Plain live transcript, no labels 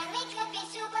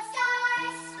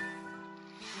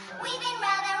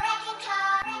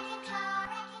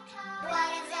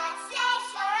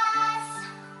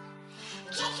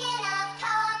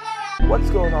What's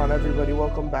going on, everybody?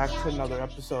 Welcome back to another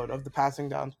episode of the Passing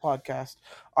Downs podcast.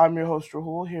 I'm your host,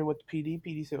 Rahul, here with PD.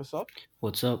 PD, say what's up.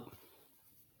 What's up?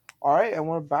 All right, and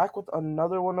we're back with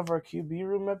another one of our QB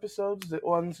room episodes. That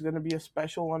one's going to be a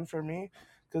special one for me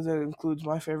because it includes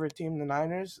my favorite team, the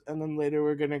Niners, and then later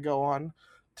we're going to go on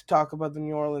to talk about the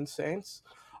New Orleans Saints.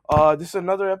 This is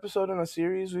another episode in a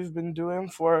series we've been doing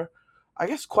for, I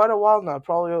guess, quite a while now,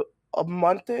 probably a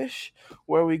month-ish,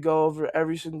 where we go over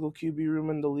every single QB room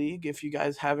in the league. If you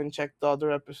guys haven't checked the other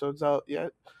episodes out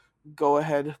yet, go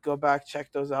ahead, go back,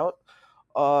 check those out.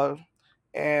 Uh,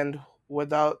 and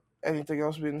without anything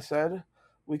else being said,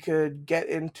 we could get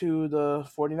into the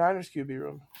 49ers QB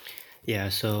room. Yeah,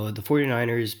 so the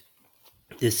 49ers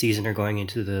this season are going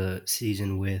into the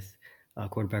season with a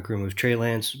quarterback room of Trey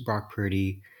Lance, Brock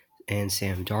Purdy, and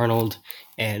Sam Darnold.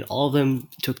 And all of them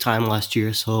took time last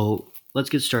year. So let's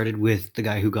get started with the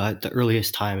guy who got the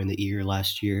earliest time in the year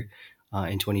last year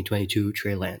in 2022,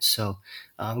 Trey Lance. So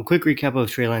quick recap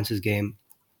of Trey Lance's game.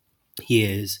 He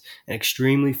is an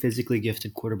extremely physically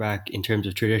gifted quarterback in terms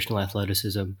of traditional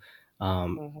athleticism,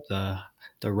 Mhm.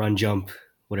 the run jump,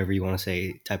 whatever you want to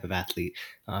say, type of athlete.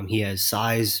 He has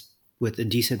size with a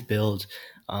decent build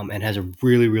and has a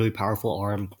really, really powerful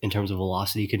arm in terms of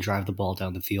velocity. He can drive the ball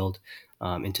down the field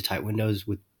into tight windows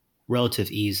with relative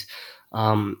ease.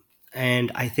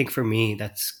 And I think for me,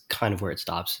 that's kind of where it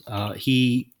stops.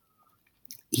 He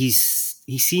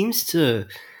seems to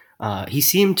he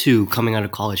seemed to, coming out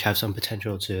of college, have some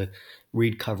potential to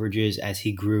read coverages as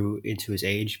he grew into his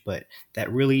age, but that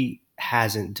really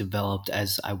hasn't developed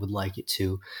as I would like it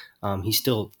to. He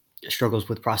still struggles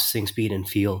with processing speed and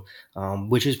feel,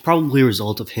 which is probably a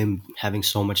result of him having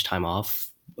so much time off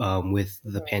with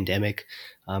the pandemic,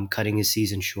 cutting his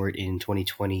season short in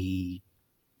 2020,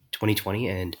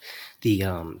 and the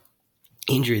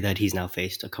injury that he's now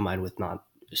faced, combined with not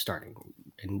starting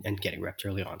and getting reps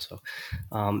early on. So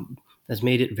that's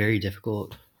made it very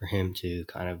difficult for him to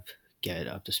kind of get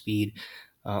up to speed.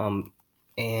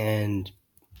 And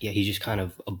yeah, he's just kind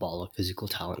of a ball of physical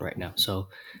talent right now. So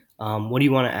what do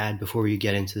you want to add before we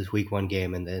get into this week one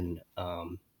game and then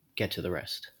get to the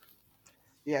rest?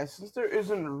 Yeah, since there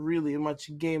isn't really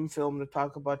much game film to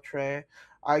talk about Trey,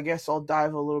 I guess I'll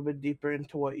dive a little bit deeper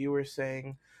into what you were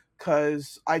saying.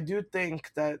 Because I do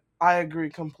think that I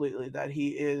agree completely that he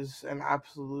is an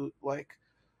absolute, like,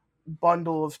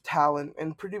 bundle of talent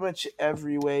in pretty much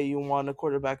every way you want a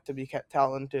quarterback to be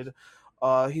talented.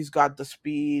 He's got the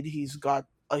speed, he's got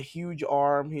a huge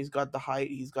arm, he's got the height,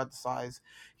 he's got the size.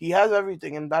 He has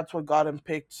everything, and that's what got him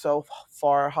picked so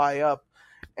far high up.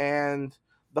 And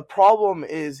the problem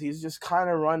is he's just kind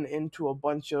of run into a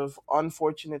bunch of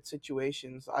unfortunate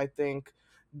situations. I think,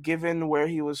 given where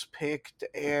he was picked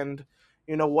and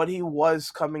what he was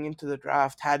coming into the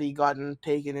draft, had he gotten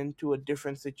taken into a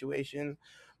different situation,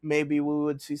 maybe we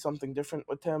would see something different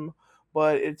with him.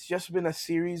 But it's just been a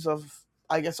series of,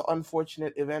 I guess,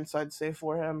 unfortunate events, I'd say,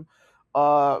 for him.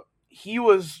 He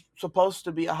was supposed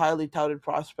to be a highly touted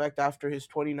prospect after his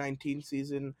 2019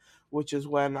 season, which is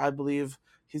when I believe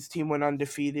his team went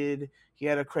undefeated. He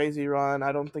had a crazy run.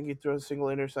 I don't think he threw a single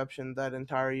interception that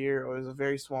entire year, or it was a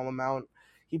very small amount.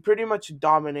 He pretty much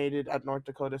dominated at North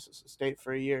Dakota State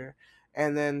for a year.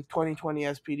 And then 2020,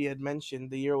 as PD had mentioned,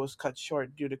 the year was cut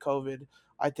short due to COVID.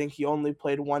 I think he only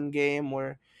played one game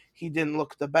where he didn't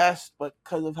look the best, but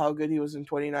because of how good he was in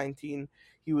 2019,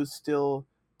 he was still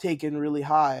taken really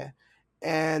high.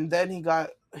 And then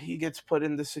he gets put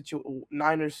in the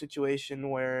Niners situation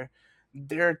where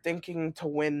they're thinking to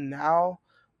win now,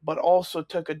 but also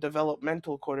took a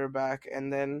developmental quarterback,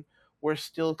 and then we're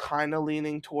still kind of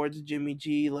leaning towards Jimmy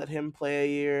G. Let him play a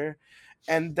year,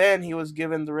 and then he was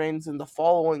given the reins in the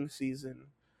following season,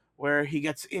 where he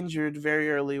gets injured very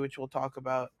early, which we'll talk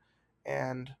about,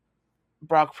 and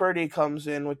Brock Purdy comes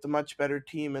in with the much better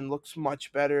team and looks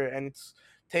much better, and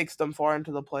takes them far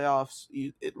into the playoffs.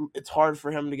 It's hard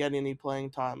for him to get any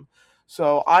playing time.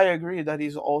 So I agree that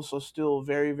he's also still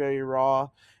very, very raw.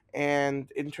 And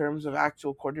in terms of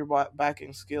actual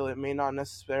quarterbacking skill, it may not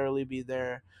necessarily be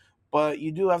there. But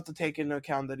you do have to take into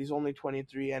account that he's only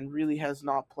 23 and really has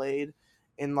not played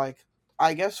in, like,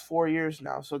 I guess 4 years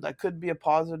now. So that could be a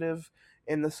positive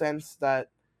in the sense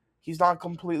that he's not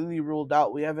completely ruled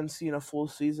out. We haven't seen a full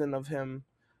season of him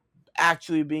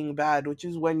actually being bad, which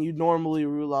is when you normally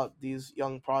rule out these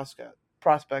young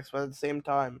prospects. But at the same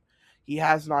time, he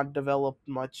has not developed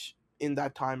much in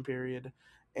that time period,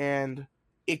 and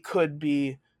it could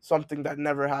be something that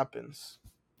never happens.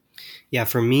 Yeah,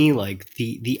 for me, like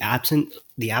the absence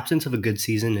of a good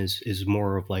season is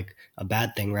more of like a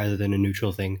bad thing rather than a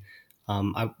neutral thing.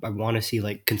 I want to see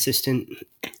like consistent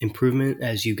improvement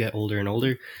as you get older and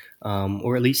older.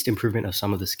 or at least improvement of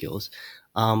some of the skills.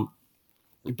 Um,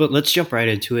 but let's jump right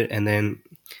into it, and then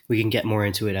we can get more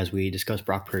into it as we discuss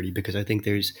Brock Purdy, because I think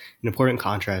there's an important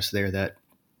contrast there that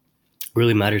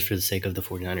really matters for the sake of the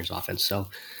 49ers offense. So,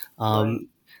 Right. um,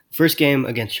 first game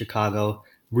against Chicago,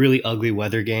 really ugly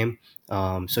weather game.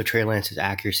 So Trey Lance's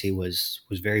accuracy was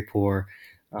very poor.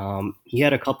 He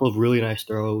had a couple of really nice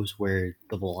throws where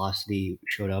the velocity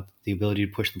showed up. The ability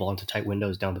to push the ball into tight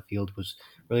windows down the field was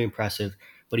really impressive.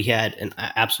 But he had an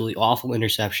absolutely awful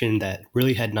interception that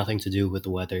really had nothing to do with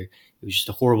the weather. It was just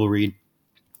a horrible read.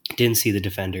 Didn't see the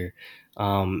defender.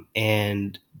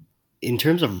 And in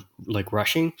terms of like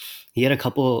rushing, he had a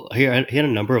couple. He had a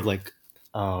number of like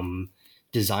um,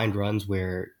 designed runs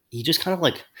where he just kind of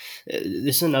like.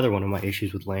 This is another one of my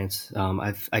issues with Lance.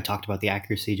 I talked about the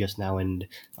accuracy just now, and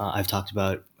I've talked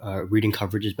about reading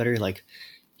coverages better. Like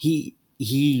he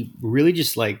really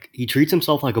just like he treats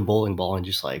himself like a bowling ball and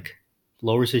just like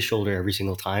lowers his shoulder every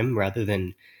single time rather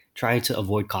than trying to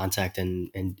avoid contact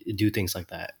and do things like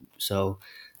that. So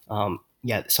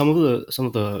yeah, some of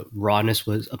the rawness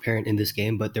was apparent in this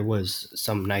game, but there was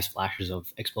some nice flashes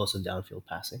of explosive downfield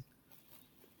passing.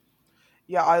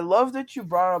 Yeah, I love that you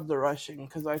brought up the rushing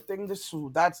because I think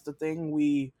that's the thing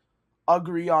we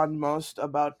agree on most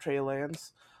about Trey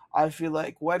Lance. I feel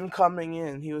like when coming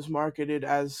in, he was marketed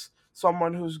as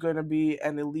someone who's going to be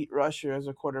an elite rusher as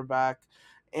a quarterback.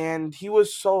 And he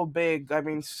was so big. I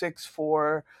mean,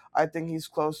 6'4". I think he's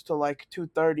close to like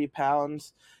 230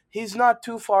 pounds. He's not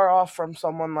too far off from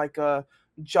someone like a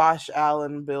Josh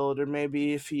Allen build, or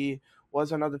maybe if he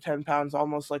was another 10 pounds,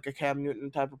 almost like a Cam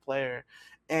Newton type of player.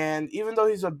 And even though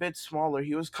he's a bit smaller,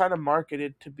 he was kind of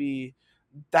marketed to be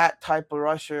that type of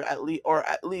rusher at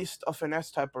least a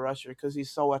finesse type of rusher because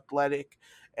he's so athletic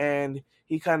and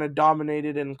he kind of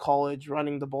dominated in college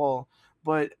running the ball.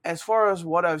 But as far as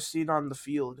what I've seen on the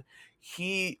field,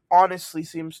 he honestly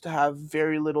seems to have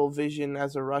very little vision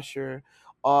as a rusher.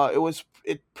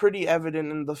 It pretty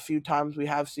evident in the few times we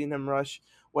have seen him rush,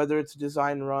 whether it's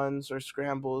design runs or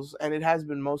scrambles, and it has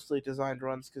been mostly designed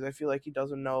runs because I feel like he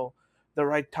doesn't know the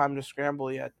right time to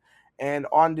scramble yet. And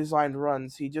on designed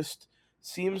runs, he just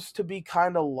seems to be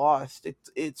kind of lost.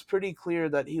 It's pretty clear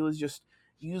that he was just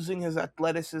using his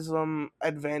athleticism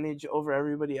advantage over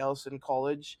everybody else in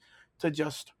college to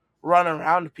just run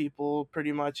around people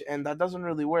pretty much, and that doesn't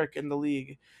really work in the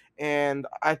league. And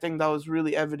I think that was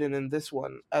really evident in this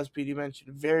one, as PD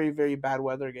mentioned, very bad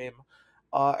weather game.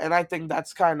 And I think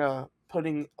that's kind of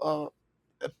putting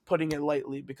it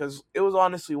lightly because it was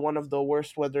honestly one of the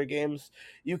worst weather games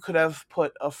you could have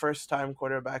put a first time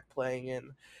quarterback playing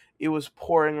in. It was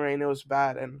pouring rain, it was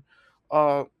bad, and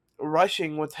uh,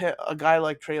 rushing with a guy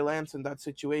like Trey Lance in that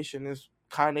situation is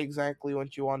kind of exactly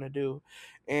what you want to do.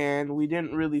 And we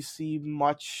didn't really see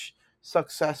much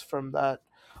success from that.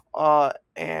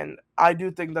 And I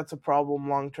do think that's a problem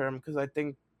long term because I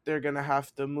think they're going to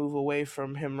have to move away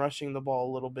from him rushing the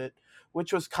ball a little bit,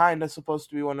 which was kind of supposed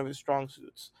to be one of his strong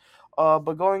suits.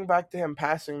 But going back to him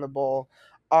passing the ball,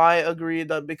 I agree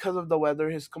that because of the weather,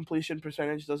 his completion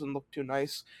percentage doesn't look too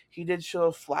nice. He did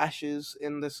show flashes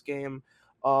in this game.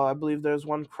 I believe there's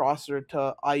one crosser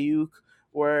to Ayuk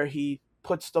where he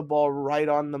puts the ball right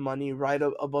on the money, right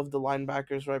above the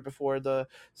linebackers, right before the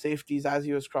safeties as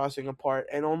he was crossing apart.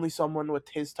 And only someone with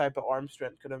his type of arm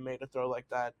strength could have made a throw like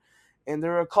that. And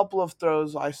there were a couple of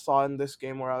throws I saw in this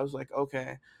game where I was like,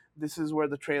 okay, this is where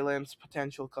the Trey Lance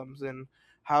potential comes in.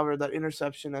 However, that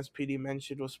interception, as PD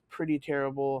mentioned, was pretty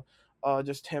terrible.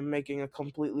 Just him making a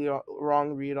completely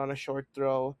wrong read on a short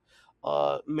throw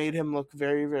made him look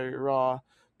very raw.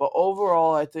 But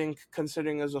overall, I think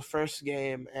considering as a first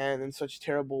game and in such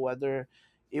terrible weather,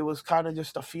 it was kind of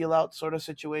just a feel out sort of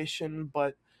situation,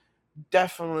 but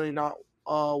definitely not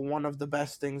one of the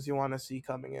best things you want to see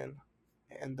coming in.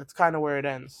 And that's kind of where it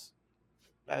ends,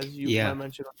 as you Yeah,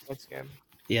 mentioned on the next game.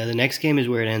 yeah. The next game is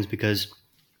where it ends because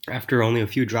after only a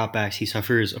few dropbacks, he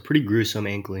suffers a pretty gruesome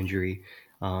ankle injury,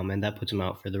 and that puts him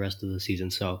out for the rest of the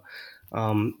season. So,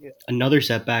 Yeah. another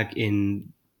setback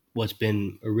in what's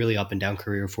been a really up and down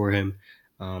career for him.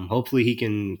 Hopefully, he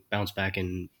can bounce back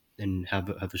and have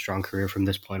a strong career from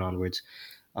this point onwards.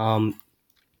 Um,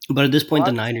 but at this Well, point,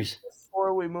 the actually, Niners.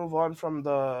 before we move on from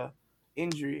the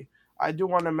injury, I do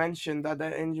want to mention that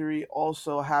that injury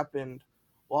also happened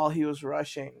while he was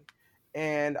rushing.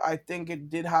 And I think it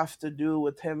did have to do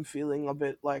with him feeling a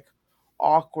bit like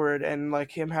awkward and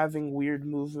like him having weird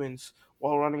movements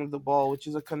while running the ball, which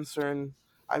is a concern.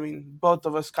 I mean, both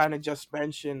of us kind of just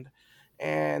mentioned.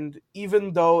 And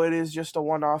even though it is just a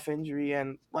one off injury,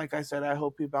 and like I said, I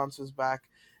hope he bounces back,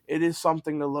 it is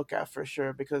something to look at for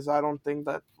sure because I don't think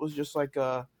that was just like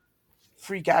a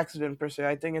freak accident per se.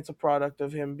 I think it's a product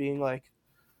of him being like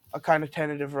a kind of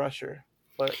tentative rusher.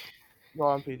 But go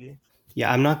on, PD.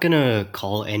 Yeah, I'm not gonna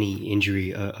call any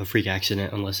injury a freak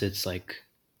accident unless it's like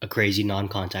a crazy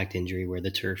non-contact injury where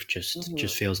the turf just Hmm.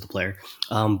 fails the player.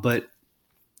 But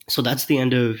so that's the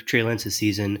end of Trey Lance's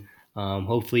season.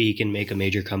 Hopefully, he can make a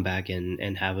major comeback and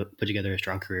put together a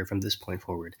strong career from this point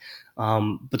forward.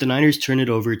 But the Niners turn it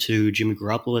over to Jimmy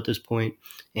Garoppolo at this point,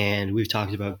 and we've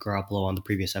talked about Garoppolo on the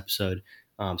previous episode,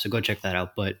 so go check that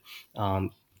out. But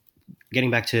um,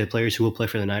 getting back to players who will play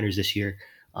for the Niners this year,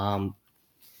 um,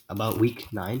 about week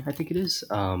 9, I think it is,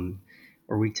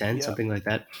 or week 10, Yeah. something like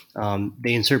that.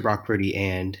 They insert Brock Purdy,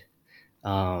 and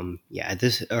yeah, at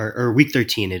this or week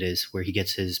 13 it is where he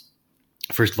gets his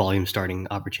first volume starting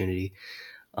opportunity.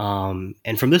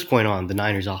 And from this point on, the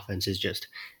Niners offense is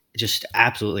just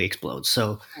absolutely explodes.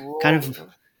 So kind of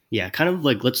Rolling. yeah, kind of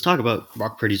like let's talk about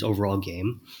Brock Purdy's overall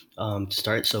game to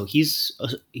start. So he's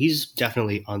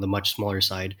definitely on the much smaller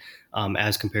side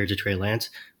as compared to Trey Lance,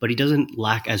 but he doesn't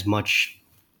lack as much.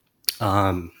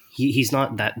 He's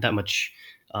not that much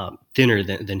thinner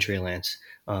than Trey Lance.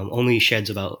 Only sheds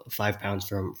about 5 pounds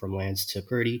from Lance to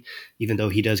Purdy, even though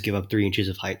he does give up 3 inches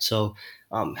of height. So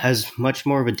has much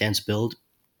more of a dense build,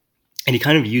 and he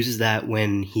kind of uses that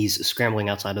when he's scrambling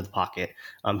outside of the pocket.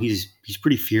 He's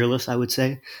pretty fearless, I would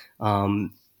say,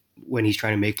 um, when he's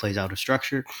trying to make plays out of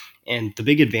structure. And the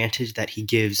big advantage that he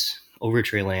gives over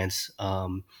Trey Lance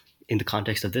in the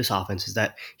context of this offense is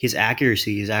that his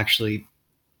accuracy is actually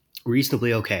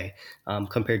reasonably okay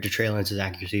compared to Trey Lance's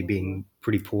accuracy Hmm. being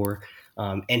pretty poor.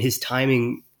 And his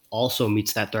timing also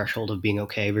meets that threshold of being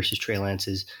okay versus Trey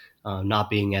Lance's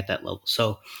not being at that level.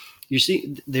 So you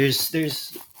see,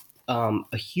 there's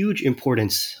a huge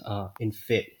importance in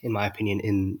fit, in my opinion,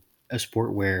 in a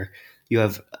sport where you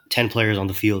have 10 players on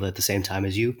the field at the same time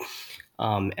as you.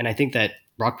 And I think that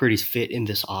Brock Purdy's fit in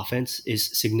this offense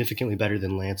is significantly better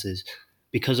than Lance's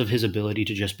because of his ability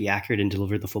to just be accurate and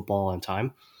deliver the football on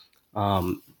time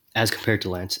um, as compared to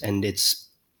Lance. And it's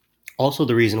also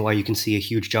the reason why you can see a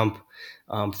huge jump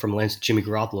from Lance to Jimmy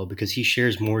Garoppolo because he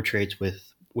shares more traits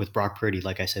with Brock Purdy.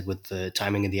 Like I said, with the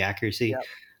timing and the accuracy,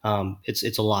 Yeah.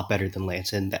 it's a lot better than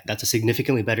Lance, and that's a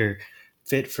significantly better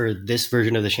fit for this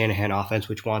version of the Shanahan offense,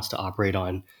 which wants to operate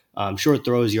on short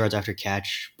throws, yards after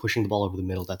catch, pushing the ball over the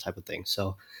middle, that type of thing.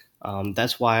 So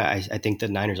that's why I think the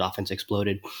Niners offense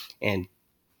exploded, and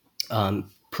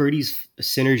Purdy's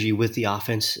synergy with the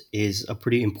offense is a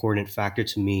pretty important factor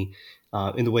to me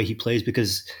in the way he plays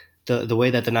because the way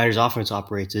that the Niners offense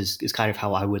operates is kind of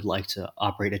how I would like to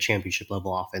operate a championship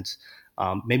level offense.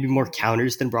 Maybe more Hmm.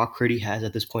 counters than Brock Purdy has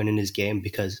at this point in his game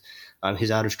because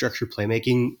his out of structure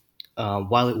playmaking,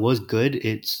 while it was good,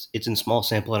 it's in small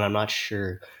sample and I'm not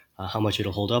sure how much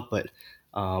it'll hold up. But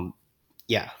um,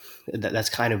 yeah, that's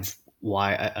kind of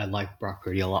why I like Brock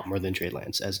Purdy a lot more than Trey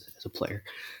Lance as a player.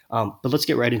 But let's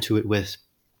get right into it with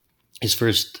his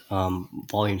first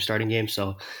volume starting game.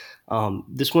 So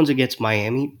this one's against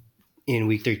Miami in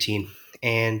Week 13,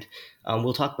 and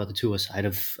we'll talk about the Tua side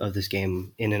of this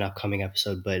game in an upcoming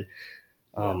episode. But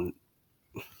Yeah. um,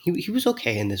 he was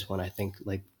okay in this one, I think.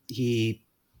 Like he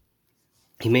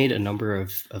made a number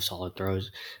of solid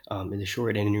throws in the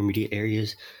short and intermediate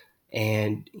areas.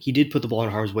 And he did put the ball in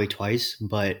harm's way twice,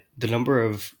 but the number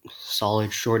of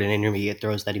solid short and intermediate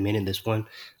throws that he made in this one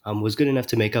was good enough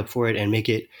to make up for it and make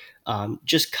it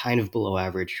just kind of below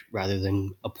average rather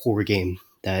than a poor game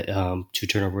that 2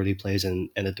 turnover-worthy plays and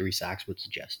the 3 sacks would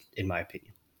suggest, in my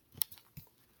opinion.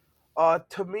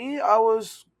 To me, I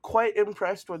was quite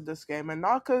impressed with this game, and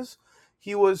not because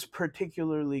he was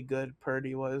particularly good.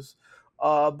 Purdy was,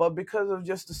 but because of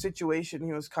just the situation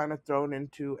he was kind of thrown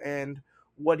into and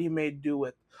what he made do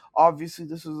with. Obviously,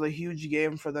 this was a huge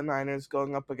game for the Niners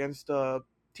going up against a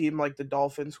team like the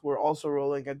Dolphins, who were also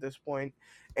rolling at this point,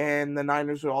 and the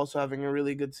Niners were also having a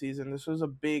really good season. This was a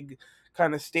big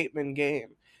kind of statement game,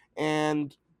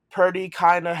 and Purdy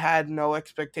kind of had no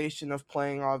expectation of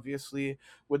playing, obviously,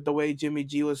 with the way Jimmy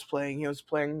G was playing. He was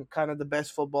playing kind of the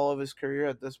best football of his career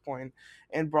at this point.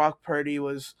 And Brock Purdy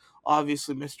was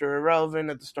obviously Mr. Irrelevant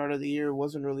at the start of the year,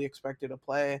 wasn't really expected to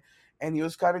play. And he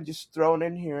was kind of just thrown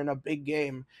in here in a big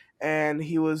game. And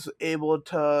he was able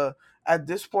to, at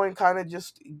this point, kind of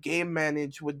just game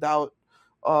manage without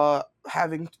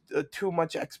having too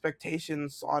much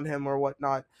expectations on him or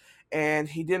whatnot. And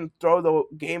he didn't throw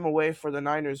the game away for the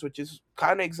Niners, which is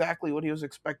kind of exactly what he was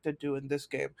expected to in this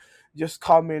game, just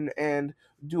come in and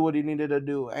do what he needed to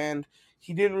do. And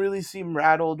he didn't really seem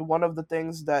rattled. One of the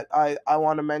things that I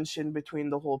want to mention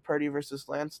between the whole Purdy versus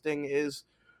Lance thing is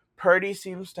Purdy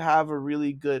seems to have a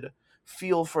really good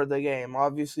feel for the game.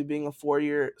 Obviously, being a 4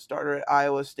 year starter at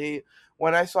Iowa State,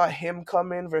 when I saw him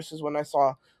come in versus when I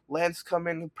saw Lance come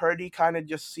in, Purdy kind of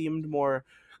just seemed more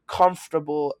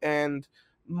comfortable and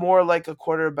more like a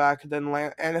quarterback than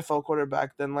NFL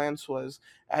quarterback than Lance was.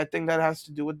 I think that has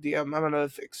to do with the amount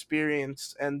of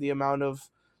experience and the amount of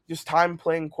just time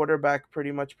playing quarterback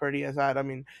pretty much Purdy has had. I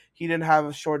mean, he didn't have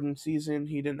a shortened season.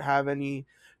 He didn't have any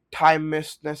time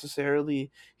missed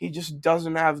necessarily. He just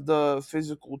doesn't have the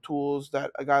physical tools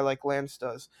that a guy like Lance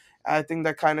does. I think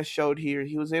that kind of showed here.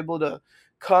 He was able to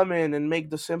come in and make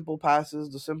the simple passes,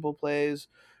 the simple plays,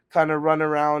 kind of run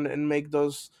around and make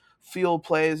those field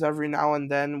plays every now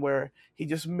and then where he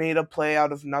just made a play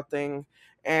out of nothing.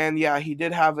 And yeah, he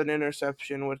did have an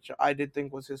interception, which I did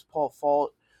think was his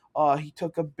fault. He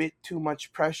took a bit too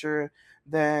much pressure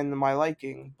than my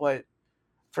liking, but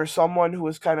for someone who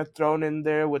was kind of thrown in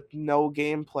there with no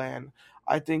game plan,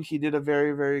 I think he did a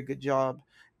very, very good job.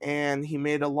 And he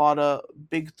made a lot of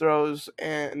big throws,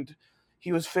 and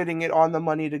he was fitting it on the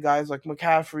money to guys like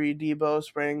McCaffrey, Debo,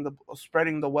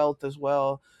 spreading the wealth as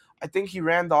well. I think he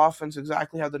ran the offense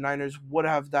exactly how the Niners would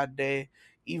have that day,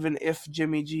 even if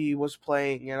Jimmy G was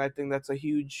playing. And I think that's a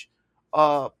huge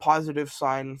positive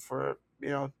sign for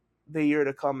the year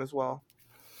to come as well.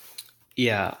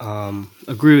 Yeah,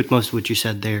 agree with most of what you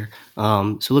said there.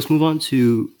 So let's move on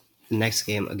to the next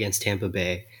game against Tampa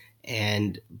Bay.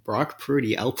 And Brock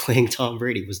Purdy outplaying Tom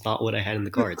Brady was not what I had in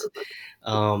the cards.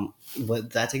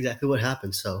 But that's exactly what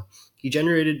happened. So he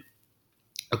generated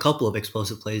a couple of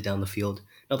explosive plays down the field.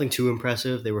 Nothing too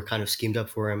impressive. They were kind of schemed up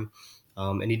for him,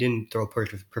 and he didn't throw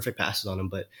perfect passes on him.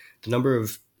 But the number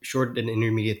of short and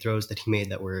intermediate throws that he made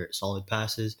that were solid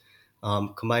passes,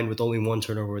 combined with only one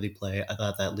turnover-worthy play, I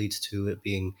thought that leads to it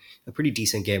being a pretty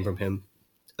decent game from him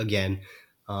again.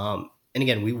 And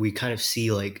again, we kind of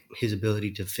see like his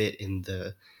ability to fit in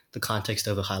the context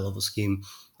of a high-level scheme.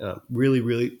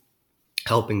 Really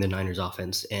helping the Niners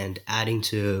offense and adding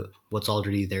to what's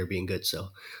already there being good. So,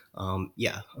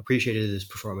 yeah, appreciated his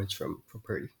performance from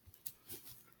Purdy.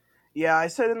 Yeah, I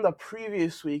said in the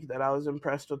previous week that I was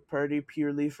impressed with Purdy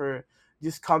purely for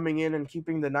just coming in and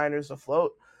keeping the Niners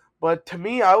afloat. But to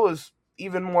me, I was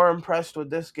even more impressed with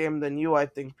this game than you, I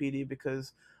think, PD,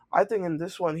 because I think in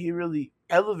this one he really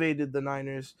elevated the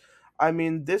Niners. I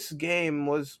mean, this game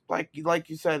was like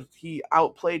you said, he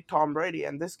outplayed Tom Brady,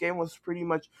 and this game was pretty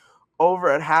much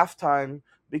over at halftime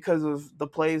because of the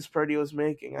plays Purdy was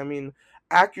making. I mean,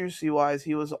 accuracy wise,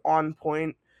 he was on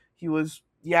point. He was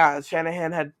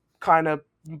Shanahan had kind of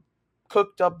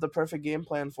cooked up the perfect game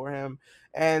plan for him,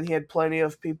 and he had plenty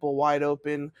of people wide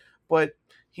open, but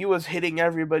he was hitting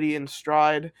everybody in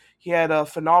stride. He had a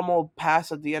phenomenal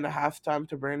pass at the end of halftime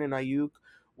to Brandon Ayuk,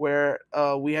 where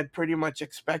we had pretty much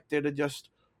expected to just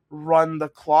run the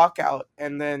clock out,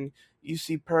 and then you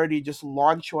see Purdy just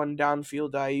launch one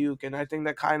downfield to Ayuk, and I think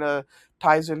that kind of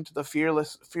ties into the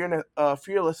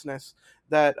fearlessness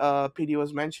that PD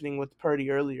was mentioning with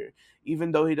Purdy earlier.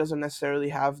 Even though he doesn't necessarily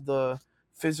have the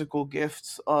physical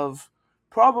gifts of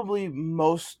probably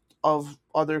most of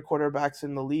other quarterbacks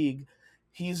in the league,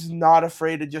 he's not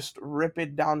afraid to just rip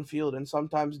it downfield. And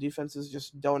sometimes defenses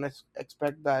just don't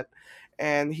expect that.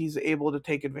 And he's able to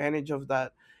take advantage of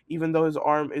that. Even though his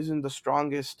arm isn't the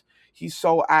strongest, he's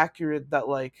so accurate that,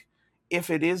 like, if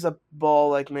it is a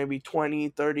ball like maybe 20,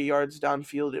 30 yards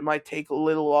downfield, it might take a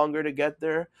little longer to get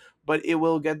there, but it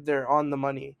will get there on the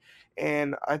money.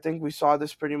 And I think we saw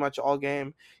this pretty much all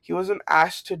game. He wasn't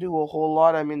asked to do a whole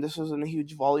lot. I mean, this wasn't a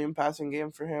huge volume passing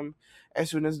game for him. As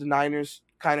soon as the Niners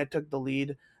kind of took the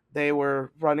lead, they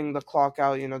were running the clock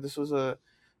out. This was a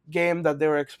game that they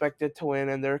were expected to win,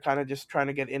 and they're kind of just trying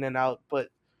to get in and out. But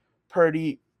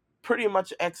Purdy pretty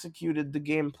much executed the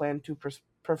game plan to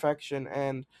perfection,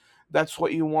 and that's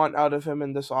what you want out of him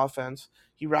in this offense.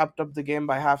 He wrapped up the game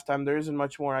by halftime. There isn't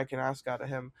much more I can ask out of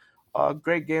him.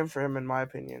 Great game for him, in my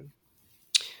opinion.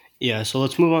 Yeah, so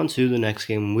let's move on to the next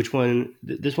game. Which one?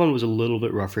 This one was a little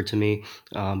bit rougher to me,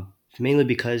 mainly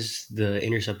because the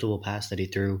interceptable pass that he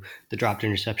threw, the dropped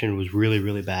interception, was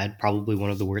really bad. Probably one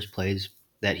of the worst plays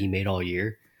that he made all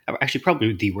year. Actually,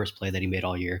 probably the worst play that he made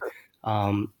all year.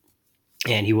 Um,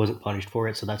 and he wasn't punished for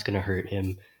it, so that's going to hurt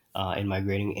him in my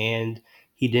grading. And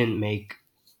he didn't make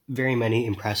very many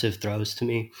impressive throws to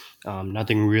me.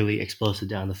 Nothing really explosive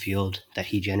down the field that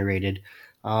he generated.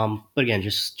 But again,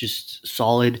 just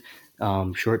solid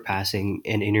short passing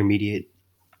and intermediate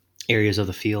areas of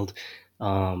the field.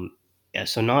 Yeah,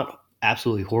 so not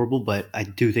absolutely horrible, but I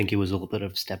do think it was a little bit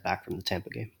of a step back from the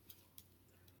Tampa game.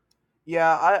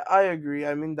 Yeah, I agree.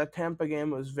 I mean, the Tampa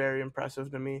game was very impressive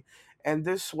to me. And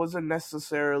this wasn't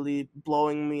necessarily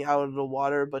blowing me out of the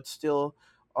water, but still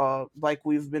like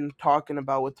we've been talking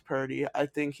about with Purdy. I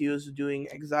think he was doing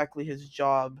exactly his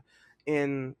job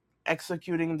in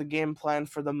executing the game plan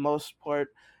for the most part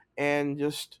and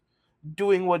just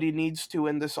doing what he needs to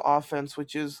in this offense,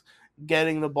 which is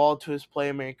getting the ball to his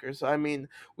playmakers. I mean,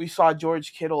 we saw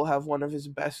George Kittle have one of his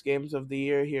best games of the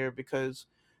year here because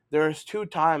there's two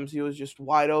times he was just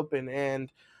wide open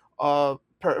and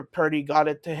Purdy got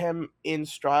it to him in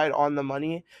stride on the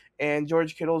money. And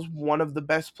George Kittle's one of the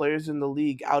best players in the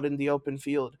league out in the open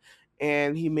field.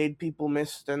 And he made people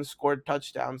miss and scored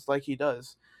touchdowns like he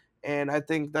does. And I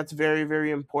think that's very,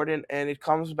 very important. And it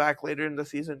comes back later in the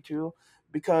season, too,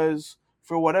 because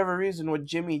for whatever reason with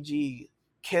Jimmy G,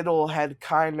 Kittle had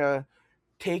kind of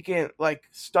taken like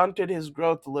stunted his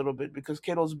growth a little bit because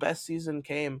Kittle's best season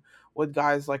came with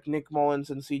guys like Nick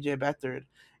Mullins and CJ Beathard.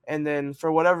 And then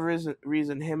for whatever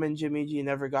reason him and Jimmy G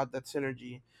never got that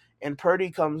synergy. And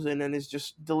Purdy comes in and is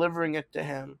just delivering it to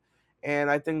him. And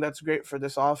I think that's great for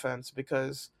this offense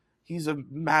because he's a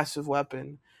massive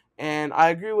weapon. And I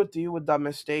agree with you with that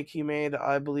mistake he made.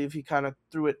 I believe he kind of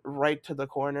threw it right to the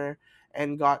corner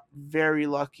and got very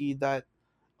lucky that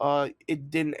it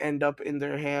didn't end up in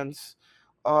their hands.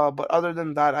 But other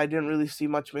than that, I didn't really see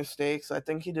much mistakes. I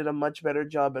think he did a much better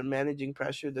job at managing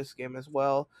pressure this game as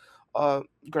well.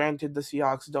 Granted, the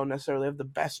Seahawks don't necessarily have the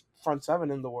best front seven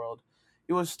in the world.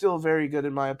 It was still very good,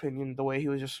 in my opinion, the way he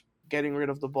was just getting rid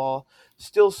of the ball.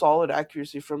 Still solid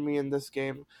accuracy from me in this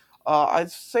game.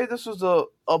 I'd say this was a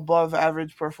above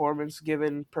average performance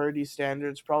given Purdy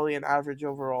standards, probably an average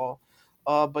overall,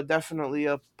 but definitely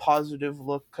a positive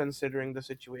look considering the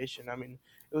situation. I mean,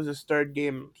 it was his third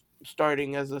game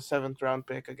starting as a seventh round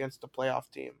pick against a playoff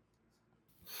team.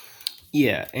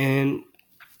 Yeah, and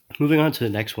moving on to the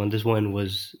next one. This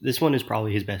one is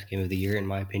probably his best game of the year in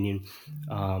my opinion,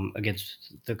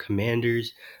 against the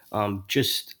Commanders.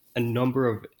 Just a number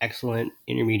of excellent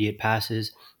intermediate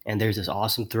passes, and there's this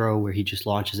awesome throw where he just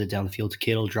launches it down the field to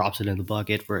Kittle, drops it in the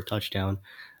bucket for a touchdown.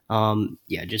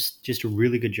 Yeah, just a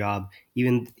really good job.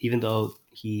 Even though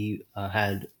he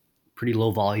had pretty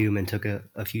low volume and took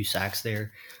a few sacks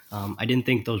there, I didn't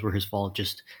think those were his fault.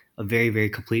 Just a very very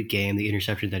complete game. The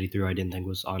interception that he threw, I didn't think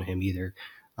was on him either.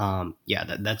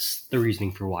 Yeah, that's the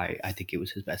reasoning for why I think it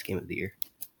was his best game of the year.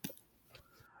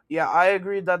 Yeah, I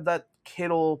agree that that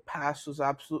Kittle pass was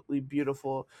absolutely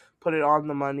beautiful. Put it on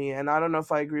the money, and I don't know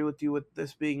if I agree with you with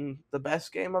this being the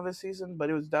best game of his season, but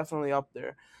it was definitely up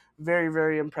there. Very,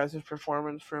 very impressive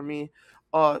performance for me.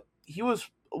 He was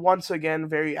once again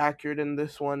very accurate in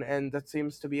this one, and that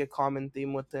seems to be a common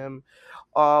theme with him.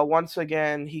 Once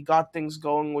again, he got things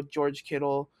going with George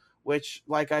Kittle, which,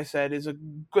 like I said, is a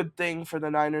good thing for the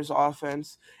Niners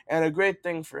offense and a great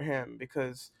thing for him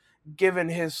because given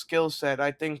his skill set,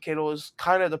 I think Kittle is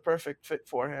kind of the perfect fit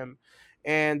for him.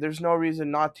 And there's no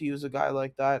reason not to use a guy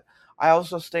like that. I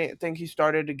also think he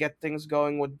started to get things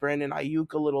going with Brandon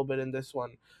Ayuk a little bit in this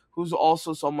one, who's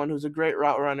also someone who's a great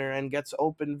route runner and gets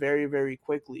open very, very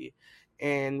quickly.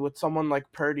 And with someone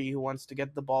like Purdy who wants to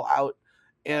get the ball out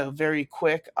very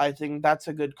quick, I think that's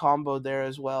a good combo there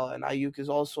as well. And Ayuk is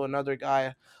also another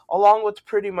guy, along with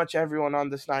pretty much everyone on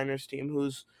this Niners team,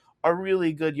 who's a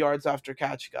really good yards after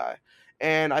catch guy.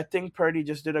 And I think Purdy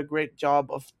just did a great job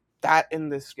of that in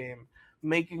this game,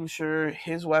 making sure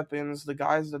his weapons, the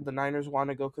guys that the Niners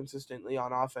want to go consistently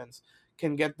on offense,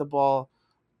 can get the ball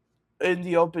in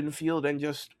the open field and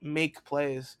just make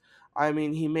plays. I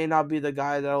mean, he may not be the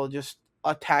guy that will just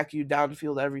attack you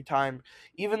downfield every time,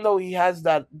 even though he has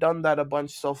that done that a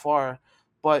bunch so far.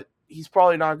 But he's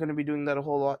probably not going to be doing that a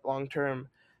whole lot long term.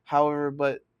 However,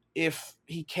 but if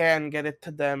he can get it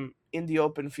to them in the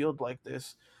open field like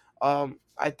this,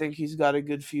 I think he's got a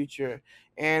good future.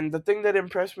 And the thing that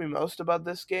impressed me most about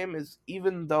this game is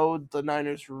even though the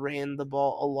Niners ran the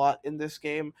ball a lot in this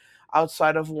game,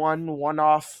 outside of one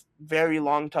off very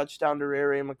long touchdown to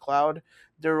Ray McLeod,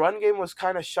 their run game was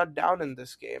kind of shut down in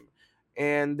this game.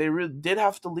 And they really did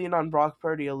have to lean on Brock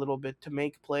Purdy a little bit to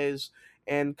make plays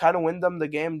and kind of win them the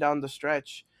game down the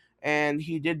stretch. And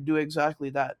he did do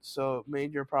exactly that. So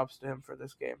major props to him for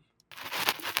this game.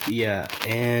 Yeah,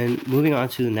 and moving on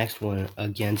to the next one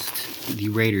against the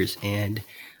Raiders, and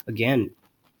again,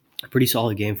 a pretty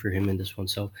solid game for him in this one.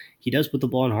 So he does put the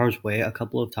ball in harm's way a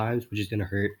couple of times, which is going to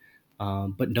hurt,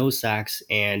 but no sacks,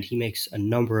 and he makes a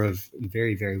number of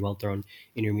very, very well thrown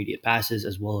intermediate passes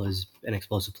as well as an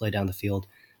explosive play down the field.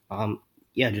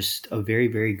 Yeah, just a very,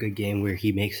 very good game where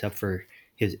he makes up for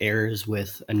his errors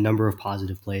with a number of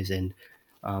positive plays, and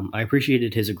I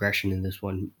appreciated his aggression in this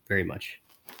one very much.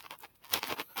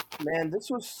 Man, this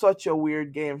was such a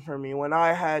weird game for me. When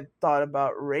I had thought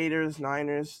about Raiders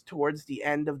Niners towards the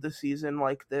end of the season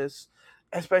like this,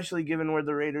 especially given where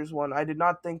the Raiders won. I did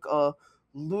not think a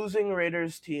losing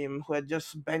Raiders team who had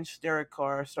just benched Derek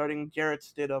Carr, starting Jarrett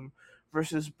Stidham,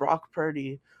 versus Brock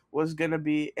Purdy was going to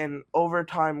be an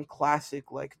overtime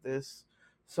classic like this.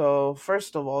 So,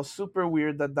 first of all, super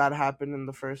weird that that happened in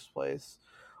the first place.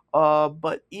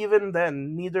 But even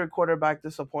then, neither quarterback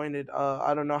disappointed.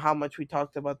 I don't know how much we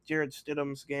talked about Jared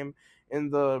Stidham's game in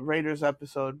the Raiders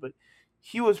episode, but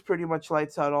he was pretty much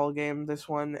lights out all game this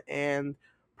one, and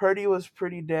Purdy was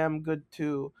pretty damn good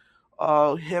too.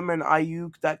 Him and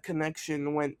Ayuk, that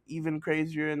connection went even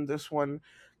crazier in this one,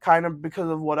 kind of because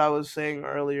of what I was saying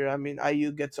earlier. I mean,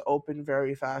 Ayuk gets open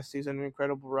very fast. He's an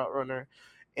incredible route runner,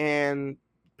 and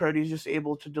Purdy's just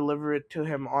able to deliver it to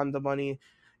him on the money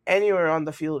anywhere on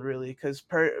the field really because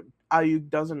Ayuk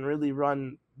doesn't really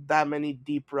run that many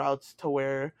deep routes to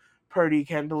where Purdy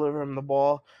can deliver him the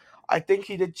ball. I think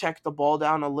he did check the ball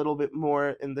down a little bit more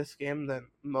in this game than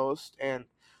most, and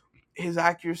his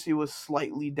accuracy was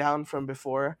slightly down from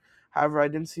before. However, I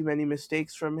didn't see many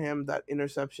mistakes from him. That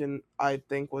interception, I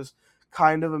think, was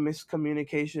kind of a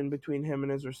miscommunication between him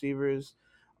and his receivers.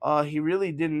 He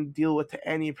really didn't deal with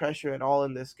any pressure at all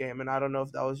in this game, and I don't know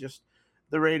if that was just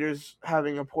the Raiders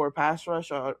having a poor pass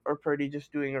rush or Purdy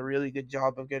just doing a really good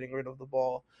job of getting rid of the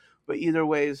ball. But either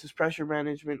ways, his pressure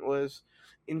management was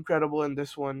incredible in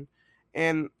this one.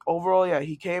 And overall, yeah,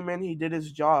 he came in, he did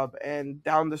his job, and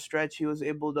down the stretch, he was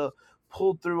able to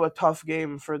pull through a tough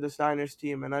game for this Niners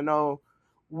team. And I know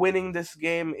winning this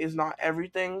game is not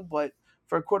everything, but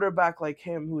for a quarterback like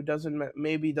him who doesn't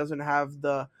have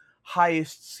the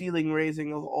highest ceiling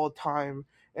raising of all time,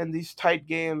 in these tight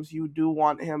games, you do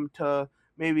want him to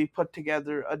maybe put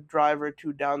together a drive or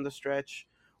two down the stretch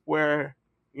where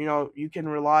you can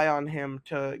rely on him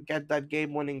to get that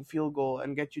game-winning field goal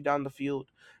and get you down the field,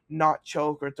 not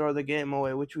choke or throw the game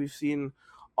away, which we've seen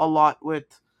a lot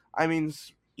with. I mean,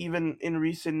 even in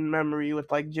recent memory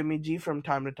with like Jimmy G from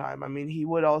time to time. I mean, he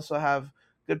would also have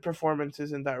good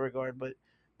performances in that regard, but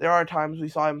there are times we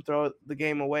saw him throw the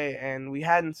game away, and we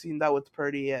hadn't seen that with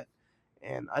Purdy yet,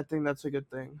 and I think that's a good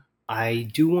thing. I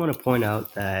do want to point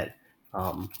out that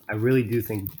I really do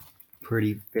think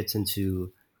Purdy fits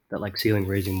into that like ceiling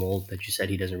raising mold that you said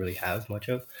he doesn't really have much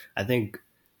of. I think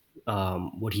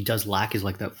what he does lack is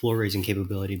like that floor raising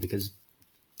capability because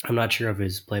I'm not sure of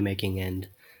his playmaking and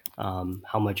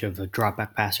how much of a drop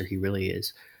back passer he really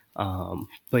is.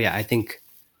 But yeah, I think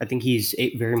he's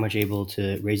very much able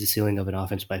to raise the ceiling of an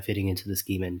offense by fitting into the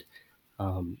scheme and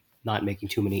not making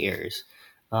too many errors.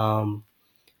 Um,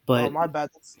 Oh, but my bad.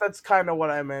 That's kind of what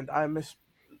I meant. I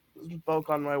misspoke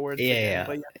on my words yeah, again, yeah,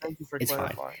 but yeah, thank you for it's fine.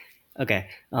 clarifying. Okay,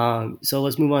 so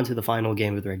let's move on to the final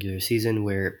game of the regular season,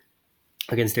 where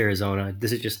against Arizona,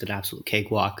 this is just an absolute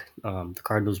cakewalk. The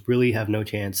Cardinals really have no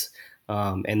chance,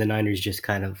 and the Niners just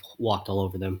kind of walked all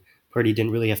over them. Purdy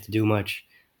didn't really have to do much.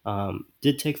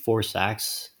 Did take 4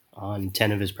 sacks on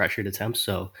 10 of his pressured attempts,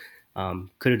 so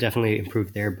could have definitely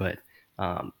improved there. But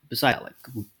besides,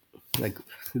 like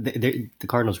the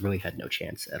Cardinals really had no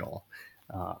chance at all.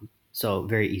 So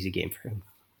very easy game for him.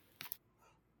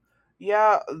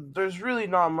 Yeah, there's really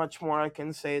not much more I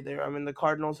can say there. I mean, the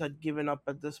Cardinals had given up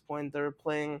at this point. They were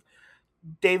playing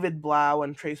David Blau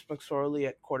and Trace McSorley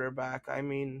at quarterback. I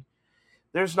mean,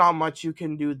 there's not much you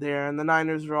can do there. And the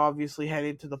Niners were obviously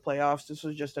headed to the playoffs. This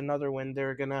was just another win.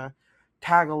 They're going to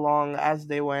tag along as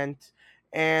they went.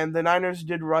 And the Niners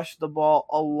did rush the ball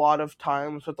a lot of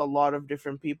times with a lot of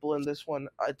different people in this one.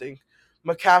 I think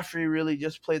McCaffrey really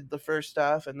just played the first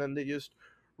half and then they just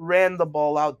ran the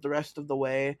ball out the rest of the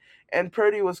way. And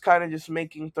Purdy was kind of just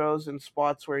making throws in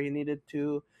spots where he needed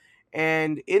to.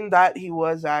 And in that, he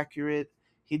was accurate.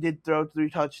 He did throw 3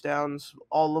 touchdowns,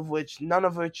 none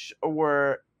of which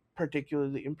were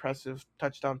particularly impressive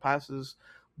touchdown passes,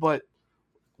 but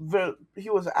he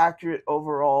was accurate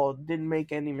overall, didn't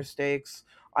make any mistakes.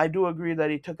 I do agree that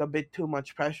he took a bit too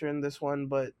much pressure in this one,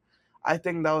 but I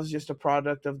think that was just a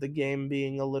product of the game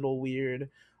being a little weird.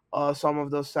 Some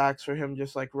of those sacks for him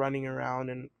just like running around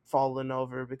and falling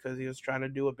over because he was trying to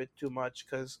do a bit too much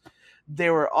because they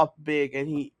were up big and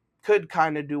he could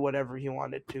kind of do whatever he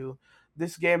wanted to.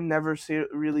 This game never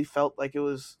really felt like it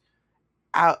was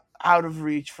out of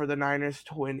reach for the Niners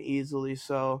to win easily.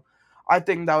 So I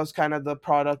think that was kind of the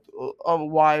product of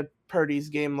why Purdy's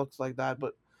game looks like that.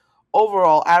 But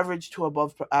overall, average to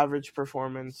above average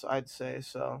performance, I'd say.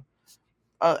 So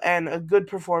and a good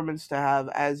performance to have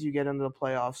as you get into the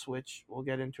playoffs, which we'll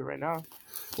get into right now.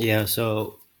 Yeah,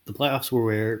 so the playoffs were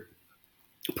where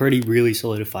Purdy really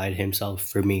solidified himself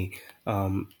for me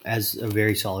as a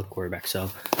very solid quarterback. So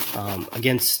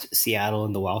against Seattle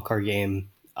in the wild card game,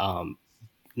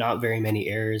 not very many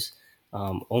errors.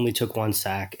 only took one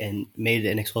sack and made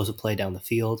an explosive play down the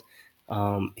field.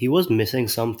 He was missing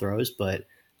some throws, but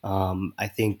I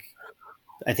think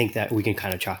that we can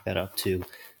kind of chalk that up to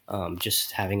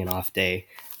just having an off day.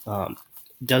 Um,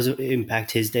 does impact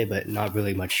his day, but not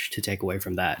really much to take away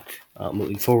from that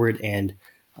moving forward. And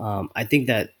I think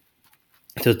that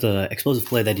the explosive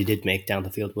play that he did make down the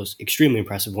field was extremely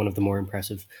impressive. One of the more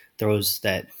impressive throws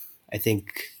that I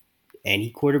think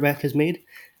any quarterback has made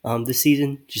this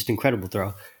season. Just incredible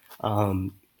throw.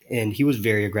 Um, and he was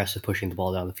very aggressive pushing the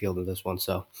ball down the field in this one.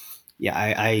 So, yeah,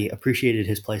 I appreciated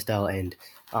his play style. And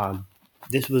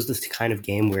this was this kind of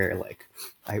game where, like,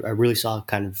 I really saw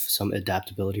kind of some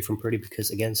adaptability from Purdy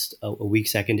because against a weak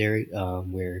secondary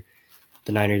where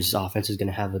the Niners' offense is going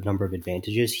to have a number of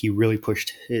advantages, he really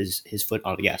pushed his foot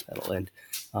on the gas pedal, and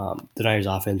the Niners'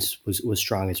 offense was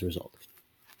strong as a result.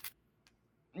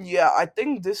 Yeah, I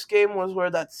think this game was where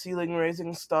that ceiling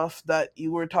raising stuff that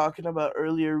you were talking about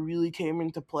earlier really came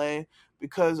into play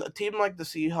because a team like the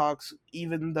Seahawks,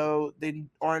 even though they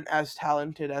aren't as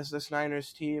talented as this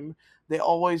Niners team, they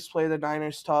always play the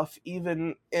Niners tough,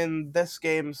 even in this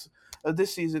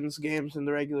season's games in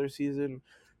the regular season,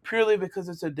 purely because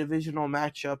it's a divisional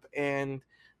matchup and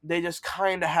they just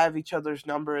kind of have each other's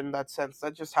number in that sense.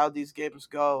 That's just how these games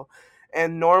go.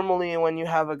 And normally, when you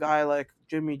have a guy like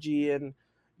Jimmy G and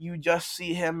you just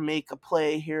see him make a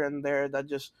play here and there that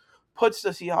just puts the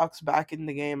Seahawks back in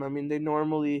the game. I mean, they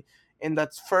normally in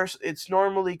that first it's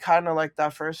normally kind of like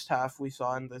that first half we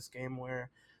saw in this game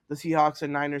where the Seahawks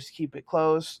and Niners keep it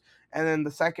close and then the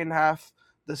second half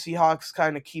the Seahawks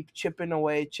kind of keep chipping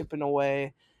away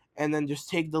and then just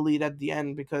take the lead at the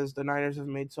end because the Niners have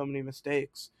made so many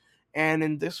mistakes. And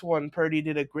in this one Purdy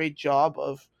did a great job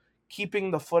of keeping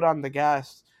the foot on the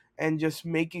gas and just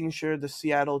making sure the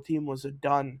Seattle team was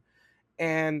done.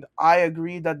 And I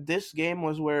agree that this game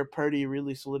was where Purdy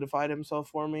really solidified himself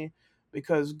for me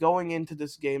because going into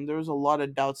this game, there was a lot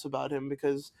of doubts about him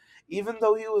because even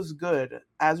though he was good,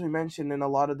 as we mentioned in a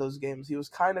lot of those games, he was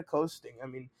kind of coasting. I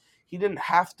mean, he didn't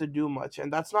have to do much,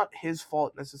 and that's not his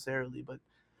fault necessarily, but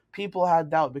people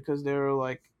had doubt because they were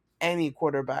like, any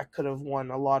quarterback could have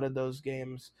won a lot of those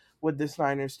games with this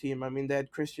Niners team. I mean, they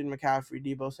had Christian McCaffrey,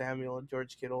 Debo Samuel, and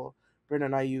George Kittle,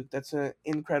 Brandon Ayuk. That's an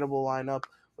incredible lineup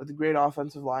with a great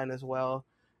offensive line as well,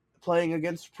 playing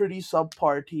against pretty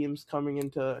subpar teams coming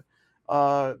into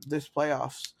this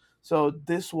playoffs. So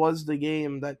this was the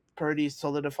game that Purdy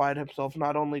solidified himself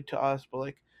not only to us but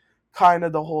like kind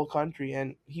of the whole country,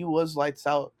 and he was lights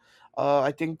out.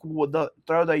 I think the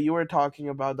throw that you were talking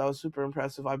about that was super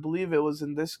impressive. I believe it was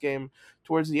in this game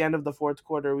towards the end of the fourth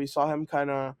quarter. We saw him kind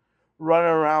of run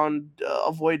around,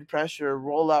 avoid pressure,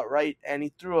 roll out right, and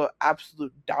he threw an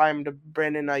absolute dime to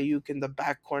Brandon Ayuk in the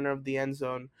back corner of the end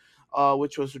zone,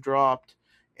 which was dropped.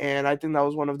 And I think that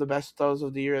was one of the best throws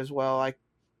of the year as well. I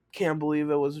can't believe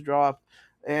it was dropped.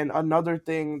 And another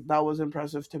thing that was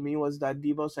impressive to me was that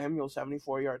Debo Samuel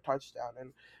 74-yard touchdown.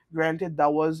 And granted,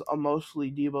 that was a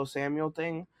mostly Debo Samuel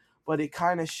thing, but it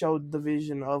kind of showed the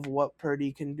vision of what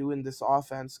Purdy can do in this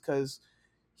offense because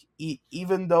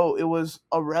even though it was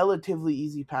a relatively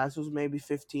easy pass, it was maybe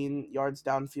 15 yards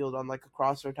downfield on like a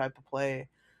crosser type of play.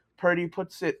 Purdy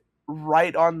puts it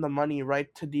right on the money,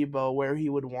 right to Debo where he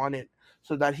would want it,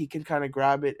 so that he can kind of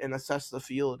grab it and assess the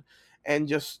field and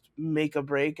just make a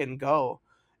break and go.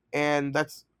 And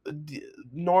that's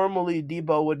normally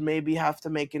Debo would maybe have to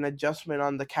make an adjustment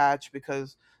on the catch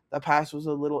because the pass was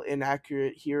a little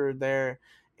inaccurate here or there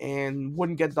and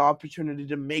wouldn't get the opportunity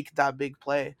to make that big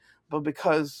play. But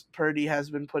because Purdy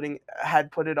had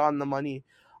put it on the money,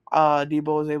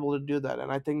 Debo was able to do that,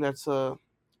 and I think that's a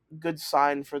good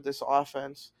sign for this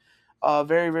offense.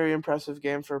 Very very impressive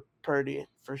game for Purdy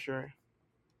for sure.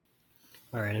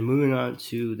 All right, and moving on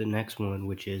to the next one,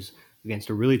 which is against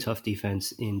a really tough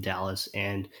defense in Dallas,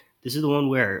 and this is the one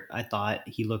where I thought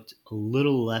he looked a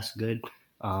little less good.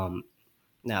 Um,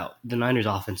 Now, the Niners'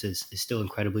 offense is still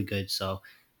incredibly good, so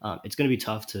it's going to be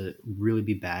tough to really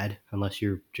be bad unless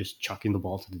you're just chucking the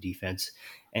ball to the defense.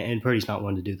 And Purdy's not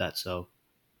one to do that, so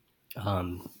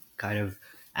kind of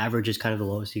average is kind of the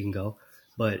lowest he can go.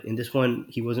 But in this one,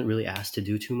 he wasn't really asked to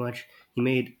do too much. He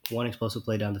made one explosive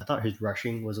play down. I thought his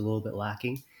rushing was a little bit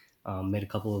lacking. Made a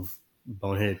couple of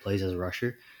boneheaded plays as a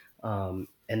rusher, and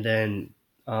then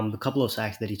the couple of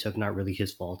sacks that he took, not really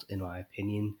his fault in my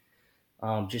opinion.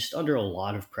 Just under a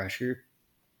lot of pressure.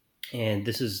 And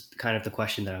this is kind of the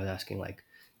question that I was asking: like,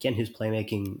 can his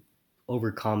playmaking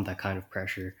overcome that kind of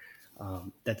pressure?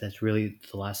 That's really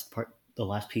the last part, the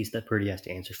last piece that Purdy has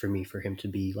to answer for me for him to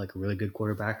be like a really good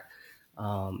quarterback.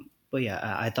 But yeah,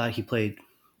 I thought he played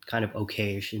kind of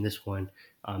okayish in this one,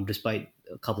 despite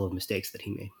a couple of mistakes that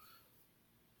he made.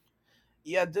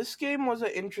 Yeah, this game was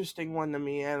an interesting one to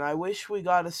me, and I wish we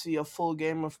got to see a full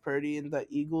game of Purdy in the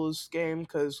Eagles game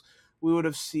because we would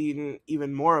have seen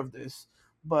even more of this.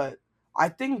 But I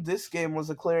think this game was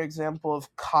a clear example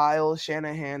of Kyle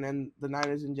Shanahan and the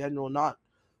Niners in general not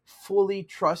fully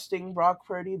trusting Brock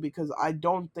Purdy because I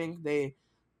don't think they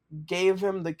gave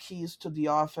him the keys to the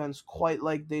offense quite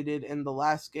like they did in the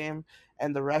last game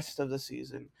and the rest of the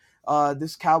season.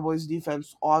 This Cowboys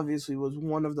defense obviously was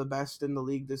one of the best in the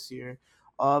league this year.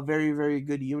 A very, very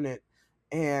good unit.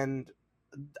 And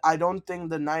I don't think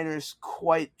the Niners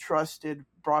quite trusted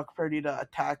Brock Purdy to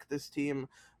attack this team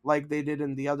like they did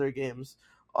in the other games.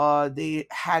 They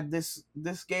had this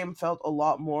game felt a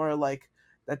lot more like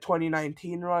the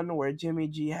 2019 run where Jimmy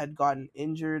G had gotten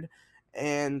injured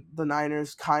and the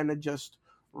Niners kind of just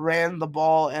ran the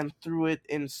ball and threw it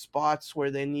in spots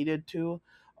where they needed to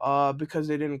because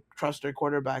they didn't trust their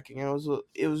quarterbacking.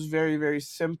 It was very, very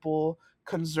simple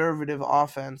conservative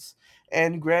offense.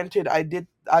 And granted, I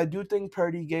do think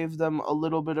Purdy gave them a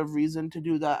little bit of reason to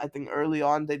do that. I think early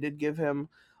on they did give him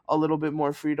a little bit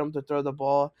more freedom to throw the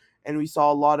ball, and we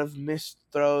saw a lot of missed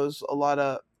throws, a lot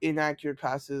of inaccurate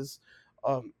passes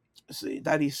um,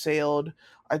 that he sailed.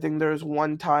 I think there was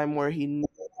one time where he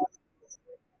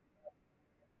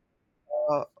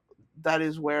uh, that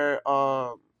is where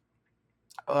the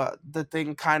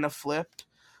thing kind of flipped,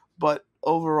 but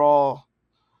overall,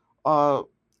 uh,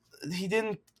 he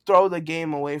didn't throw the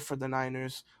game away for the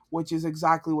Niners, which is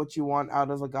exactly what you want out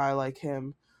of a guy like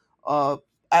him, uh,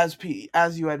 as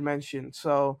you had mentioned.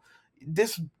 So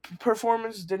this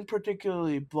performance didn't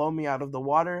particularly blow me out of the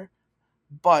water,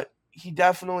 but he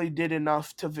definitely did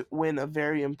enough to win a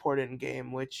very important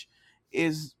game, which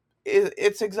is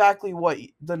it's exactly what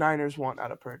the Niners want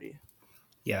out of Purdy.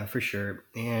 Yeah, for sure.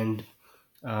 And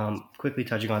quickly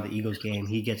touching on the Eagles game,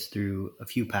 he gets through a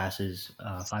few passes,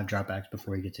 five dropbacks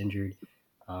before he gets injured.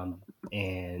 Um,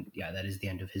 and yeah, that is the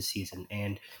end of his season.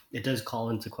 And it does call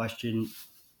into question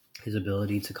his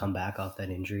ability to come back off that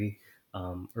injury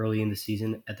early in the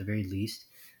season, at the very least.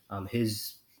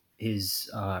 His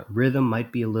rhythm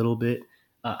might be a little bit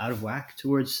out of whack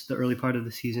towards the early part of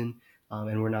the season,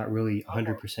 and we're not really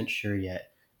 100% sure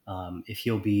yet if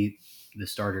he'll be the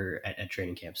starter at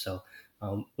training camp. So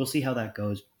we'll see how that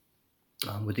goes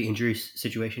with the injury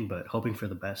situation, but hoping for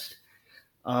the best.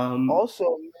 Um,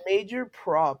 Also, major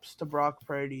props to Brock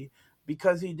Purdy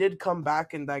because he did come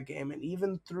back in that game and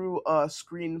even threw a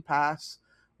screen pass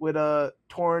with a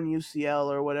torn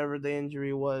UCL or whatever the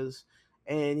injury was.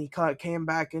 And he came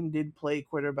back and did play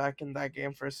quarterback in that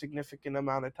game for a significant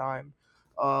amount of time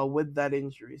with that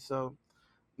injury. So,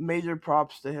 major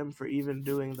props to him for even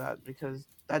doing that because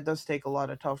that does take a lot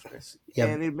of toughness. yeah,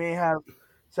 And it may have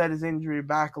set his injury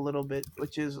back a little bit,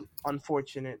 which is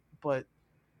unfortunate. But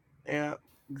yeah,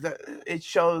 it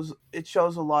shows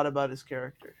a lot about his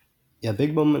character. yeah,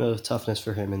 big moment of toughness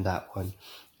for him in that one.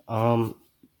 Um,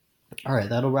 All right,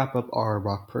 that'll wrap up our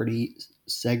Brock Purdy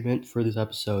segment for this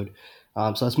episode.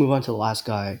 So let's move on to the last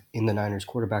guy in the Niners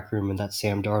quarterback room, and that's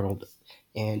Sam Darnold.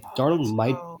 And Darnold Let's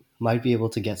go. might be able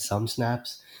to get some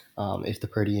snaps if the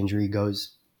Purdy injury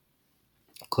goes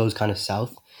kind of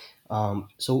south.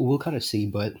 So we'll kind of see,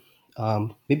 but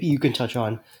maybe you can touch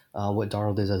on what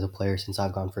Darnold is as a player since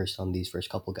I've gone first on these first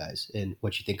couple guys and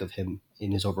what you think of him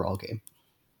in his overall game.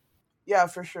 Yeah,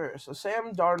 for sure. So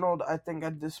Sam Darnold, I think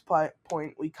at this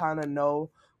point we kind of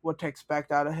know what to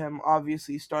expect out of him.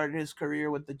 Obviously, started his career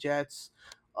with the Jets,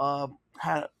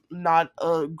 had not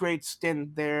a great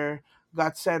stint there.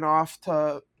 Got sent off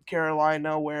to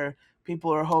Carolina, where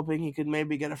people are hoping he could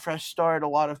maybe get a fresh start. A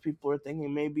lot of people are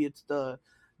thinking maybe it's the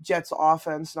Jets'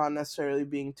 offense not necessarily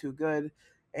being too good,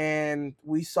 and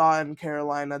we saw in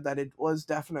Carolina that it was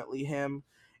definitely him.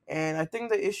 And I think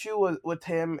the issue with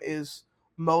him is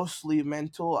mostly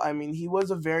mental. I mean, he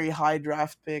was a very high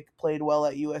draft pick, played well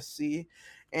at USC,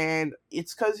 and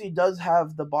it's because he does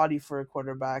have the body for a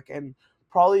quarterback and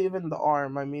probably even the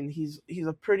arm. I mean, he's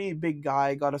a pretty big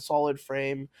guy, got a solid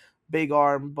frame, big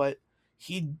arm, but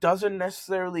he doesn't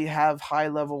necessarily have high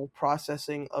level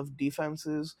processing of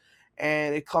defenses,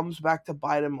 and it comes back to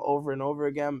bite him over and over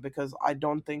again because I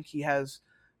don't think he has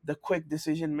the quick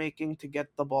decision making to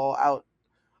get the ball out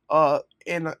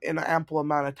in an ample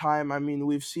amount of time. I mean,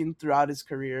 we've seen throughout his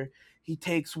career he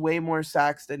takes way more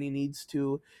sacks than he needs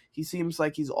to. He seems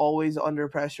like he's always under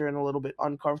pressure and a little bit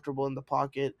uncomfortable in the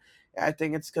pocket. I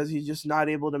think it's because he's just not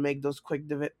able to make those quick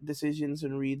decisions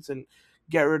and reads and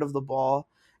get rid of the ball.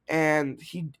 And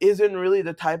he isn't really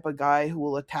the type of guy who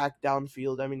will attack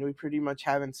downfield. I mean, we pretty much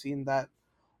haven't seen that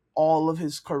all of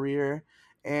his career.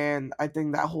 And I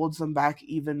think that holds him back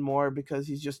even more because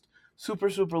he's just super,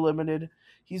 super limited.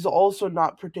 He's also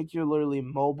not particularly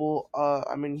mobile.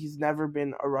 I mean, he's never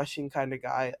been a rushing kind of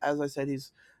guy. As I said,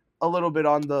 he's a little bit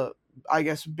on the, I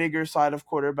guess, bigger side of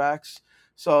quarterbacks.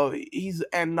 So he's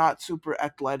and not super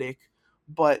athletic,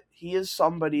 but he is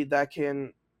somebody that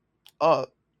can uh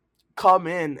come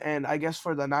in and I guess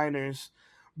for the Niners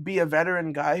be a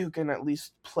veteran guy who can at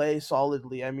least play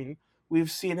solidly. I mean,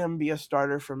 we've seen him be a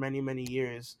starter for many, many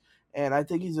years, and I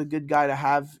think he's a good guy to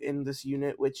have in this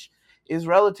unit, which is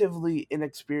relatively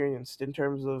inexperienced in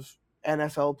terms of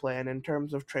NFL play and in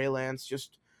terms of Trey Lance,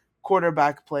 just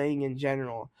quarterback playing in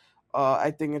general.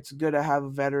 I think it's good to have a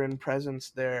veteran presence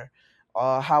there.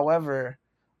 However,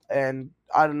 and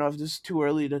I don't know if this is too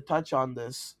early to touch on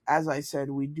this. As I said,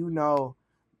 we do know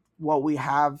what we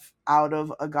have out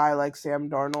of a guy like Sam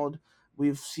Darnold.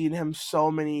 We've seen him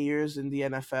so many years in the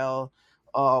NFL,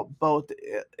 both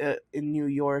in New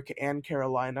York and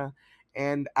Carolina.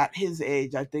 And at his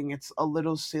age, I think it's a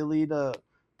little silly to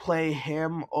play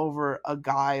him over a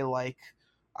guy like,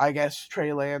 I guess,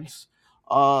 Trey Lance,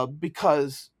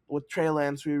 because with Trey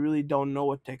Lance, we really don't know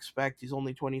what to expect. He's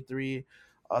only 23.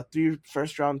 Three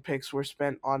first round picks were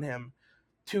spent on him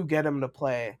to get him to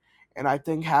play. And I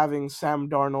think having Sam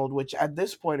Darnold, which at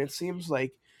this point it seems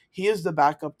like he is the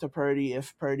backup to Purdy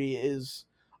if Purdy is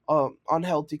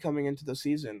unhealthy coming into the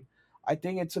season. I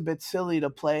think it's a bit silly to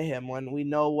play him when we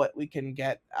know what we can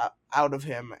get out of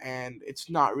him, and it's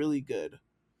not really good.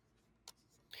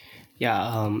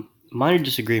 Yeah, minor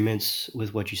disagreements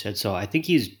with what you said. So I think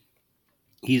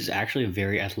he's actually a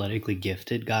very athletically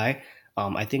gifted guy.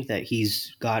 I think that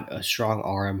he's got a strong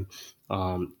arm,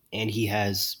 and he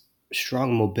has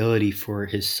strong mobility for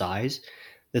his size.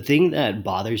 The thing that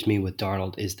bothers me with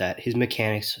Darnold is that his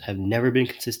mechanics have never been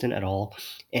consistent at all.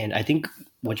 And I think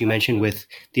what you mentioned Absolutely. with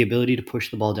the ability to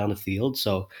push the ball down the field,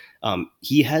 so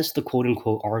he has the quote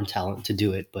unquote arm talent to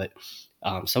do it, but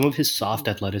some of his soft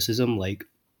Mhm. athleticism, like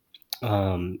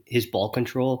his ball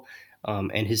control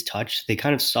and his touch, they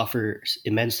kind of suffer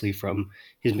immensely from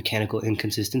his mechanical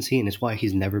inconsistency, and it's why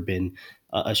he's never been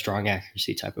a strong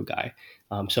accuracy type of guy.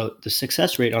 So the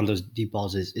success rate on those deep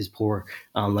balls is poor,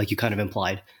 like you kind of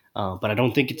implied. But I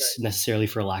don't think it's Right. necessarily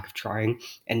for a lack of trying,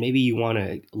 and maybe you want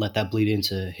to let that bleed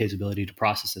into his ability to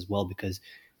process as well, because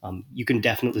you can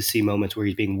definitely see moments where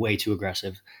he's being way too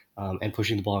aggressive and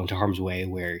pushing the ball into harm's way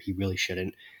where he really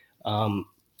shouldn't. Um,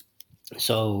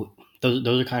 so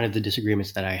those are kind of the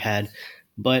disagreements that I had,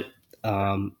 but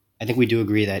I think we do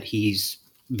agree that he's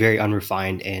very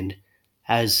unrefined and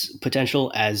has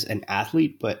potential as an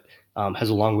athlete, but has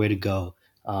a long way to go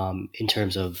in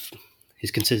terms of his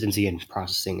consistency and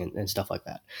processing and stuff like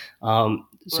that.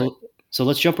 Right. So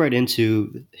let's jump right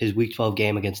into his Week 12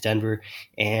 game against Denver.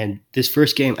 And this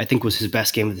first game, I think, was his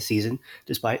best game of the season,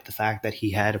 despite the fact that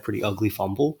he had a pretty ugly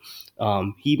fumble.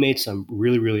 He made some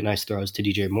really, really nice throws to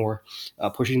DJ Moore,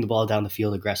 pushing the ball down the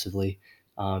field aggressively.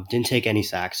 Didn't take any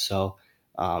sacks. So,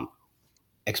 um,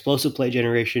 explosive play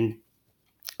generation,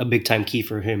 a big time key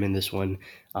for him in this one.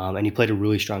 And he played a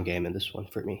really strong game in this one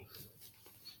for me.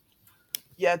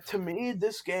 Yeah, to me,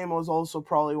 this game was also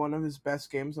probably one of his best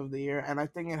games of the year, and I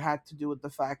think it had to do with the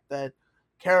fact that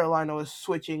Carolina was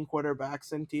switching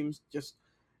quarterbacks and teams just,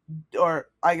 or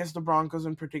I guess the Broncos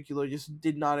in particular, just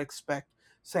did not expect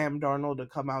Sam Darnold to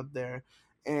come out there.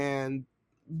 And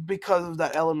because of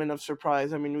that element of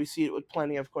surprise, I mean, we see it with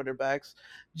plenty of quarterbacks.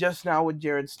 Just now with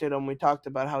Jared Stidham, we talked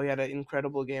about how he had an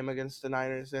incredible game against the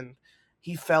Niners and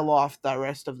he fell off the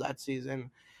rest of that season.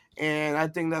 And I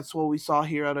think that's what we saw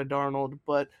here out of Darnold.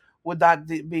 But with that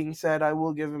being said, I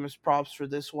will give him his props for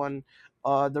this one.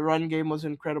 The run game was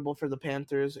incredible for the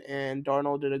Panthers, and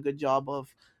Darnold did a good job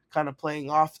of kind of playing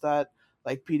off that.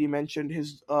 Like PD mentioned,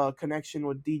 his connection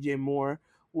with DJ Moore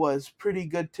was pretty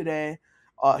good today.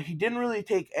 He didn't really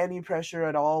take any pressure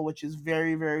at all, which is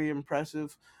very, very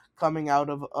impressive coming out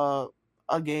of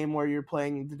a game where you're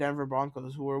playing the Denver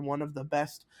Broncos, who are one of the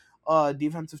best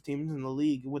defensive teams in the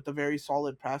league with a very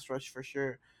solid pass rush for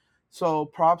sure. So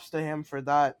props to him for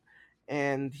that.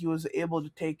 And he was able to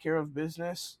take care of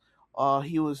business.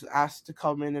 He was asked to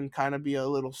come in and kind of be a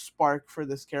little spark for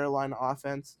this Carolina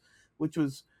offense, which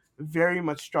was very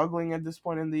much struggling at this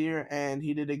point in the year, and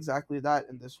he did exactly that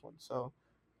in this one. So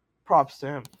props to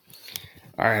him.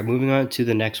 All right, moving on to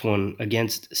the next one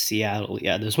against Seattle.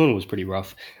 Yeah, this one was pretty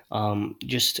rough.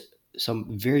 Just some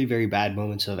very, very bad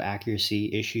moments of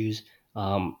accuracy issues.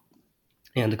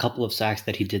 And a couple of sacks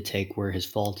that he did take were his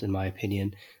fault, in my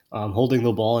opinion. Holding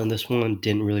the ball in this one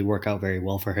didn't really work out very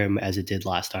well for him as it did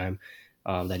last time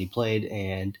that he played.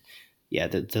 And yeah,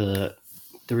 the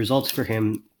results for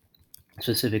him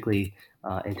specifically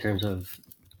in terms of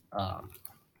um,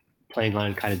 playing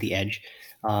on kind of the edge,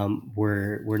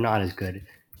 were not as good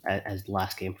as the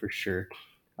last game for sure.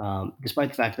 Despite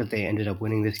the fact that they ended up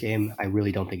winning this game, I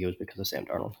really don't think it was because of Sam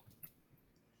Darnold.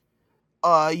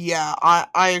 Yeah,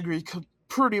 I agree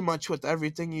pretty much with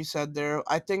everything you said there.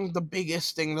 I think the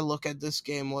biggest thing to look at this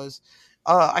game was,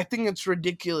 I think it's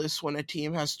ridiculous when a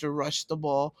team has to rush the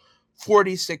ball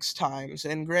 46 times.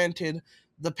 And granted,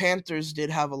 the Panthers did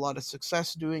have a lot of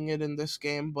success doing it in this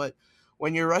game, but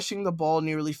when you're rushing the ball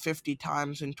nearly 50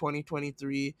 times in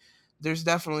 2023, there's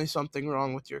definitely something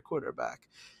wrong with your quarterback.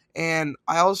 And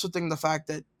I also think the fact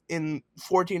that in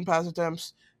 14 pass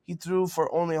attempts, he threw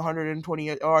for only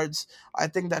 120 yards. I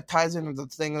think that ties into the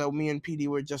thing that me and PD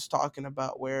were just talking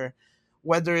about, where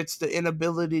whether it's the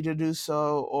inability to do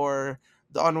so or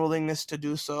the unwillingness to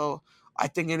do so, I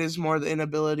think it is more the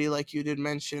inability, like you did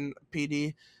mention,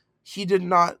 PD. He did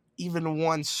not even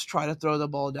once try to throw the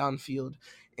ball downfield.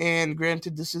 And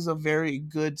granted, this is a very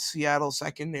good Seattle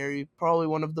secondary, probably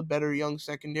one of the better young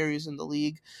secondaries in the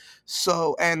league.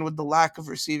 So, and with the lack of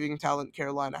receiving talent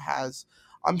Carolina has,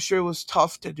 I'm sure it was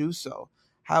tough to do so.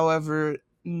 However,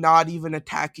 not even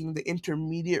attacking the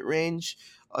intermediate range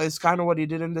is kind of what he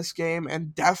did in this game,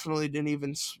 and definitely didn't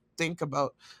even think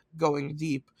about going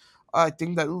deep. I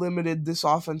think that limited this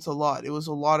offense a lot. It was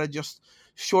a lot of just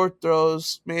short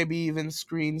throws, maybe even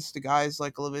screens to guys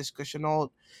like Laviska Shenault.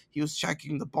 He was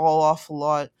checking the ball off a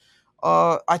lot.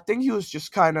 I think he was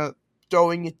just kind of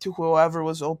throwing it to whoever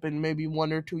was open, maybe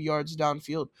 1 or 2 yards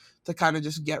downfield, to kind of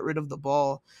just get rid of the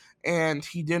ball. And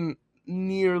he didn't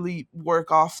nearly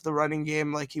work off the running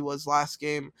game like he was last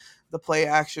game. The play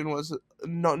action was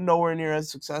nowhere near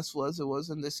as successful as it was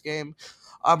in this game.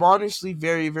 I'm honestly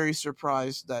very, very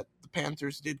surprised that the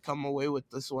Panthers did come away with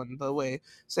this one the way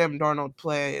Sam Darnold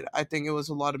played. I think it was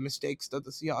a lot of mistakes that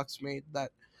the Seahawks made that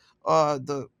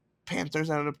the Panthers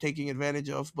ended up taking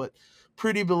advantage of, but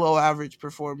pretty below average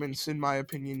performance in my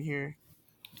opinion here.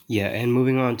 Yeah, and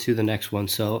moving on to the next one.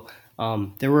 So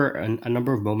there were a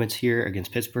number of moments here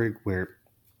against Pittsburgh where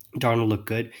Darnold looked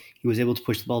good. He was able to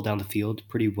push the ball down the field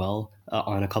pretty well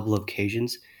on a couple of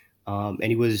occasions, and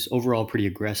he was overall pretty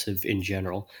aggressive in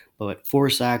general. But 4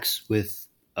 sacks with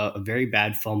a very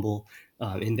bad fumble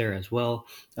in there as well,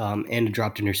 and a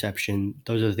dropped interception.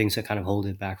 Those are the things that kind of hold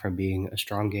it back from being a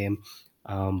strong game.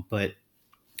 But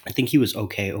I think he was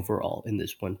okay overall in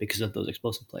this one because of those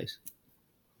explosive plays.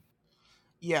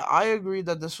 Yeah, I agree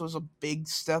that this was a big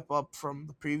step up from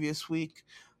the previous week.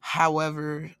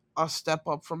 However, a step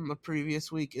up from the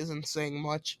previous week isn't saying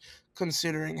much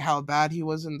considering how bad he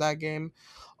was in that game.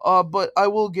 But I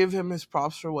will give him his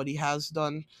props for what he has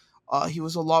done. He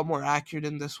was a lot more accurate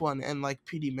in this one, and like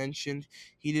PD mentioned,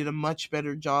 he did a much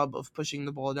better job of pushing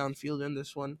the ball downfield in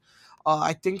this one.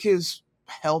 I think his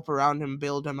help around him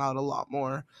bailed him out a lot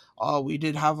more. We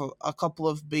did have a couple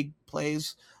of big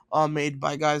plays made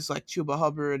by guys like Chuba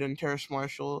Hubbard and Terrace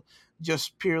Marshall,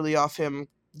 just purely off him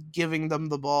giving them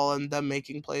the ball and them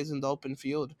making plays in the open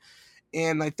field.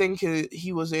 And I think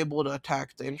he was able to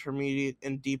attack the intermediate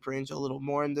and deep range a little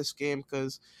more in this game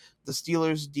because the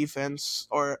Steelers' defense,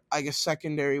 or I guess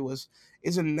secondary, was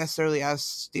isn't necessarily as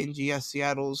stingy as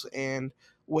Seattle's. And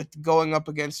with going up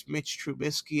against Mitch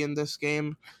Trubisky in this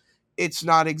game, it's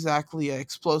not exactly an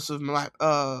explosive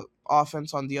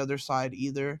offense on the other side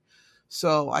either.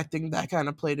 So I think that kind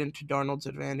of played into Darnold's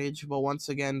advantage. But once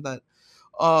again, that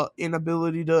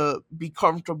inability to be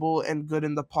comfortable and good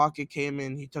in the pocket came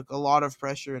in. He took a lot of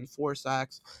pressure and 4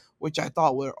 sacks, which I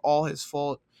thought were all his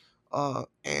fault.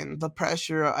 And the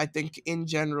pressure, I think, in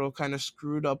general, kind of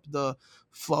screwed up the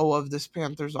flow of this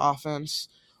Panthers offense.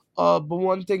 But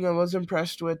one thing I was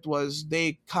impressed with was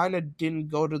they kind of didn't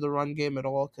go to the run game at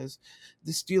all because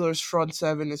the Steelers' front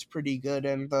seven is pretty good,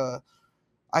 and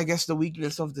I guess the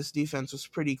weakness of this defense was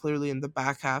pretty clearly in the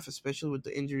back half, especially with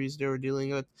the injuries they were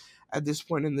dealing with at this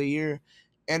point in the year.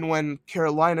 And when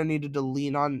Carolina needed to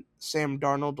lean on Sam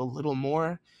Darnold a little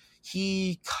more,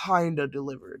 he kind of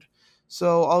delivered.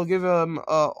 So I'll give him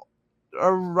a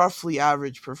roughly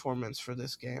average performance for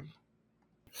this game.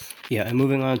 Yeah, and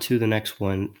moving on to the next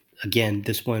one. Again,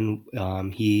 this one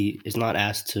he is not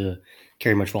asked to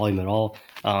carry much volume at all.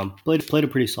 Played a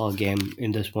pretty solid game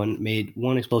in this one. Made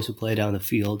one explosive play down the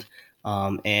field,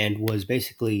 and was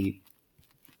basically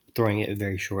throwing it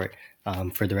very short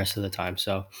for the rest of the time.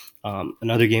 So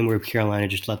another game where Carolina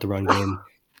just let the run game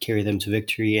carry them to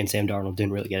victory, and Sam Darnold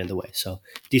didn't really get in the way. So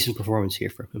decent performance here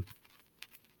from him.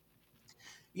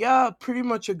 Yeah, pretty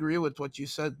much agree with what you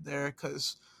said there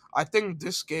because I think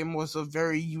this game was a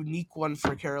very unique one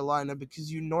for Carolina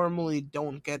because you normally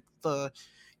don't get the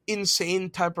insane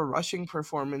type of rushing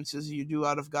performances you do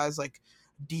out of guys like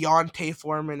Deontay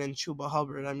Foreman and Chuba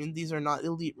Hubbard. I mean, these are not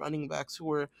elite running backs who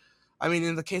were. I mean,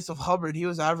 in the case of Hubbard, he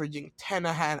was averaging 10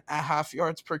 and a half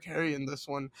yards per carry in this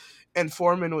one, and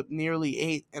Foreman with nearly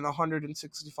 8 and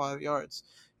 165 yards.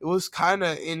 It was kind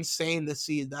of insane to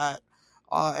see that.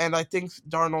 And I think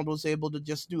Darnold was able to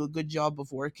just do a good job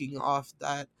of working off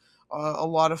that. A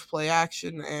lot of play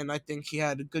action, and I think he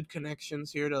had good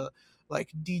connections here to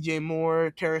like DJ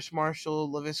Moore, Terrace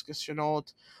Marshall, Laviska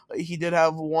Shenault. He did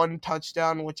have one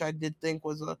touchdown, which I did think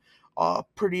was a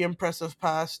pretty impressive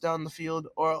pass down the field,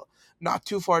 or not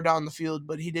too far down the field,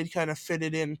 but he did kind of fit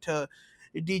it into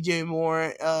DJ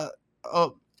Moore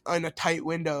in a tight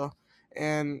window.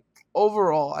 And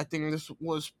overall, I think this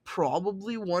was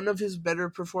probably one of his better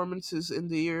performances in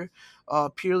the year,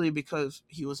 purely because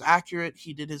he was accurate,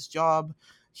 he did his job,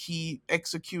 he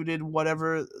executed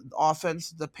whatever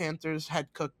offense the Panthers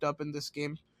had cooked up in this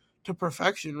game to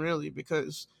perfection, really,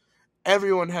 because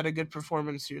everyone had a good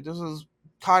performance here. This was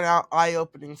kind of eye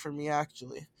opening for me,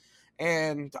 actually.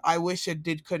 And I wish it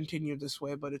did continue this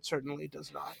way, but it certainly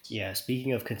does not. Yeah,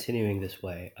 speaking of continuing this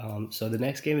way, so the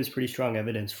next game is pretty strong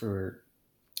evidence for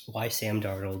why Sam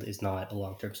Darnold is not a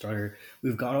long term starter.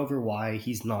 We've gone over why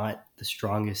he's not the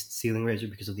strongest ceiling raiser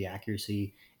because of the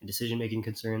accuracy and decision making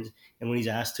concerns. And when he's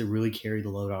asked to really carry the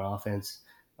load on offense,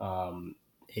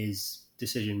 his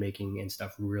decision making and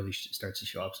stuff really starts to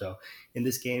show up. So in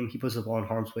this game, he puts the ball in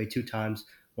harm's way 2 times,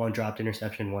 one dropped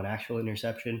interception, one actual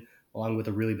interception, along with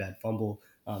a really bad fumble.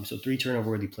 So 3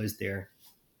 turnover worthy plays there.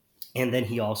 And then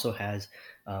he also has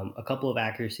a couple of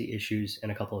accuracy issues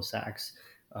and a couple of sacks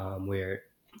where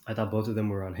I thought both of them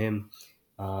were on him.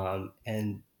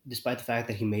 And despite the fact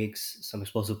that he makes some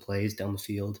explosive plays down the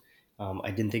field,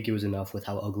 I didn't think it was enough with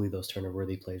how ugly those turnover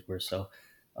worthy plays were. So,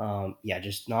 yeah,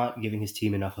 just not giving his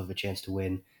team enough of a chance to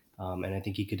win. And I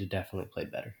think he could have definitely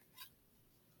played better.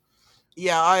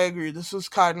 Yeah, I agree. This was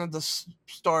kind of the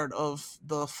start of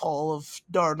the fall of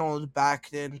Darnold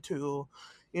back into,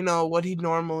 what he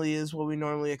normally is, what we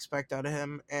normally expect out of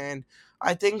him. And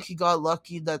I think he got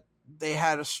lucky that they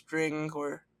had a string,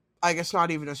 or I guess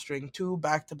not even a string, two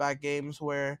back to back games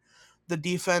where the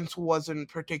defense wasn't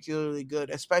particularly good,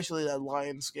 especially that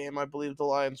Lions game. I believe the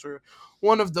Lions were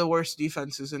one of the worst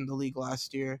defenses in the league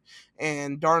last year.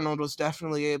 And Darnold was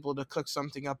definitely able to cook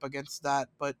something up against that.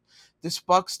 But this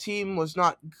Bucks team was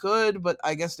not good, but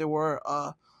I guess they were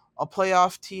a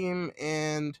playoff team,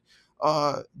 and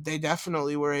they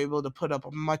definitely were able to put up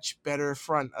a much better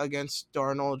front against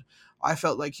Darnold. I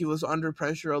felt like he was under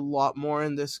pressure a lot more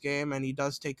in this game, and he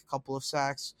does take a couple of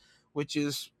sacks, which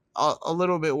is a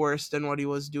little bit worse than what he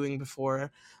was doing before.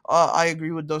 I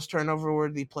agree with those turnover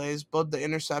worthy plays. Both the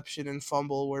interception and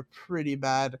fumble were pretty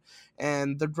bad,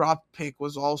 and the drop pick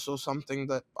was also something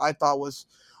that I thought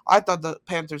the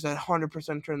Panthers had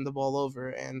 100% turned the ball over,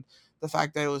 and the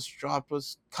fact that it was dropped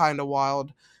was kind of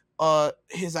wild.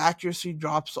 His accuracy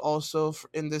drops also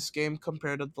in this game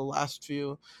compared to the last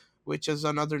few, which is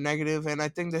another negative. And I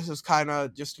think this is kind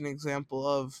of just an example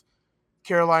of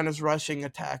Carolina's rushing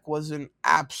attack wasn't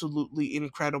absolutely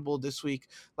incredible this week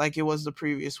like it was the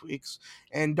previous weeks.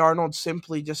 And Darnold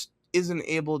simply just isn't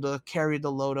able to carry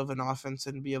the load of an offense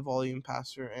and be a volume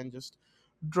passer and just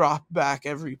drop back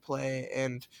every play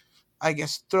and I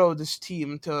guess throw this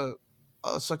team to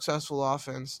a successful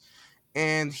offense.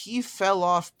 And he fell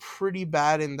off pretty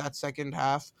bad in that second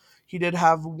half. He did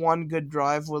have one good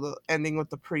drive with ending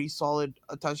with a pretty solid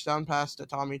touchdown pass to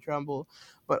Tommy Tremble,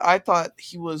 but I thought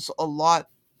he was a lot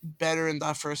better in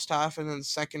that first half, and then the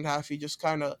second half he just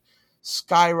kind of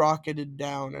skyrocketed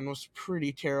down and was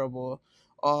pretty terrible.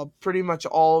 Pretty much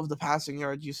all of the passing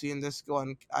yards you see in this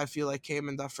one, I feel like came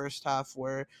in that first half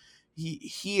where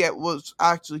he was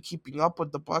actually keeping up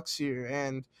with the Bucks here,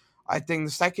 and I think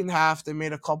the second half they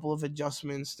made a couple of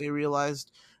adjustments. They realized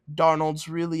Darnold's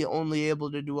really only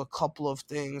able to do a couple of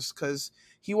things because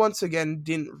he once again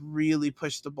didn't really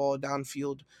push the ball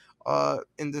downfield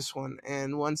in this one.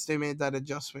 And once they made that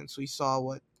adjustments, we saw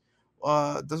what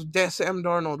the Sam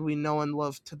Darnold we know and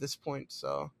love to this point.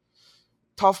 So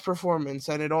tough performance,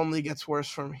 and it only gets worse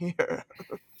from here.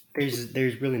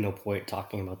 There's really no point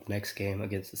talking about the next game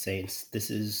against the Saints. This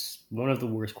is one of the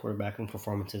worst quarterbacking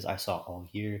performances I saw all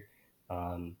year.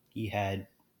 He had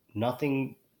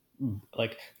nothing,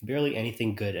 like barely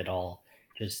anything good at all.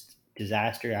 Just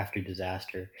disaster after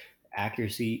disaster.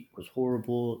 Accuracy was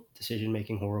horrible. Decision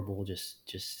making horrible. Just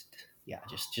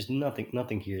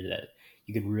nothing here that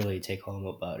you could really take home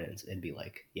about it and be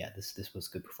like, yeah, this was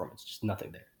good performance. Just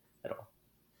nothing there at all.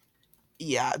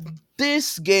 Yeah,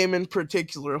 this game in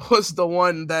particular was the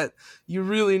one that you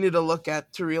really need to look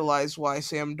at to realize why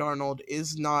Sam Darnold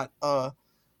is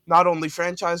not only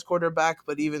franchise quarterback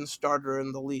but even starter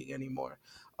in the league anymore.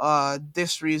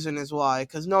 This reason is why,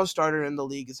 because no starter in the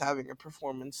league is having a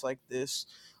performance like this.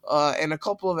 And a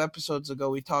couple of episodes ago,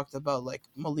 we talked about like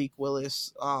Malik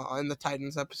Willis in the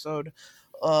Titans episode.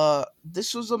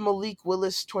 This was a Malik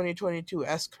Willis 2022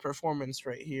 esque performance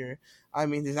right here. I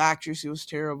mean, his accuracy was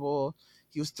terrible.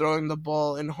 He was throwing the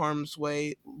ball in harm's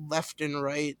way left and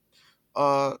right.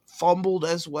 Fumbled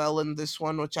as well in this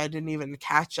one, which I didn't even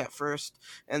catch at first.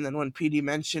 And then when PD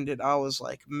mentioned it, I was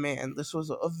like, man, this was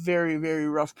a very, very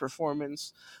rough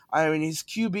performance. I mean, his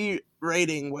QB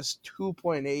rating was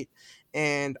 2.8.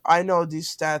 And I know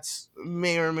these stats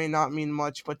may or may not mean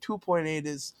much, but 2.8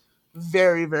 is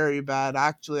very, very bad.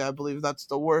 Actually, I believe that's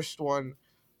the worst one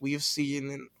we've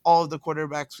seen in all of the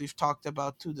quarterbacks we've talked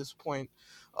about to this point.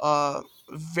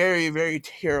 Very, very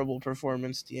terrible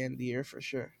performance to end the year for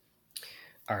sure.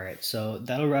 All right, so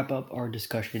that'll wrap up our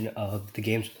discussion of the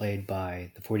games played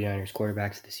by the 49ers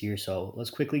quarterbacks this year. So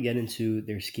let's quickly get into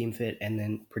their scheme fit and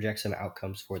then project some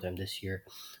outcomes for them this year.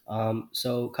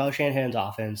 So Kyle Shanahan's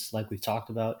offense, like we've talked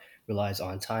about, relies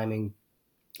on timing,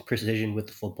 precision with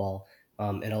the football,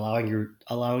 and allowing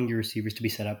your receivers to be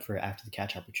set up for after the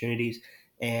catch opportunities.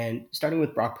 And starting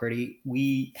with Brock Purdy,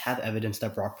 we have evidence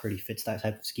that Brock Purdy fits that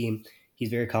type of scheme. He's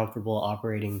very comfortable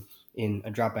operating in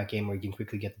a drop back game where he can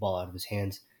quickly get the ball out of his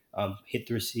hands, hit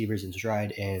the receivers in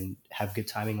stride, and have good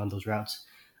timing on those routes.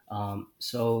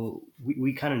 So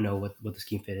we kind of know what the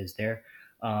scheme fit is there.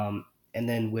 And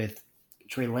then with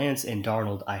Trey Lance and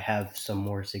Darnold, I have some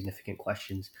more significant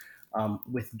questions.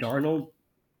 With Darnold,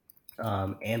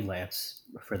 and Lance,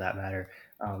 for that matter.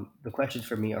 The questions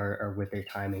for me are with their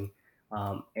timing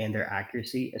and their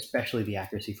accuracy, especially the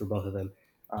accuracy for both of them.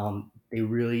 They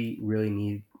really, really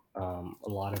need a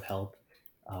lot of help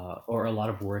or a lot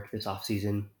of work this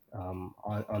offseason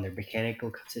on their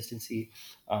mechanical consistency,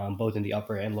 both in the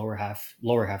upper and lower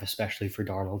half especially for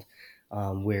Darnold,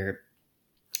 where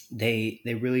they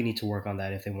really need to work on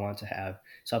that if they want to have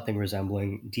something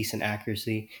resembling decent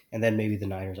accuracy, and then maybe the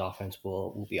Niners offense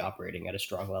will be operating at a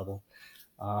strong level.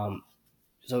 Um,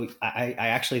 so I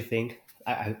actually think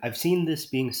I've seen this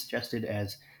being suggested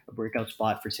as a breakout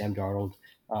spot for Sam Darnold.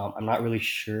 I'm not really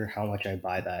sure how much I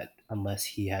buy that unless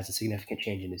he has a significant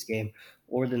change in his game,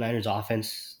 or the Niners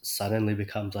offense suddenly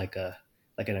becomes like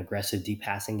an aggressive deep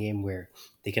passing game where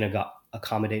they can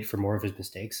accommodate for more of his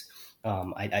mistakes.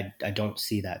 I don't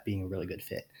see that being a really good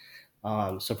fit.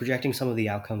 So projecting some of the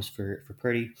outcomes for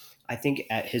Purdy, I think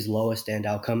at his lowest end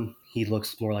outcome, he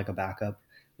looks more like a backup,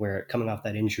 where coming off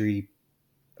that injury,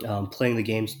 playing the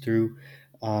games through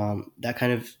that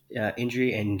kind of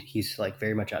injury, and he's like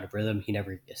very much out of rhythm. He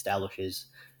never establishes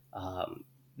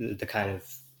the kind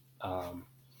of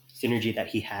synergy that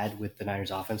he had with the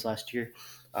Niners offense last year.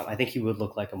 I think he would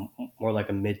look like more like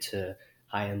a mid to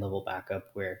high end level backup,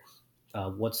 where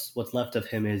what's left of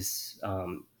him is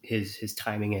his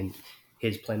timing and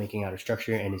his playmaking out of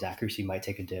structure, and his accuracy might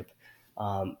take a dip.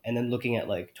 And then looking at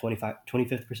like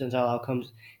 25th percentile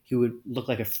outcomes, he would look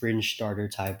like a fringe starter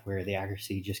type where the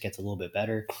accuracy just gets a little bit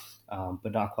better,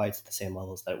 but not quite at the same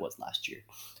levels that it was last year.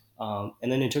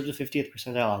 And then in terms of 50th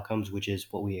percentile outcomes, which is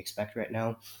what we expect right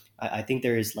now, I think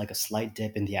there is like a slight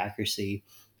dip in the accuracy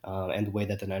and the way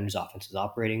that the Niners offense is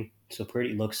operating. So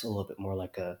Purdy looks a little bit more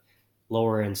like a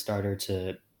lower end starter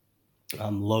to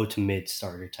low to mid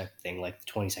starter type of thing, like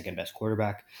the 22nd best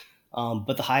quarterback.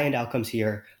 But the high end outcomes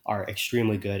here are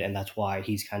extremely good, and that's why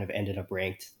he's kind of ended up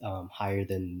ranked higher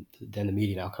than the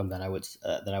median outcome that I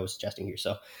was suggesting here.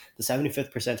 So the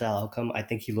 75th percentile outcome, I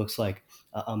think he looks like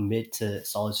a mid to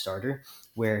solid starter,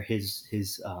 where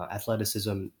his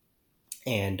athleticism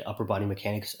and upper body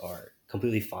mechanics are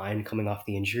completely fine coming off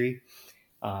the injury,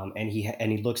 and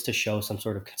he looks to show some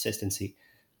sort of consistency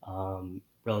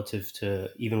relative to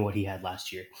even what he had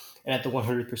last year. And at the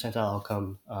 100th percentile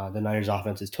outcome, the Niners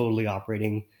offense is totally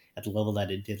operating at the level that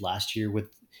it did last year, with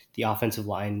the offensive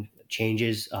line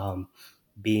changes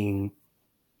being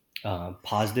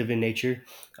positive in nature,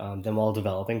 them all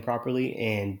developing properly,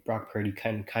 and Brock Purdy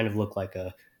kind of look like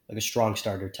a strong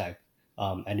starter type,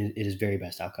 and it is very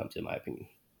best outcomes in my opinion.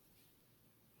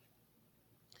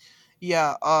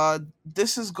 Yeah,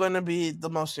 this is going to be the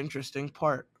most interesting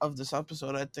part of this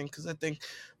episode, I think, because I think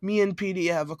me and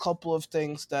PD have a couple of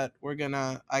things that we're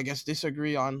gonna, I guess,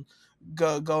 disagree on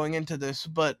going into this.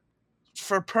 But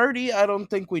for Purdy, I don't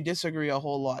think we disagree a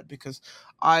whole lot because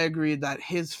I agree that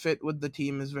his fit with the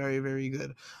team is very, very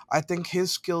good. I think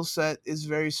his skill set is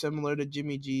very similar to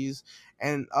Jimmy G's,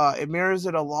 and it mirrors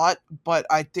it a lot. But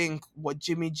I think what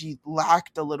Jimmy G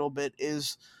lacked a little bit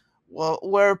is, well,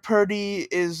 where Purdy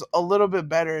is a little bit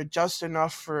better, just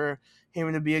enough for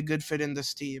him to be a good fit in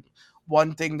this team.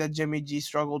 one thing that Jimmy G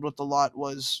struggled with a lot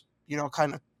was,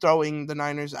 kind of throwing the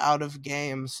Niners out of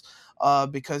games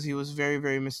because he was very,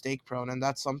 very mistake prone. And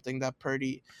that's something that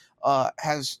Purdy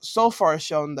has so far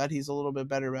shown that he's a little bit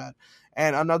better at.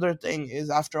 And another thing is,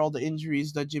 after all the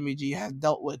injuries that Jimmy G had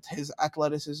dealt with, his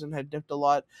athleticism had dipped a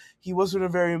lot. He wasn't a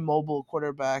very mobile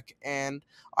quarterback. And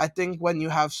I think when you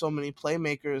have so many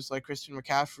playmakers like Christian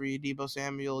McCaffrey, Debo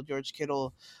Samuel, George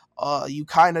Kittle, you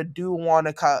kind of do want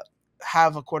to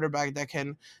have a quarterback that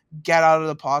can get out of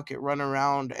the pocket, run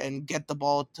around, and get the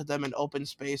ball to them in open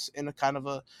space in a kind of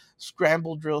a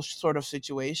scramble drill sort of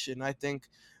situation. I think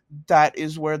that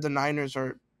is where the Niners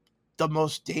are the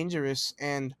most dangerous,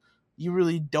 and you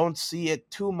really don't see it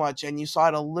too much. And you saw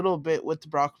it a little bit with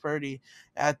Brock Purdy.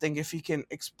 And I think if he can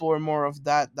explore more of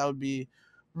that, that would be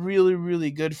really,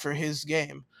 really good for his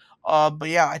game. But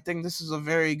yeah, I think this is a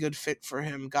very good fit for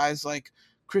him. Guys like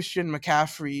Christian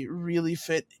McCaffrey really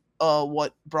fit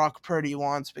what Brock Purdy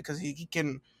wants, because he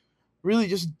can really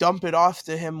just dump it off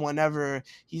to him whenever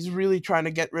he's really trying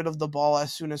to get rid of the ball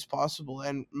as soon as possible.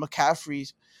 And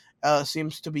McCaffrey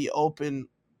seems to be open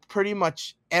pretty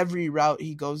much every route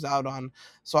he goes out on.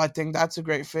 So I think that's a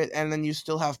great fit. And then you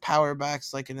still have power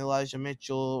backs like an Elijah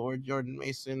Mitchell or Jordan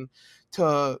Mason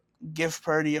to give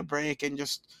Purdy a break and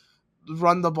just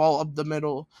run the ball up the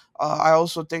middle. I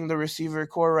also think the receiver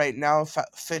core right now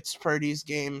fits Purdy's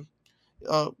game.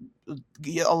 uh,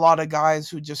 a lot of guys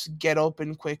who just get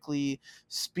open quickly,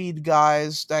 speed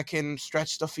guys that can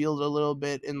stretch the field a little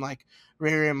bit, in like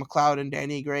Ray McLeod and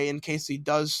Danny Gray, in case he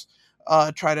does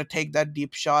try to take that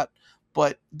deep shot.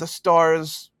 But the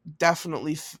stars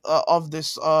definitely of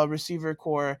this receiver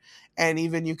core, and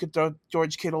even you could throw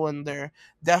George Kittle in there,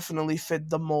 definitely fit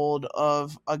the mold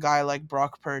of a guy like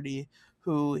Brock Purdy,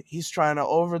 who he's trying to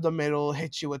over the middle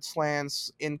hit you with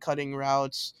slants, in cutting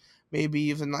routes, maybe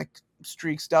even like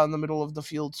streaks down the middle of the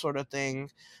field sort of thing.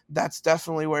 That's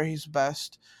definitely where he's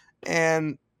best.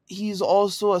 And he's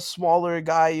also a smaller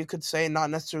guy, you could say, not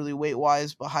necessarily weight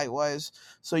wise, but height wise.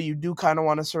 So you do kind of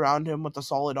want to surround him with a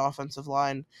solid offensive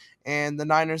line. And the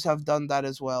Niners have done that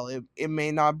as well. It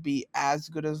may not be as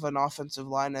good of an offensive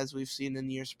line as we've seen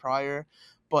in years prior,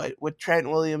 but with Trent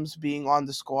Williams being on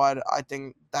the squad, I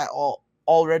think that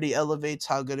already elevates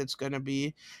how good it's going to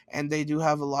be. And they do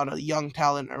have a lot of young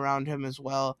talent around him as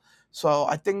well. So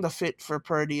I think the fit for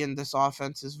Purdy in this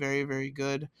offense is very, very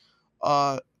good.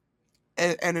 Uh,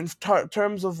 and in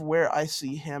terms of where I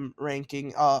see him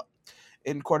ranking,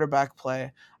 in quarterback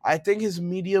play, I think his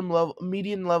median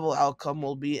level outcome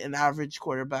will be an average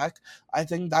quarterback. I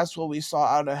think that's what we saw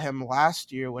out of him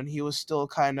last year when he was still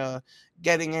kind of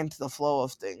getting into the flow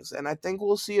of things. And I think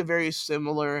we'll see a very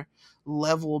similar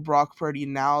level Brock Purdy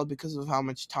now, because of how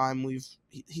much time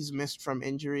he's missed from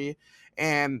injury.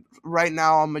 And right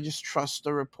now I'm gonna just trust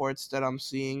the reports that I'm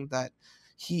seeing, that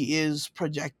he is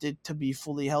projected to be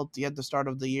fully healthy at the start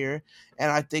of the year.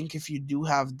 And I think if you do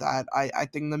have that, I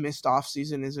think the missed off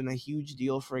season isn't a huge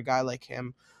deal for a guy like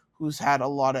him, who's had a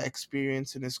lot of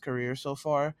experience in his career so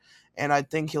far. And I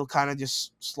think he'll kind of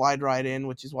just slide right in,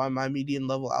 which is why my median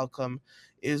level outcome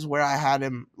is where I had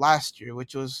him last year,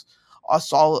 which was a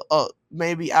solid,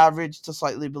 maybe average to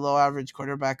slightly below average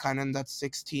quarterback, kind of in that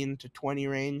 16 to 20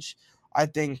 range. I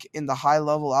think in the high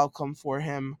level outcome for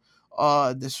him,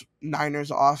 this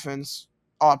Niners offense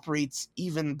operates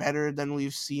even better than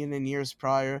we've seen in years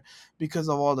prior, because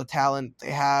of all the talent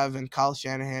they have and Kyle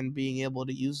Shanahan being able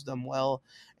to use them well.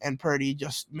 And Purdy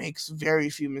just makes very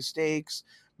few mistakes.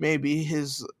 Maybe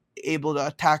his able to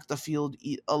attack the field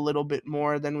a little bit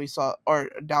more than we saw, or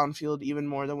downfield even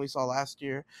more than we saw last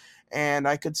year. And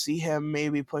I could see him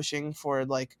maybe pushing for,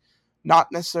 like,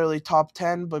 not necessarily top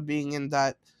 10, but being in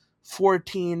that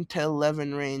 14 to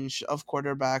 11 range of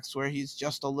quarterbacks, where he's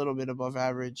just a little bit above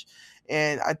average.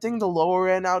 And I think the lower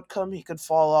end outcome, he could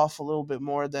fall off a little bit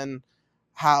more than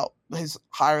how his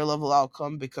higher level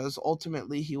outcome, because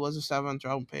ultimately he was a seventh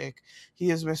round pick. He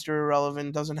is Mr.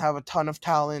 Irrelevant, doesn't have a ton of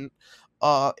talent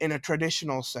in a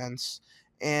traditional sense.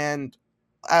 And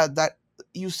that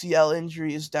UCL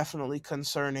injury is definitely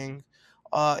concerning.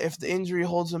 If the injury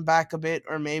holds him back a bit,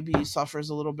 or maybe he suffers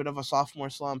a little bit of a sophomore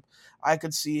slump, I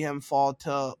could see him fall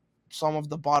to some of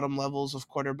the bottom levels of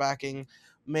quarterbacking,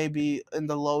 maybe in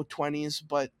the low 20s.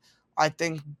 But I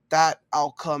think that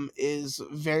outcome is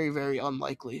very, very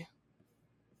unlikely.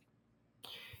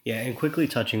 Yeah, and quickly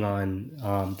touching on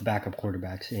the backup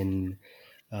quarterbacks in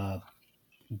uh,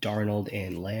 Darnold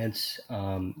and Lance.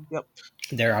 Yep.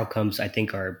 Their outcomes, I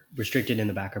think, are restricted in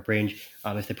the backup range.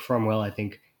 If they perform well, I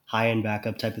think high end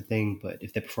backup type of thing. But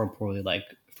if they perform poorly, like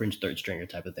fringe third stringer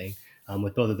type of thing.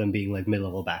 With both of them being like mid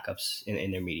level backups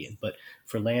in their median. But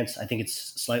for Lance, I think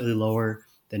it's slightly lower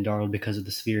than Darnold because of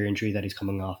the severe injury that he's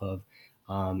coming off of,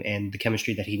 and the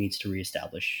chemistry that he needs to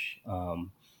reestablish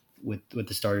with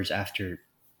the starters after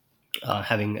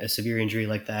having a severe injury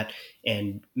like that.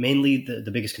 And mainly,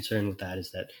 the biggest concern with that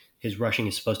is that his rushing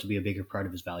is supposed to be a bigger part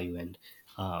of his value, and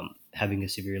having a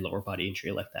severe lower body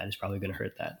injury like that is probably going to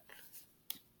hurt that.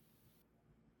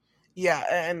 Yeah,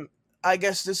 and I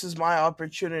guess this is my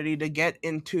opportunity to get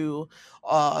into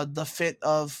the fit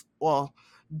of, well,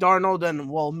 Darnold and,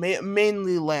 well,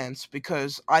 mainly Lance,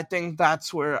 because I think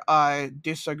that's where I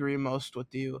disagree most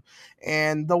with you.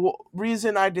 And the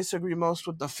reason I disagree most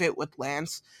with the fit with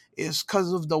Lance is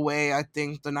because of the way I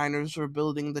think the Niners were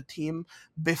building the team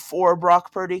before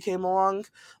Brock Purdy came along.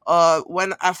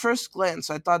 When at first glance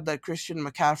I thought that Christian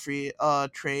McCaffrey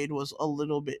trade was a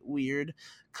little bit weird,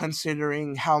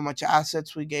 considering how much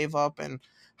assets we gave up and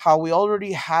how we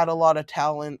already had a lot of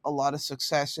talent, a lot of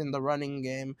success in the running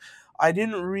game. I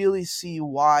didn't really see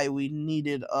why we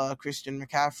needed Christian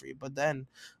McCaffrey, but then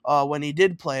when he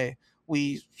did play,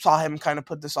 we saw him kind of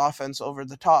put this offense over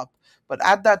the top. But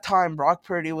at that time, Brock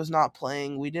Purdy was not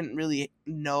playing. We didn't really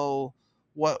know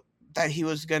what that he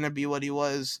was going to be what he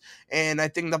was. And I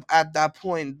think that at that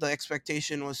point, the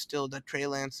expectation was still that Trey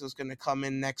Lance was going to come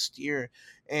in next year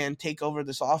and take over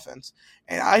this offense.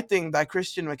 And I think that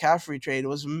Christian McCaffrey trade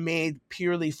was made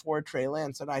purely for Trey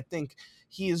Lance, and I think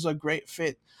he is a great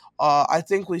fit. I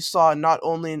think we saw not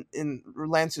only in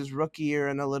Lance's rookie year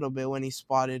and a little bit when he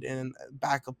spotted in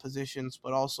backup positions,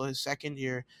 but also his second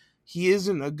year. He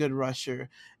isn't a good rusher,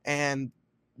 and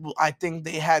I think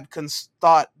they had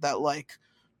thought that, like,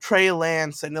 Trey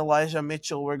Lance and Elijah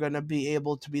Mitchell were going to be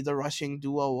able to be the rushing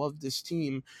duo of this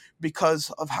team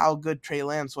because of how good Trey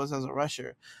Lance was as a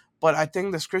rusher. But I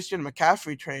think this Christian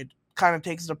McCaffrey trade kind of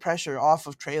takes the pressure off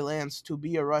of Trey Lance to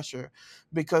be a rusher,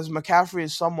 because McCaffrey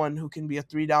is someone who can be a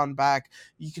three down back.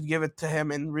 You could give it to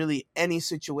him in really any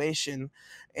situation,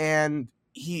 and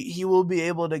he will be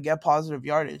able to get positive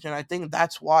yardage. And I think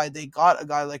that's why they got a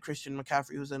guy like Christian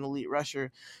McCaffrey, who's an elite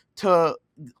rusher, to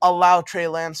allow Trey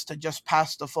Lance to just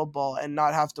pass the football and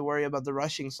not have to worry about the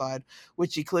rushing side,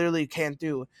 which he clearly can't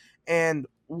do. And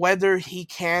whether he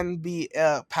can be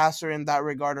a passer in that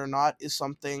regard or not is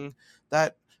something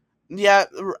that, yeah,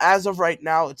 as of right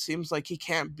now, it seems like he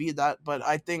can't be that. But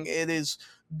I think it is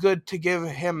good to give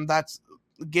him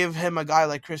a guy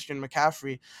like Christian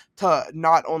McCaffrey to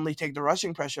not only take the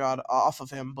rushing pressure out off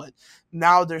of him, but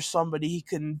now there's somebody he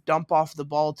can dump off the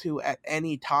ball to at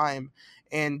any time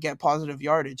and get positive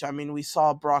yardage. I mean, we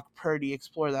saw Brock Purdy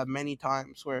explore that many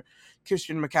times, where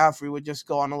Christian McCaffrey would just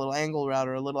go on a little angle route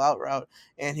or a little out route,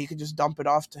 and he could just dump it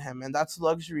off to him. And that's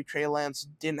luxury Trey Lance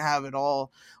didn't have at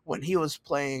all when he was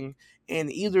playing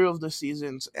in either of the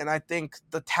seasons. And I think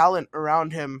the talent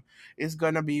around him is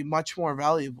going to be much more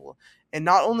valuable. And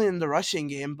not only in the rushing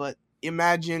game, but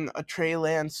imagine a Trey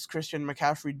Lance Christian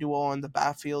McCaffrey duo on the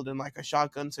backfield in like a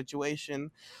shotgun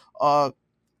situation. Uh,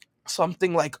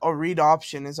 Something like a read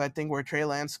option is, I think, where Trey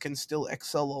Lance can still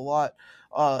excel a lot.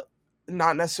 Uh,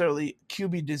 Not necessarily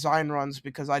QB design runs,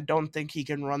 because I don't think he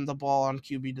can run the ball on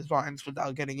QB designs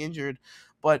without getting injured,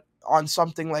 but on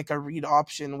something like a read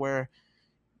option where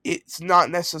it's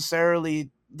not necessarily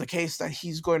the case that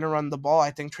he's going to run the ball. I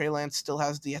think Trey Lance still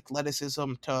has the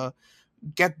athleticism to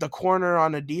get the corner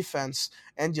on a defense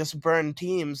and just burn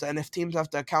teams. And if teams have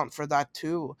to account for that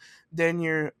too, then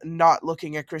you're not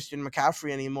looking at Christian McCaffrey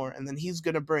anymore, and then he's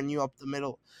going to burn you up the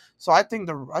middle. So I think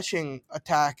the rushing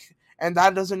attack, and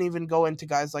that doesn't even go into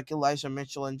guys like Elijah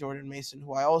Mitchell and Jordan Mason,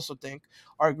 who I also think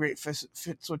are great fits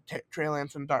with Trey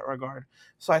Lance in that regard.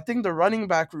 So I think the running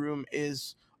back room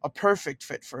is a perfect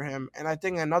fit for him. And I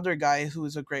think another guy who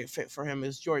is a great fit for him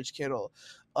is George Kittle.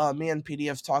 Me and PD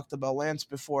have talked about Lance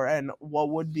before and what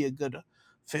would be a good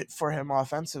fit for him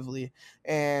offensively.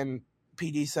 And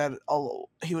PD said, oh,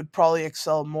 he would probably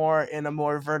excel more in a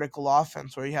more vertical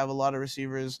offense where you have a lot of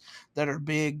receivers that are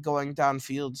big going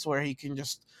downfield, so where he can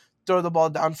just throw the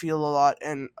ball downfield a lot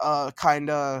and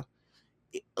kind of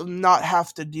not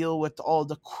have to deal with all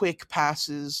the quick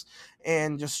passes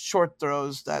and just short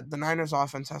throws that the Niners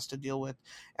offense has to deal with.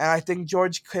 And I think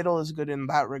George Kittle is good in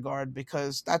that regard,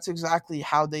 because that's exactly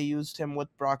how they used him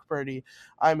with Brock Purdy.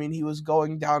 I mean, he was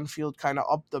going downfield kind of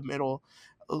up the middle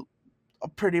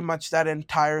pretty much that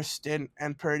entire stint,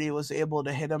 and Purdy was able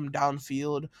to hit him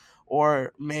downfield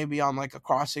or maybe on like a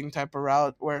crossing type of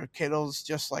route where Kittle's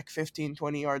just like 15,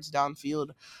 20 yards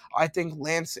downfield. I think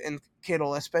Lance and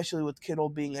Kittle, especially with Kittle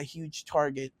being a huge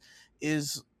target,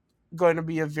 is going to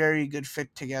be a very good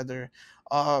fit together.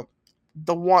 Uh,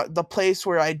 the place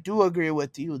where I do agree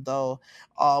with you though,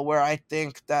 where I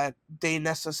think that they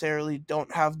necessarily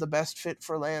don't have the best fit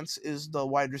for Lance, is the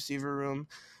wide receiver room,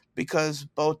 because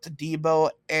both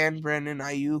Debo and Brandon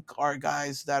Ayuk are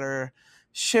guys that are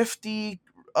shifty.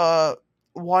 Uh,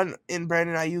 One in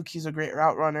Brandon Ayuk, he's a great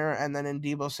route runner, and then in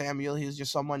Debo Samuel, he's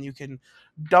just someone you can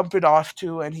dump it off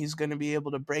to, and he's going to be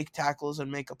able to break tackles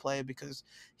and make a play because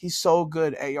he's so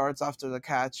good at yards after the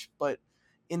catch. But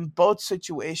in both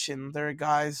situations, there are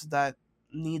guys that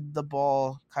need the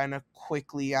ball kind of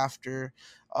quickly after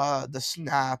the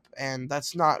snap, and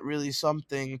that's not really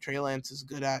something Trey Lance is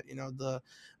good at. The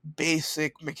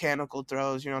basic mechanical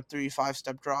throws, 3 5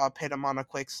 step drop, hit him on a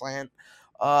quick slant.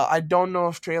 I don't know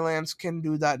if Trey Lance can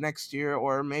do that next year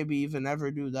or maybe even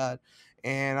ever do that.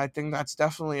 And I think that's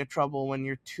definitely a trouble when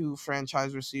your two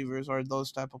franchise receivers are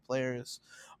those type of players.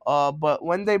 But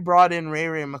when they brought in Ray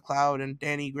McLeod and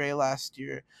Danny Gray last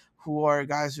year, who are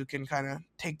guys who can kind of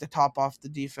take the top off the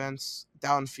defense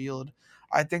downfield,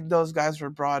 I think those guys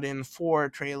were brought in for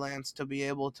Trey Lance to be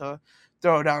able to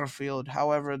throw downfield.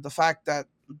 However, the fact that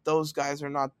those guys are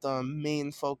not the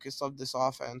main focus of this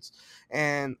offense,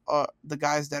 and the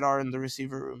guys that are in the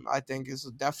receiver room, I think is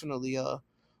definitely a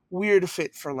weird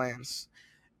fit for Lance.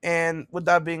 And with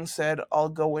that being said, I'll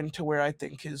go into where I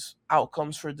think his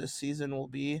outcomes for this season will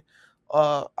be.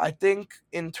 I think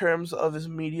in terms of his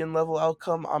median level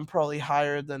outcome, I'm probably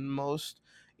higher than most,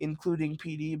 including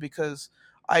PD, because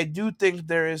I do think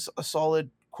there is a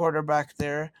solid quarterback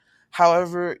there.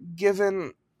 However,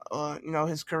 given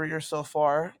his career so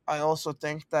far, I also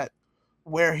think that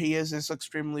where he is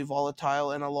extremely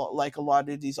volatile, and a lot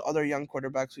of these other young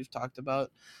quarterbacks we've talked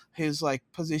about, his like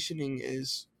positioning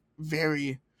is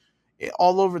very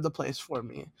all over the place for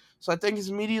me. So I think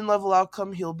his median level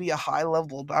outcome, he'll be a high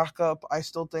level backup. I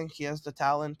still think he has the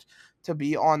talent to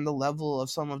be on the level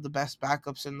of some of the best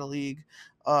backups in the league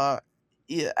uh,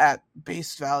 at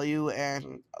base value.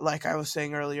 And like I was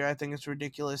saying earlier, I think it's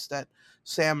ridiculous that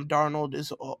Sam Darnold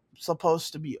is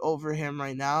supposed to be over him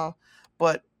right now.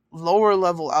 But lower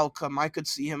level outcome, I could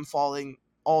see him falling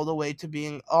all the way to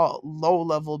being a low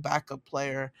level backup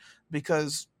player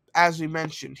because as we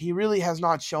mentioned, he really has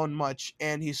not shown much,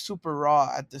 and he's super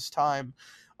raw at this time.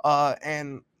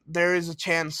 And there is a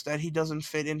chance that he doesn't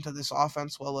fit into this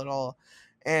offense well at all.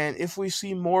 And if we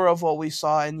see more of what we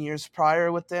saw in years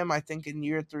prior with them, I think in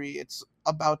year three, it's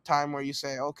about time where you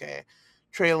say, okay,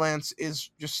 Trey Lance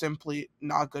is just simply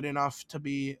not good enough to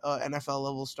be an NFL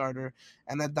level starter.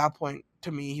 And at that point,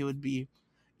 to me, he would be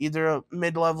either a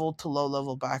mid level to low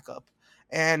level backup.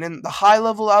 And in the high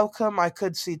level outcome, I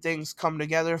could see things come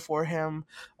together for him.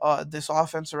 This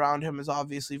offense around him is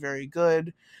obviously very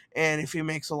good. And if he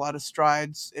makes a lot of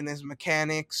strides in his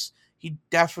mechanics, he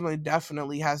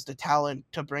definitely has the talent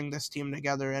to bring this team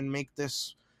together and make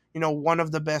this, one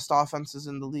of the best offenses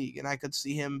in the league. And I could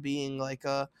see him being like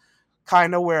a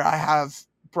kind of where I have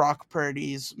Brock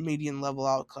Purdy's median level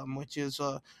outcome, which is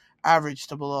a average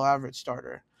to below average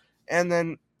starter. And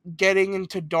then getting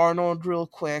into Darnold real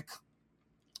quick,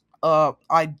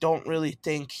 I don't really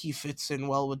think he fits in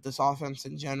well with this offense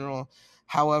in general.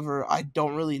 However, I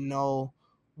don't really know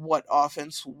what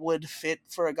offense would fit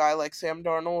for a guy like Sam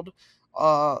Darnold.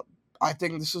 Uh, I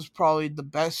think this is probably the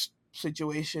best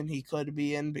situation he could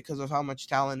be in because of how much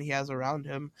talent he has around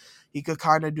him. He could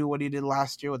kind of do what he did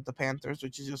last year with the Panthers,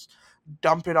 which is just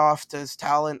dump it off to his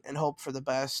talent and hope for the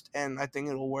best. And I think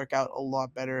it'll work out a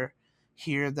lot better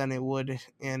here than it would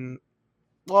in,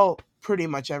 well, pretty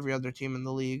much every other team in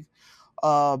the league.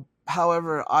 Uh,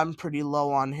 However, I'm pretty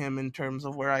low on him in terms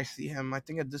of where I see him. I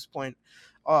think at this point,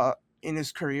 in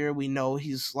his career, we know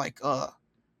he's like a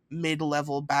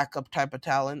mid-level backup type of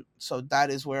talent. So that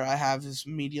is where I have his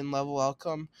median level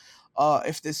outcome.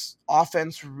 If this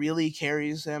offense really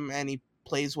carries him and he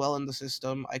plays well in the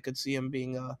system, I could see him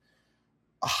being a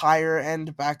higher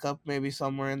end backup, maybe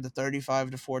somewhere in the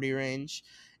 35 to 40 range.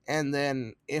 And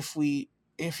then if he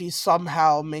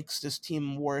somehow makes this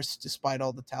team worse despite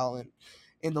all the talent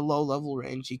in the low level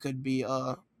range, he could be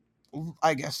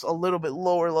I guess a little bit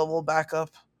lower level backup.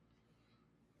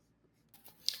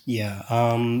 Yeah,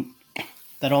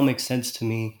 that all makes sense to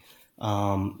me.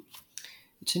 Um,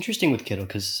 it's interesting with Kittle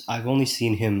because I've only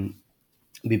seen him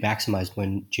be maximized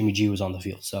when Jimmy G was on the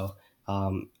field. So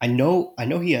I know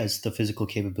he has the physical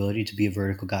capability to be a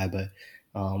vertical guy, but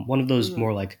one of those Mhm.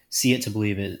 more like see it to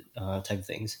believe it type of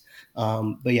things.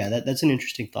 But yeah, that's an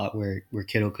interesting thought where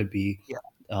Kittle could be Yeah.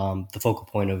 the focal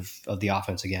point of the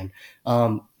offense again.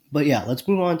 But yeah, let's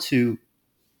move on to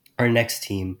our next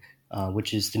team,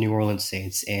 which is the New Orleans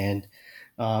Saints. And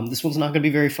this one's not going to be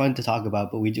very fun to talk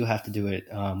about, but we do have to do it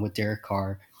with Derek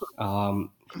Carr.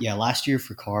 Yeah, last year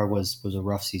for Carr was a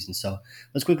rough season. So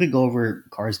let's quickly go over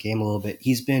Carr's game a little bit.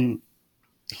 He's been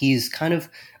he's kind of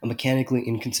a mechanically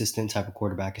inconsistent type of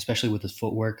quarterback, especially with his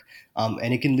footwork.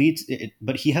 And it can lead,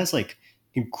 but he has like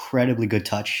incredibly good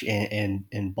touch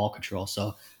and ball control.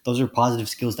 So those are positive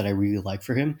skills that I really like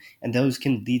for him, and those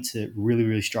can lead to really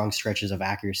really strong stretches of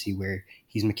accuracy where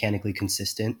he's mechanically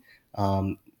consistent.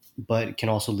 But it can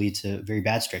also lead to very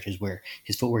bad stretches where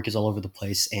his footwork is all over the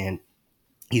place and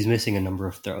he's missing a number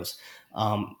of throws.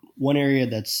 One area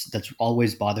that's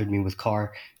always bothered me with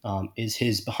Carr is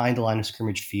his behind the line of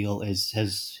scrimmage feel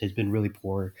has been really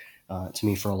poor to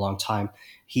me for a long time.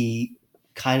 He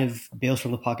kind of bails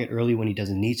from the pocket early when he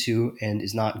doesn't need to, and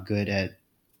is not good at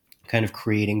kind of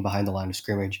creating behind the line of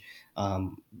scrimmage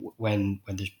when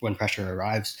pressure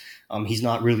arrives. He's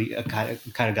not really a kind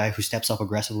of guy who steps up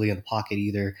aggressively in the pocket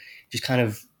either. Just kind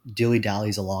of dilly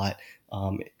dallies a lot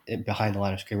behind the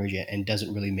line of scrimmage and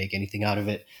doesn't really make anything out of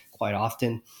it quite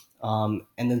often. And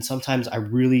then sometimes I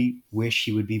really wish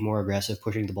he would be more aggressive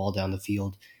pushing the ball down the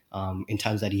field in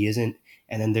times that he isn't.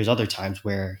 And then there's other times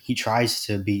where he tries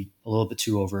to be a little bit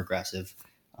too over aggressive.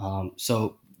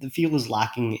 So the field is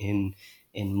lacking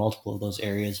in multiple of those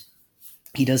areas.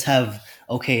 He does have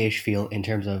okay-ish feel in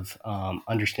terms of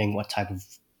understanding what type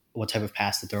of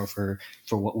pass to throw for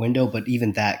what window, but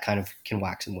even that kind of can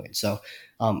wax and wane. So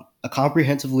a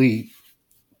comprehensively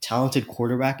talented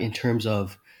quarterback in terms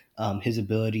of his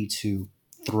ability to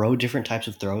throw different types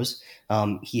of throws.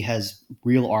 He has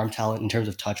real arm talent in terms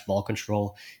of touch, ball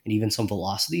control, and even some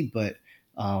velocity. But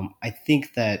I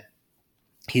think that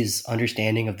his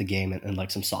understanding of the game and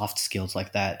like some soft skills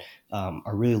like that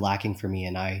are really lacking for me,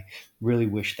 and I really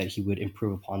wish that he would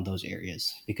improve upon those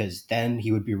areas because then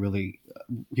he would really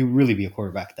be a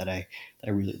quarterback that I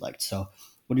really liked. So,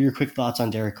 what are your quick thoughts on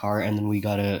Derek Carr? And then we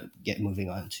gotta get moving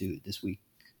on to this week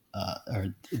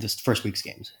or this first week's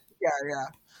games. Yeah, yeah.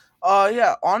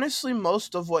 Yeah, honestly,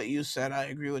 most of what you said, I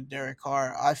agree with Derek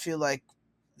Carr. I feel like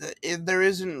there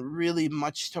isn't really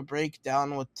much to break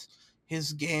down with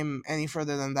his game any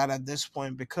further than that at this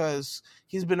point because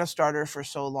he's been a starter for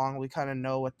so long. We kind of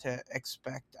know what to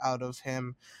expect out of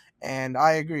him. And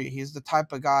I agree. He's the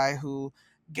type of guy who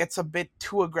gets a bit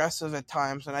too aggressive at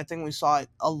times. And I think we saw it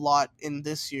a lot in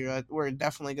this year. We're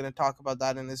definitely going to talk about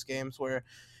that in his games where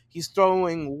he's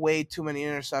throwing way too many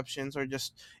interceptions or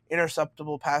just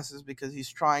interceptable passes because he's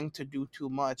trying to do too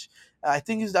much. I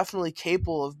think he's definitely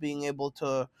capable of being able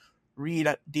to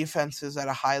read defenses at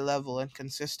a high level and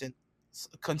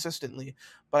consistently,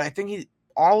 but I think he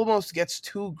almost gets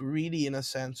too greedy in a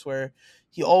sense where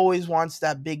he always wants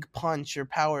that big punch or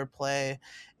power play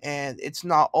and it's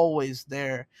not always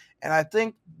there. And I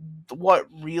think what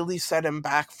really set him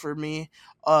back for me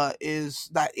is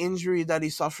that injury that he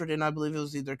suffered in, I believe it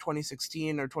was either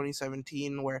 2016 or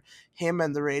 2017, where him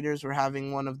and the Raiders were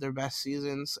having one of their best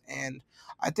seasons. And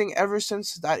I think ever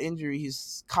since that injury,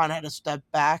 he's kind of had to step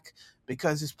back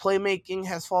because his playmaking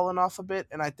has fallen off a bit.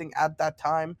 And I think at that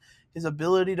time, his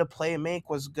ability to play make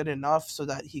was good enough so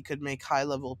that he could make high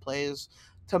level plays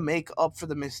to make up for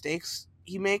the mistakes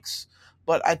he makes.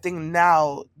 But I think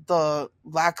now the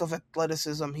lack of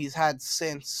athleticism he's had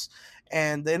since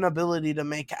and the inability to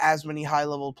make as many high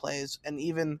level plays and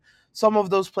even some of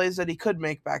those plays that he could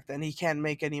make back then he can't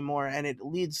make anymore and it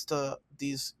leads to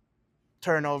these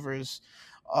turnovers.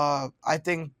 I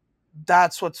think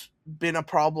that's what's been a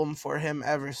problem for him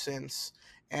ever since,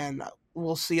 and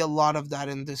we'll see a lot of that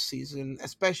in this season,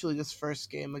 especially this first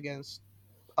game against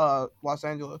Los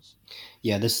Angeles.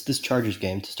 Yeah, this Chargers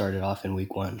game to start it off in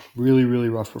week one, really really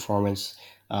rough performance.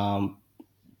 Um,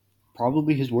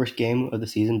 Probably his worst game of the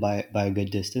season by a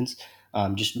good distance.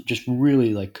 Just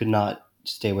really like could not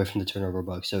stay away from the turnover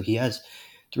bug. So he has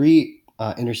three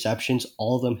interceptions,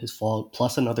 all of them his fault,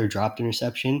 plus another dropped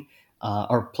interception,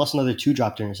 or plus another two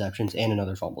dropped interceptions and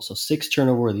another fumble. So six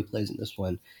turnover worthy plays in this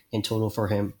one in total for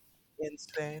him.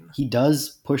 Insane. He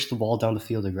does push the ball down the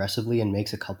field aggressively and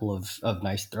makes a couple of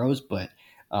nice throws, but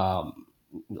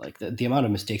like the amount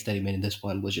of mistakes that he made in this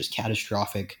one was just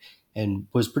catastrophic and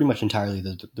was pretty much entirely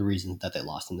the reason that they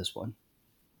lost in this one.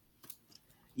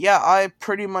 Yeah, I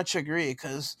pretty much agree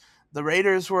because the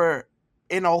Raiders were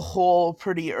in a hole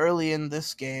pretty early in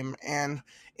this game, and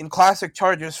in classic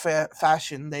Chargers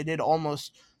fashion, they did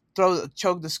almost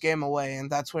choke this game away,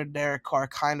 and that's where Derek Carr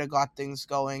kind of got things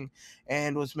going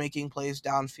and was making plays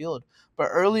downfield.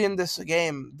 But early in this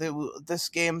game, this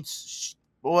game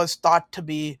was thought to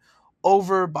be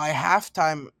over by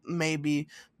halftime, maybe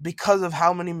because of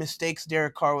how many mistakes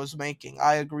Derek Carr was making.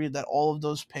 I agree that all of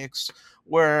those picks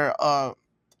were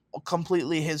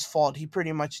completely his fault. He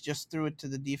pretty much just threw it to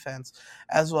the defense,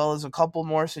 as well as a couple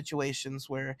more situations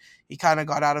where he kind of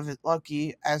got out of it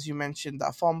lucky, as you mentioned,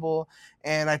 that fumble.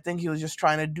 And I think he was just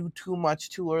trying to do too much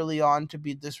too early on to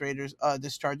beat this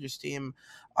Chargers team.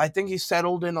 I think he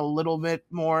settled in a little bit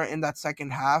more in that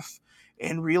second half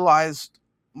and realized,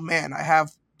 man, I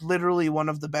have literally one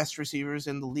of the best receivers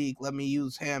in the league. Let me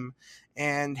use him.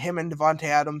 And him and Devontae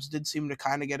Adams did seem to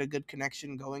kind of get a good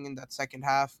connection going in that second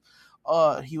half.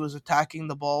 He was attacking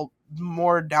the ball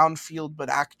more downfield, but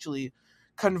actually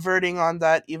converting on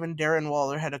that. Even Darren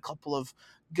Waller had a couple of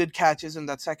good catches in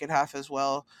that second half as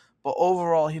well. But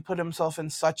overall, he put himself in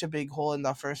such a big hole in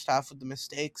the first half with the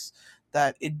mistakes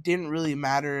that it didn't really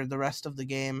matter the rest of the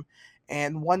game.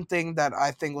 And one thing that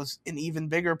I think was an even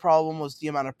bigger problem was the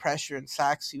amount of pressure and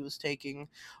sacks he was taking.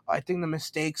 I think the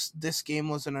mistakes this game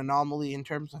was an anomaly in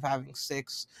terms of having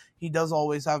six. He does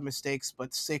always have mistakes,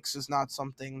 but six is not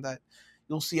something that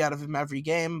you'll see out of him every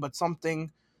game, but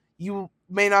something you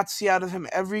may not see out of him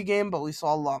every game, but we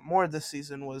saw a lot more this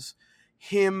season was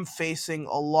him facing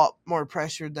a lot more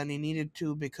pressure than he needed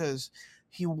to because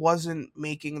he wasn't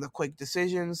making the quick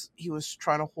decisions. He was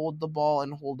trying to hold the ball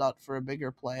and hold out for a bigger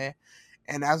play.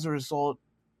 And as a result,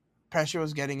 pressure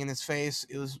was getting in his face.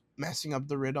 It was messing up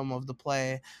the rhythm of the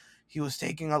play. He was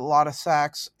taking a lot of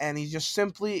sacks, and he just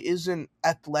simply isn't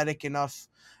athletic enough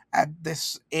at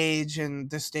this age and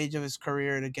this stage of his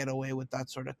career to get away with that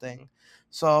sort of thing.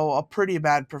 So, a pretty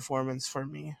bad performance for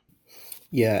me.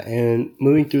 Yeah, and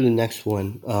moving through the next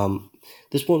one,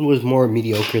 this one was more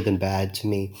mediocre than bad to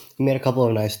me. He made a couple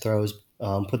of nice throws,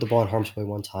 put the ball in harm's way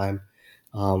one time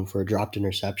for a dropped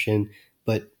interception,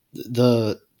 but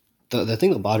the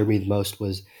thing that bothered me the most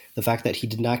was the fact that he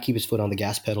did not keep his foot on the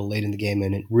gas pedal late in the game,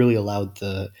 and it really allowed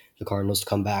the Cardinals to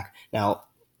come back. Now,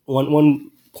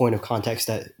 one point of context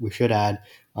that we should add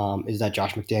is that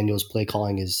Josh McDaniels' play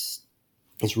calling is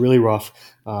it's really rough,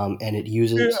 and it Yeah.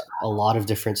 uses a lot of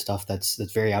different stuff that's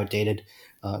very outdated.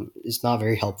 It's not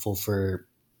very helpful for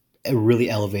really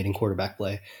elevating quarterback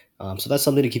play. So that's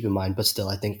something to keep in mind. But still,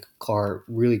 I think Carr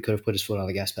really could have put his foot on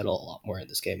the gas pedal a lot more in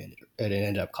this game, and it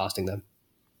ended up costing them.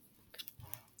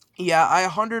 Yeah, I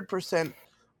 100%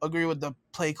 agree with the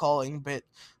play calling bit,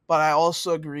 but I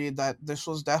also agree that this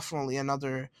was definitely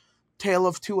another tale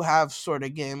of two halves sort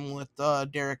of game with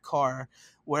Derek Carr,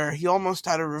 where he almost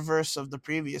had a reverse of the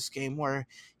previous game, where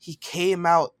he came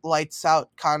out lights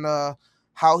out, kind of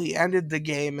how he ended the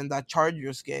game in that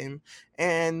Chargers game.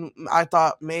 And I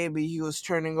thought maybe he was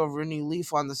turning over a new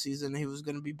leaf on the season, he was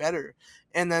going to be better.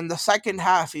 And then the second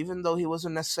half, even though he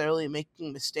wasn't necessarily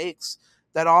making mistakes,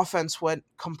 that offense went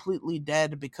completely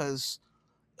dead because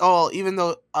even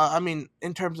though I mean,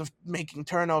 in terms of making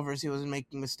turnovers, he wasn't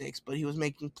making mistakes, but he was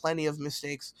making plenty of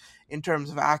mistakes in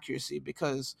terms of accuracy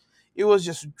because it was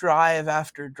just drive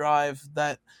after drive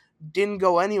that didn't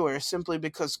go anywhere simply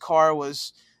because Carr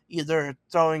was either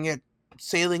throwing it,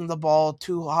 sailing the ball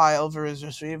too high over his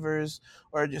receivers,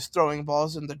 or just throwing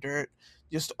balls in the dirt.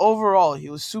 Just overall, he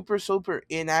was super, super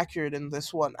inaccurate in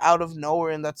this one, out of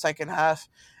nowhere in that second half,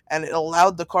 and it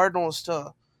allowed the Cardinals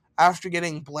to, after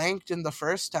getting blanked in the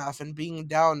first half and being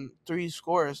down three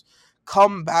scores,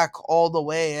 come back all the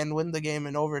way and win the game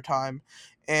in overtime.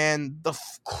 And the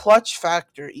clutch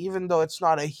factor, even though it's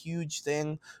not a huge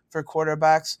thing for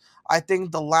quarterbacks, I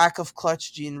think the lack of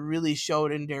clutch gene really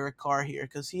showed in Derek Carr here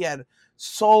because he had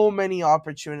so many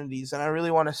opportunities, and I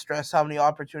really want to stress how many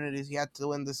opportunities he had to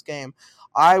win this game.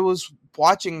 I was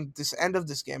watching this end of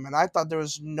this game, and I thought there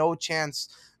was no chance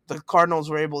the Cardinals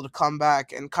were able to come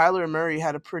back, and Kyler Murray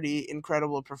had a pretty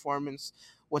incredible performance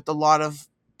with a lot of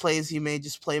plays he made,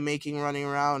 just playmaking, running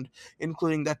around,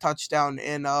 including that touchdown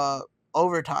in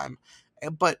overtime.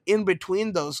 But in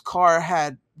between those, Carr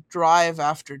had drive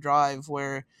after drive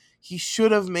where he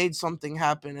should have made something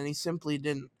happen and he simply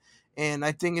didn't. And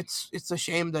I think it's a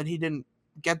shame that he didn't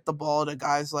get the ball to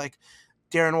guys like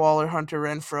Darren Waller, Hunter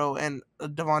Renfro, and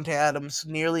Devontae Adams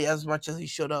nearly as much as he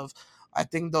should have. I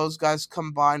think those guys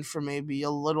combined for maybe a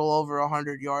little over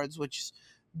 100 yards, which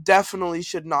definitely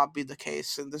should not be the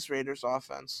case in this Raiders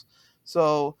offense.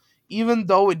 So even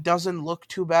though it doesn't look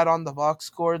too bad on the box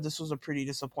score, this was a pretty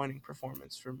disappointing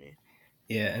performance for me.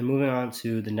 Yeah, and moving on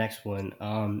to the next one.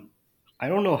 I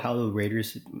don't know how the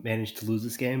Raiders managed to lose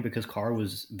this game because Carr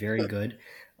was very good,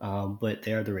 but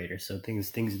they are the Raiders, so things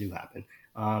do happen.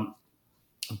 A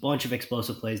bunch of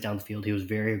explosive plays down the field. He was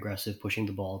very aggressive, pushing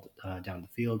the ball down the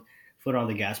field. Foot on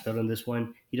the gas pedal in this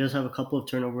one. He does have a couple of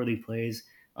turnover-worthy plays.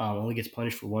 Only gets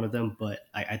punished for one of them, but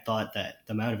I thought that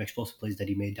the amount of explosive plays that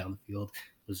he made down the field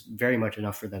was very much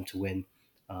enough for them to win.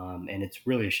 And it's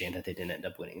really a shame that they didn't end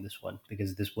up winning this one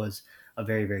because this was a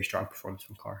very, very strong performance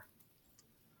from Carr.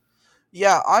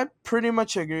 Yeah, I pretty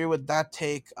much agree with that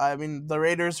take. I mean, the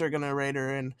Raiders are gonna Raider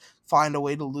and find a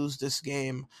way to lose this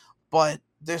game, but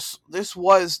this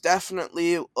was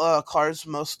definitely Carr's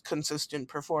most consistent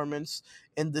performance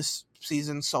in this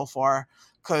season so far.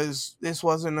 Because this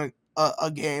wasn't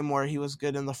a game where he was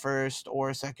good in the first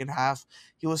or second half.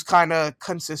 He was kind of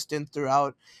consistent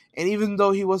throughout, and even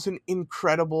though he wasn't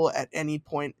incredible at any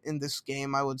point in this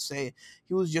game, I would say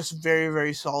he was just very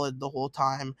very solid the whole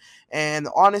time. And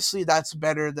honestly, that's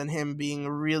better than him being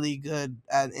really good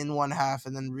at in one half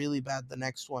and then really bad the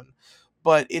next one.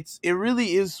 But it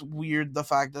really is weird the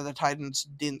fact that the Titans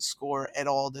didn't score at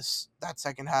all this that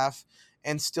second half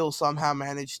and still somehow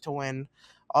managed to win.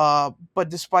 But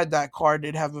despite that, Carr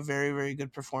did have a very very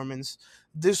good performance.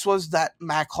 This was that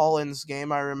Mac Hollins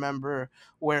game I remember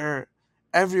where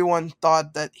everyone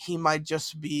thought that he might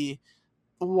just be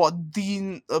what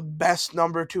the best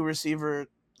number two receiver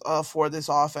for this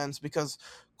offense because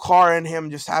Carr and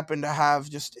him just happened to have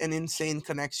just an insane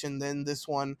connection. In this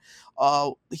one,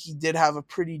 he did have a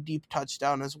pretty deep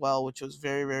touchdown as well, which was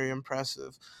very very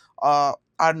impressive. I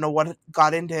don't know what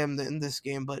got into him in this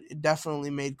game, but it definitely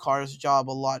made Carr's job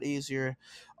a lot easier.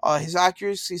 His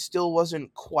accuracy still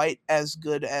wasn't quite as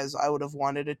good as I would have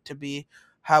wanted it to be.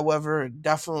 However,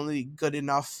 definitely good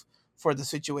enough for the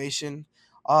situation.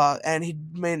 And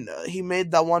he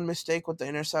made that one mistake with the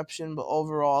interception, but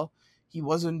overall, he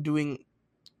wasn't doing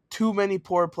too many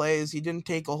poor plays. He didn't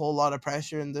take a whole lot of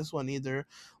pressure in this one either,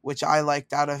 which I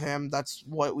liked out of him. That's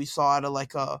what we saw out of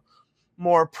like a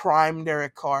more prime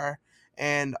Derek Carr,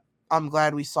 and I'm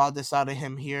glad we saw this out of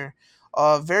him here.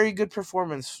 Very good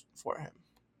performance for him.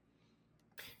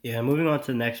 Yeah, moving on to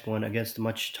the next one against a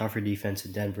much tougher defense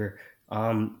in Denver.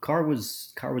 Carr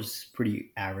was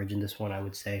pretty average in this one, I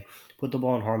would say. Put the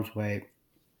ball in harm's way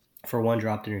for one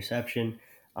dropped interception,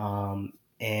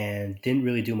 and didn't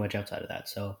really do much outside of that.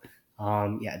 So,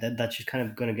 yeah, that's just kind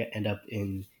of going to end up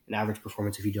in an average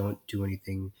performance if you don't do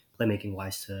anything playmaking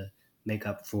wise to make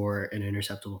up for an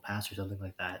interceptable pass or something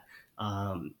like that.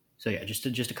 So yeah, just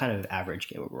a kind of average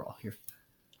game overall here.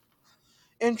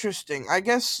 Interesting. I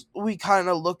guess we kind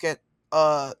of look at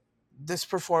uh this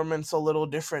performance a little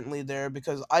differently there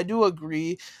because I do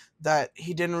agree that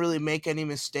he didn't really make any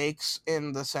mistakes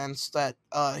in the sense that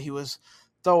he was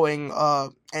throwing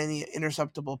any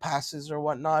interceptable passes or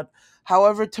whatnot.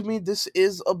 However, to me this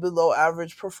is a below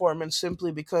average performance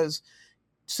simply because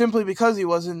he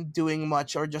wasn't doing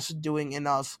much or just doing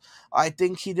enough. I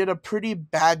think he did a pretty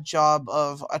bad job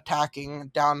of attacking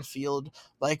downfield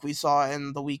like we saw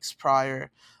in the weeks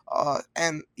prior.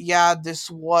 And yeah, this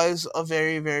was a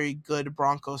very, very good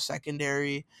Broncos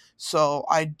secondary. So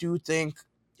I do think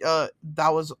that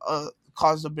was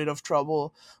caused a bit of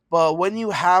trouble. But when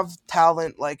you have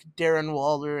talent like Darren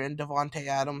Waller and Devontae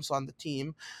Adams on the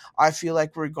team, I feel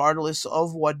like regardless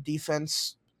of what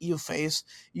defense you face,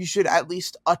 you should at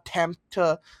least attempt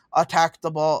to attack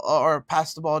the ball or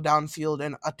pass the ball downfield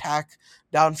and attack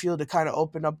downfield to kind of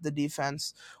open up the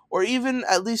defense, or even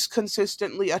at least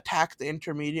consistently attack the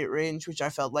intermediate range, which I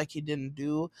felt like he didn't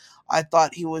do. I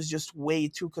thought he was just way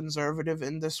too conservative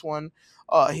in this one.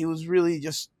 He was really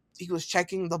just he was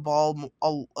checking the ball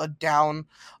down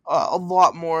a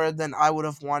lot more than I would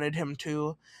have wanted him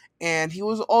to, and he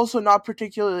was also not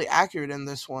particularly accurate in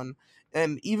this one.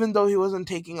 And even though he wasn't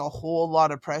taking a whole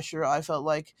lot of pressure, I felt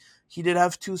like he did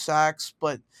have two sacks.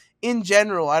 But in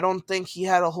general, I don't think he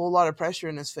had a whole lot of pressure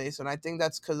in his face. And I think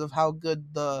that's because of how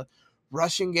good the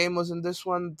rushing game was in this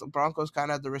one. The Broncos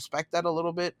kind of had to respect that a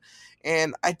little bit.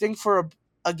 And I think for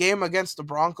a game against the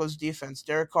Broncos defense,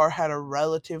 Derek Carr had a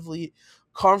relatively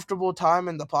comfortable time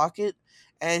in the pocket.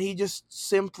 And he just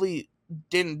simply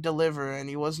didn't deliver. And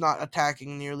he was not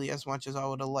attacking nearly as much as I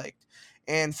would have liked.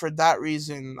 And for that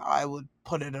reason, I would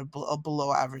put it a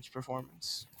below average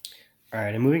performance. All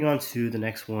right, and moving on to the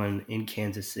next one in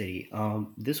Kansas City.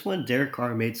 This one, Derek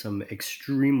Carr made some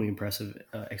extremely impressive,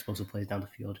 explosive plays down the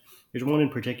field. There's one in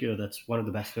particular that's one of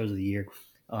the best throws of the year,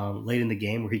 late in the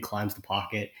game where he climbs the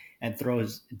pocket and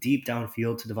throws deep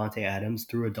downfield to Devontae Adams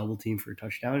through a double team for a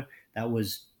touchdown. That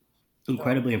was Yeah.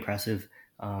 incredibly impressive,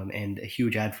 and a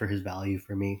huge add for his value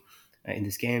for me in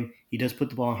this game. He does put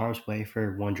the ball in harm's way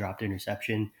for one dropped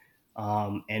interception,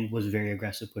 and was very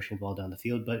aggressive pushing the ball down the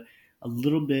field, but a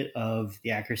little bit of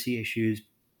the accuracy issues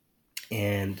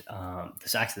and the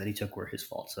sacks that he took were his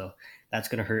fault. So that's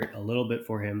going to hurt a little bit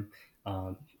for him.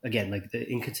 Again, like the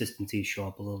inconsistencies show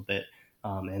up a little bit,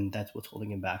 and that's what's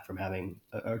holding him back from having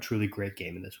a truly great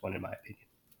game in this one, in my opinion.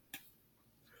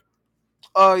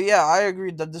 Yeah, I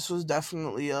agreed that this was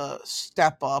definitely a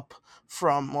step up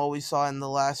from what we saw in the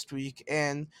last week,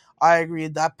 and I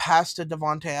agreed that pass to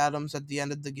Devonte Adams at the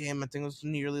end of the game, I think it was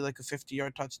nearly like a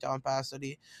 50-yard touchdown pass that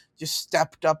he just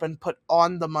stepped up and put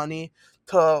on the money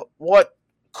to what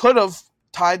could have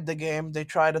tied the game. They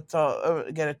tried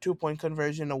to get a 2 point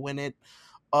conversion to win it,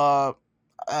 uh,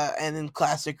 and in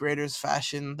classic Raiders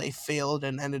fashion, they failed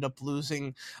and ended up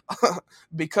losing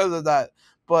because of that.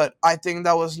 But I think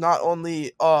that was not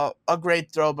only a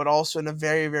great throw, but also in a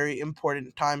very, very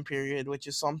important time period, which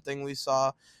is something we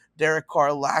saw Derek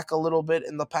Carr lack a little bit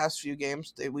in the past few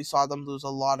games. We saw them lose a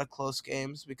lot of close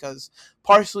games because,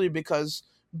 partially because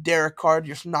Derek Carr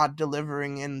just not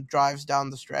delivering in drives down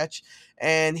the stretch,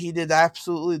 and he did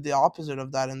absolutely the opposite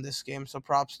of that in this game. So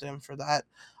props to him for that.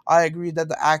 I agree that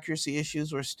the accuracy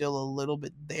issues were still a little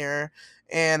bit there,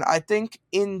 and I think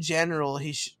in general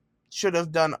he should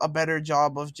have done a better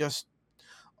job of just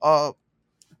uh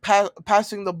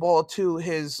passing the ball to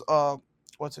his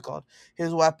what's it called,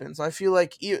 his weapons. I feel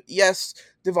like yes,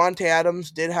 Devonte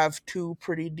Adams did have two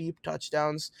pretty deep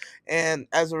touchdowns, and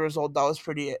as a result, that was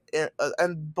pretty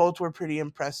and both were pretty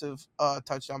impressive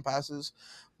touchdown passes.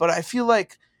 But I feel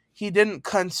like he didn't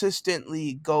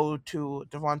consistently go to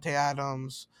Devonte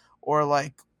Adams or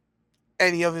like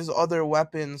any of his other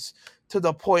weapons to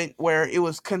the point where it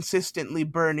was consistently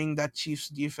burning that Chiefs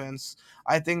defense.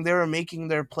 I think they were making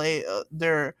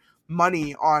their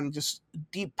money on just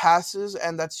deep passes,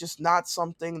 and that's just not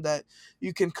something that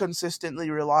you can consistently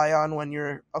rely on when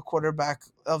you're a quarterback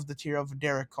of the tier of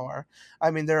Derek Carr.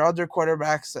 I mean, there are other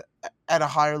quarterbacks at a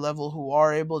higher level who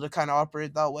are able to kind of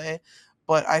operate that way,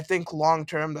 but I think long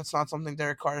term that's not something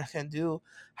Derek Carr can do.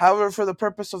 However, for the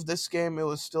purpose of this game, it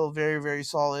was still very, very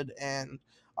solid, and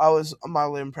I was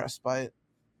mildly impressed by it.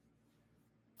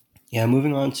 Yeah,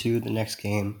 moving on to the next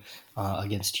game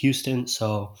against Houston.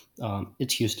 So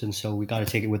it's Houston, so we got to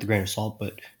take it with a grain of salt.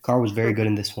 But Carr was very Sure. good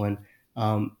in this one.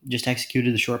 Just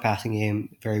executed the short passing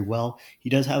game very well. He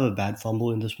does have a bad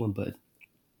fumble in this one, but I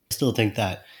still think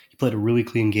that he played a really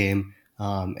clean game.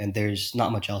 And there's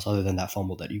not much else other than that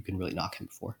fumble that you can really knock him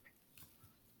for.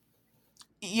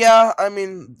 Yeah, I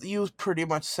mean, you pretty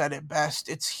much said it best.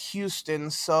 It's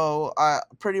Houston, so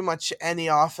pretty much any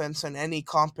offense and any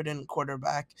competent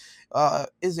quarterback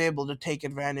is able to take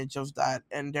advantage of that,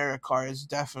 and Derek Carr is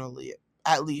definitely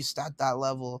at least at that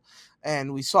level,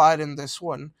 and we saw it in this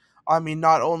one. I mean,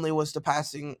 not only was the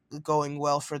passing going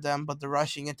well for them, but the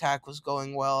rushing attack was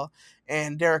going well,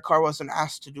 and Derek Carr wasn't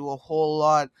asked to do a whole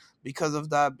lot because of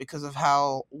that, because of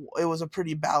how it was a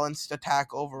pretty balanced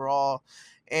attack overall,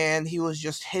 and he was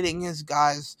just hitting his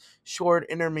guys short,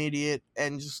 intermediate,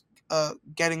 and just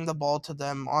getting the ball to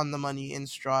them on the money in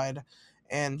stride,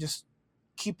 and just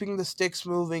keeping the sticks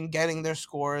moving, getting their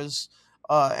scores,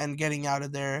 and getting out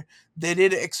of there. They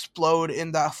did explode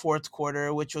in that fourth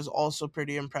quarter, which was also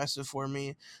pretty impressive for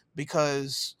me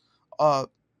because uh,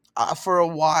 for a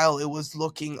while it was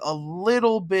looking a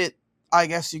little bit, I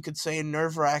guess you could say,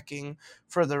 nerve wracking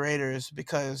for the Raiders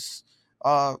because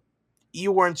uh,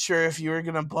 you weren't sure if you were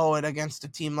going to blow it against a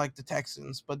team like the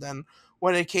Texans. But then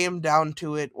when it came down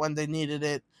to it, when they needed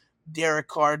it, Derek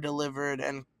Carr delivered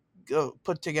and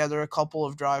put together a couple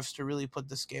of drives to really put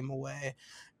this game away.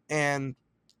 And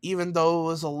even though it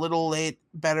was a little late,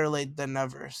 better late than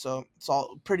never. So it's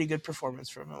all pretty good performance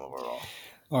from him overall.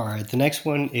 All right, the next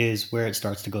one is where it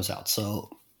starts to go south. So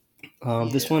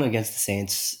this Yeah. one against the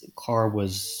Saints, Carr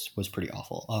was pretty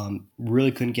awful.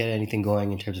 Really couldn't get anything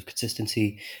going in terms of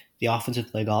consistency. The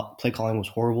offensive play calling was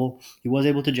horrible. He was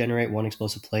able to generate one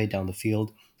explosive play down the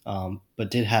field, but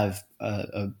did have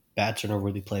a bad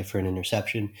turnover-worthy play for an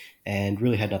interception, and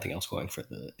really had nothing else going for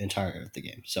the entire of the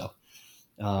game. So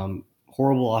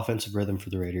horrible offensive rhythm for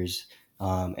the Raiders,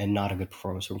 and not a good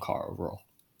performance from Carr overall.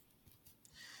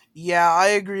 Yeah, I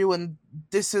agree. When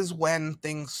this is when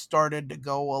things started to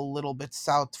go a little bit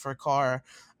south for Carr,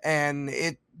 and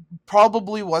it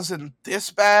probably wasn't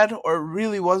this bad, or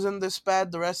really wasn't this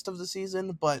bad the rest of the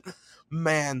season. But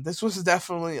man, this was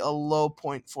definitely a low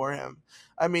point for him.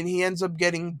 I mean, he ends up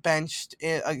getting benched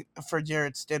for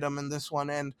Jarrett Stidham in this one,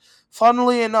 and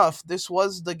funnily enough, this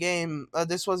was the game.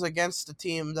 This was against the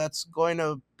team that's going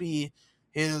to be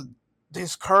his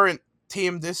his current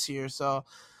team this year. So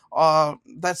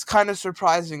that's kind of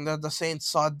surprising that the Saints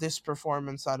saw this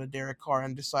performance out of Derek Carr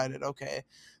and decided, okay,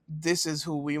 this is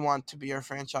who we want to be our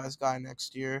franchise guy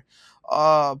next year.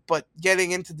 But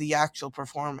getting into the actual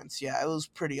performance, yeah, it was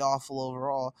pretty awful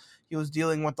overall. He was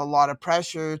dealing with a lot of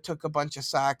pressure, took a bunch of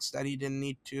sacks that he didn't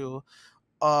need to.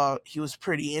 He was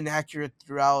pretty inaccurate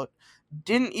throughout.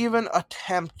 didn't even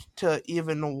attempt to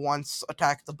even once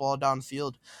attack the ball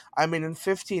downfield. I mean, in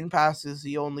 15 passes,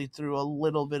 he only threw a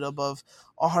little bit above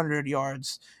 100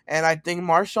 yards. And I think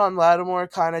Marshawn Lattimore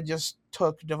kind of just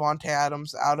took Devontae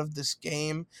Adams out of this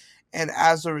game. And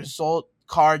as a result,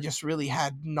 Carr just really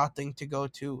had nothing to go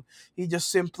to. He just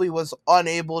simply was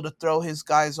unable to throw his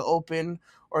guys open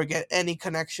or get any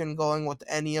connection going with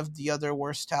any of the other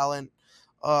worst talent.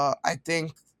 I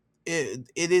think it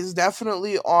is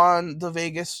definitely on the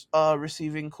Vegas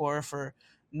receiving core for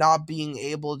not being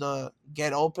able to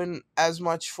get open as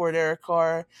much for Derek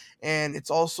Carr, and it's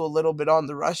also a little bit on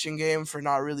the rushing game for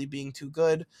not really being too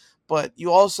good. But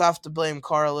you also have to blame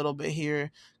Carr a little bit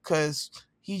here because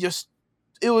he just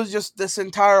it was just this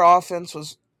entire offense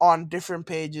was on different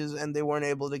pages and they weren't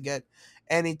able to get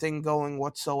anything going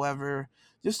whatsoever.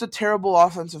 Just a terrible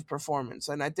offensive performance.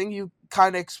 And I think you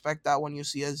kind of expect that when you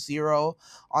see a zero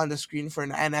on the screen for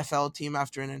an NFL team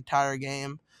after an entire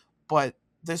game. But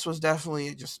this was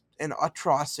definitely just an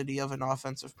atrocity of an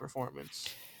offensive performance.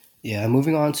 Yeah,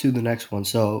 moving on to the next one.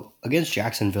 So against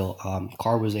Jacksonville,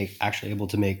 Carr was actually able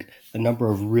to make a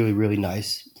number of really, really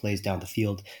nice plays down the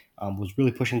field. Was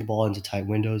really pushing the ball into tight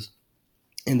windows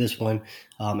in this one,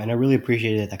 and I really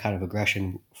appreciated that kind of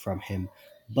aggression from him.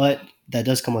 But that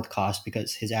does come with cost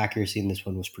because his accuracy in this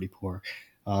one was pretty poor.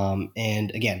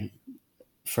 And again,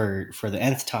 for the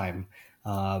nth time,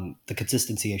 the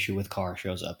consistency issue with Carr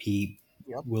shows up. He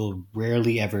Yep. will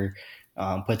rarely ever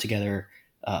put together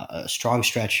a strong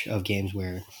stretch of games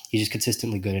where he's just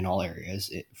consistently good in all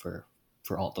areas for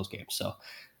all of those games. So,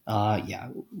 yeah,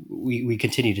 we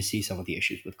continue to see some of the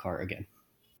issues with Carr again.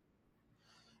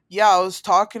 Yeah, I was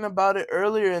talking about it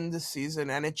earlier in this season,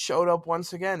 and it showed up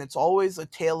once again. It's always a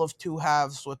tale of two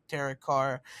halves with Derek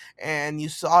Carr, and you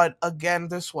saw it again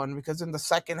this one because in the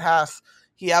second half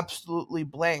he absolutely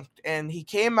blanked, and he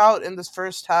came out in this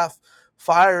first half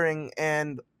firing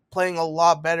and playing a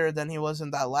lot better than he was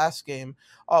in that last game.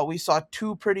 We saw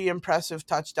two pretty impressive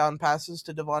touchdown passes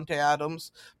to Devontae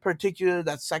Adams, particularly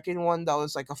that second one that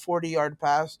was like a 40-yard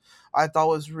pass. I thought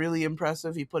was really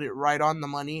impressive. He put it right on the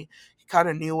money. He kind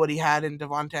of knew what he had in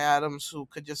Devonte Adams, who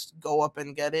could just go up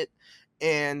and get it.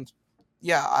 And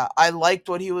yeah, I liked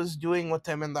what he was doing with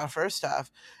him in that first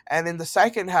half. And in the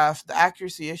second half, the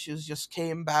accuracy issues just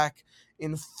came back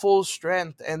in full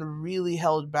strength and really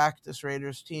held back this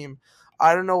Raiders team.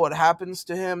 I don't know what happens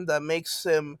to him that makes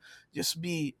him just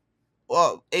be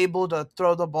able to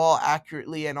throw the ball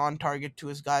accurately and on target to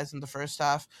his guys in the first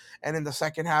half, and in the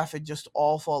second half it just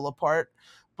all fall apart.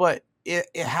 But it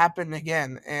happened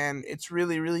again, and it's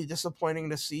really really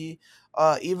disappointing to see.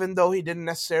 Even though he didn't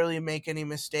necessarily make any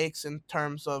mistakes in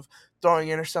terms of throwing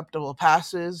interceptable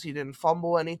passes, he didn't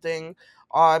fumble anything.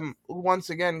 I'm once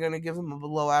again going to give him a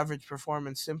below average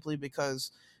performance simply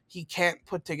because he can't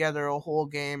put together a whole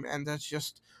game, and that's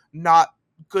just not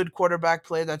good quarterback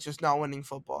play. That's just not winning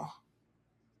football.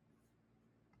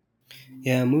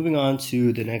 Yeah, moving on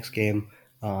to the next game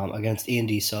against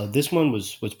Indy. So this one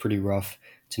was pretty rough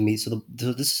to me. So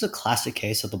this is a classic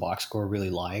case of the box score really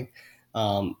lying.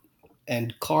 Um,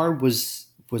 and Carr was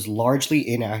largely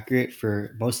inaccurate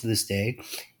for most of this day,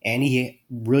 and he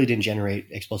really didn't generate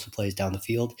explosive plays down the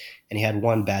field. And he had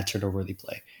one bad turnover-worthy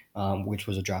play, which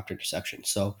was a dropped interception.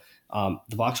 So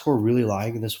the box score really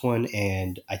lying in this one,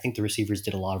 and I think the receivers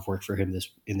did a lot of work for him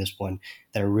in this one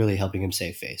that are really helping him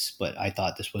save face. But I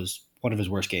thought this was one of his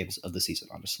worst games of the season,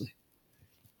 honestly.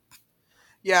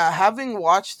 Yeah, having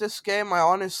watched this game, I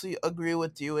honestly agree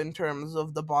with you in terms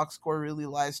of the box score really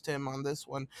lies to him on this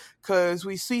one. Because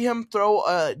we see him throw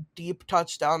a deep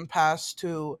touchdown pass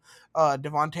to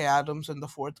Devontae Adams in the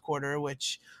fourth quarter,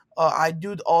 which I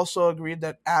do also agree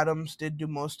that Adams did do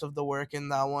most of the work in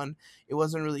that one. It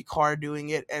wasn't really Carr doing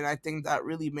it, and I think that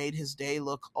really made his day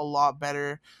look a lot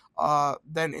better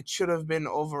than it should have been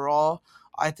overall.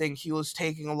 I think he was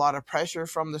taking a lot of pressure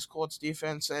from this Colts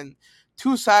defense, and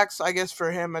two sacks, I guess,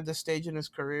 for him at this stage in his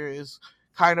career is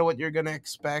kind of what you're going to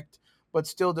expect, but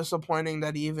still disappointing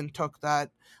that he even took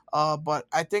that. But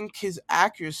I think his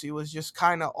accuracy was just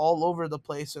kind of all over the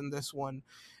place in this one.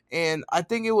 And I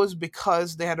think it was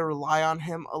because they had to rely on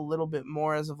him a little bit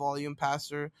more as a volume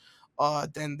passer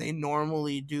than they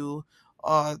normally do.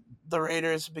 Uh, the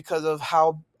Raiders, because of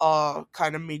how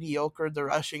kind of mediocre the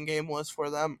rushing game was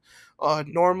for them.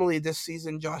 Normally this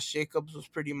season, Josh Jacobs was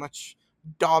pretty much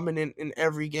dominant in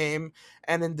every game,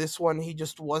 and in this one he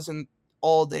just wasn't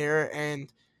all there,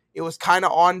 and it was kind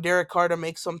of on Derek Carr to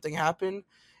make something happen,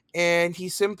 and he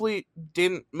simply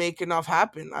didn't make enough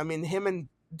happen. I mean, him and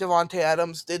Devontae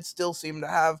Adams did still seem to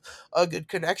have a good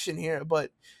connection here, but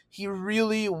he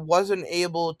really wasn't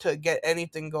able to get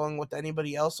anything going with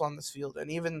anybody else on this field.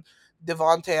 And even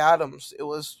Devonte Adams. It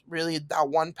was really that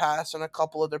one pass and a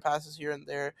couple other passes here and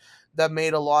there that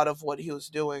made a lot of what he was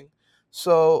doing.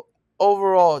 So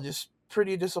overall, just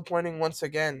pretty disappointing once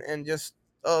again, and just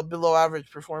a below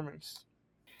average performance.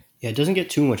 Yeah, it doesn't get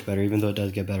too much better, even though it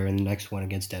does get better in the next one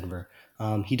against Denver.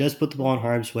 He does put the ball in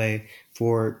harm's way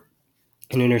for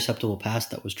an interceptable pass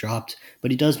that was dropped,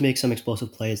 but he does make some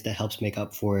explosive plays that helps make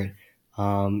up for it.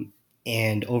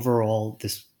 And overall,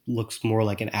 this looks more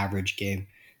like an average game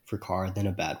for Carr than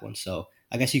a bad one. So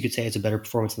I guess you could say it's a better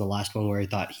performance than the last one where I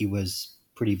thought he was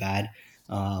pretty bad,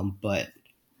 but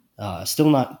still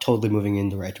not totally moving in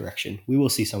the right direction. We will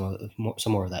see some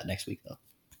more of that next week, though.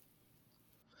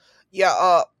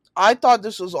 Yeah, I thought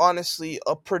this was honestly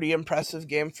a pretty impressive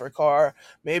game for Carr.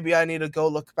 Maybe I need to go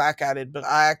look back at it, but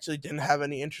I actually didn't have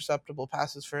any interceptable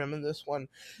passes for him in this one.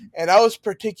 And I was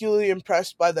particularly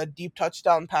impressed by that deep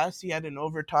touchdown pass he had in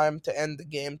overtime to end the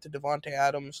game to Devonte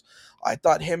Adams. I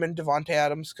thought him and Devonte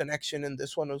Adams' connection in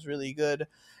this one was really good.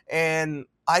 And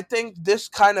I think this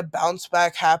kind of bounce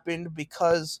back happened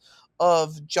because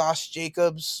of Josh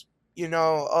Jacobs,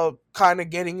 kind of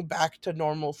getting back to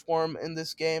normal form in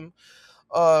this game.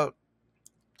 Uh,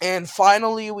 and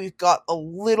finally, we've got a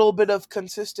little bit of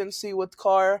consistency with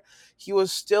Carr. He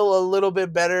was still a little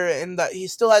bit better in that he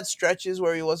still had stretches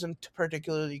where he wasn't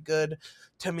particularly good.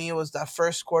 To me, it was that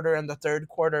first quarter and the third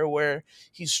quarter where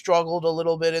he struggled a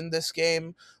little bit in this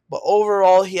game. But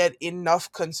overall, he had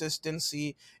enough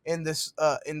consistency in this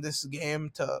game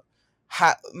to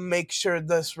make sure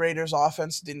this Raiders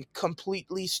offense didn't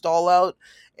completely stall out,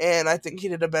 and I think he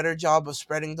did a better job of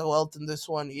spreading the wealth in this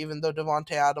one, even though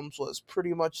Devonte Adams was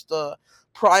pretty much the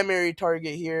primary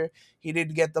target here. He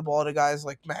did get the ball to guys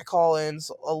like Matt Collins,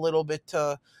 a little bit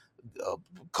to a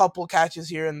couple catches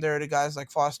here and there to guys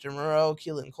like Foster Moreau,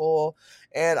 Keelan Cole,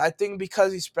 and I think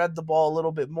because he spread the ball a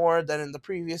little bit more than in the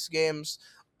previous games,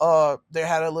 they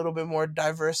had a little bit more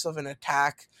diverse of an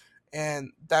attack,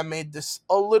 and that made this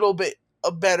a little bit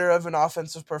a better of an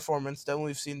offensive performance than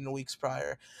we've seen in the weeks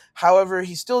prior. However,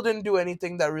 he still didn't do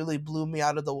anything that really blew me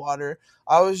out of the water.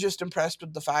 I was just impressed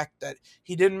with the fact that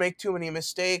he didn't make too many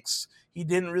mistakes. He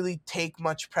didn't really take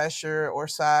much pressure or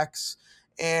sacks,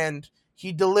 and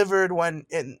he delivered when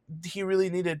he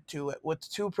really needed to with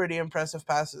two pretty impressive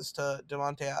passes to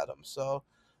Devonte Adams. So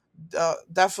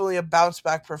definitely a bounce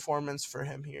back performance for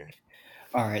him here.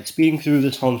 All right, speeding through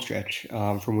this home stretch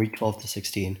from week 12 to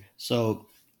 16. So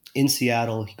in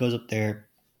Seattle, he goes up there.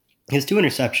 He has two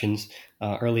interceptions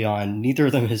early on, neither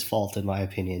of them his fault, in my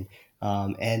opinion,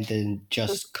 and then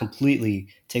just completely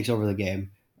takes over the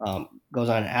game. Goes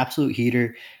on an absolute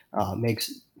heater,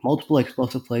 makes multiple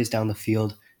explosive plays down the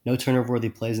field. No turnover worthy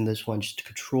plays in this one, just a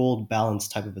controlled,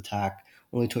 balanced type of attack.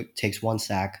 Only takes one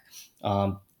sack.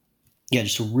 Yeah,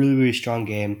 just a really, really strong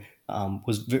game.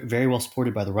 Was very well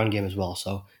supported by the run game as well.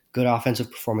 So good offensive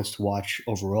performance to watch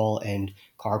overall, and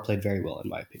Carr played very well in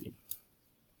my opinion.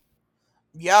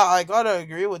 Yeah, I gotta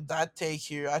agree with that take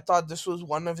here. I thought this was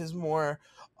one of his more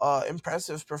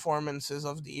impressive performances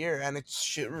of the year, and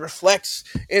reflects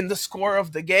in the score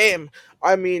of the game.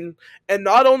 I mean, and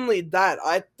not only that,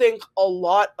 I think a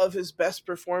lot of his best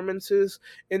performances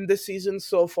in this season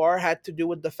so far had to do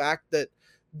with the fact that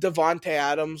Devonte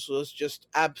Adams was just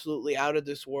absolutely out of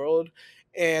this world.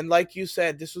 And like you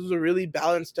said, this was a really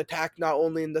balanced attack, not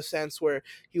only in the sense where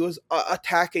he was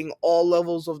attacking all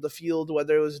levels of the field,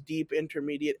 whether it was deep,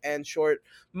 intermediate, and short.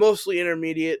 Mostly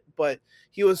intermediate, but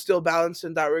he was still balanced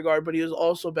in that regard. But he was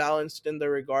also balanced in the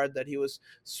regard that he was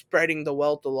spreading the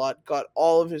wealth a lot, got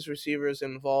all of his receivers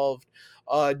involved.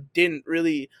 Didn't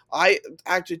really. I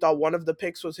actually thought one of the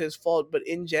picks was his fault, but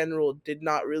in general, did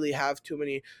not really have too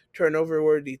many turnover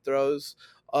worthy throws.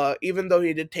 Even though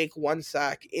he did take one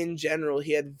sack, in general,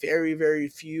 he had very, very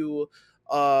few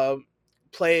uh,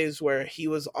 plays where he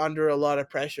was under a lot of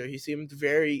pressure. He seemed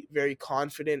very, very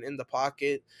confident in the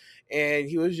pocket, and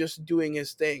he was just doing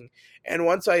his thing. And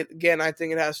I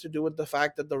think it has to do with the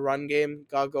fact that the run game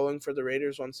got going for the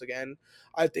Raiders once again.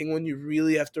 I think when you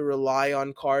really have to rely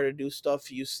on Carr to do stuff,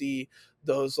 you see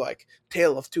those like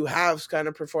tale of two halves kind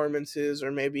of performances,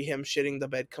 or maybe him shitting the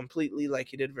bed completely like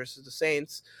he did versus the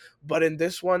Saints. But in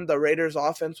this one, the Raiders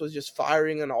offense was just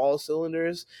firing on all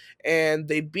cylinders, and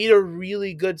they beat a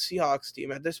really good Seahawks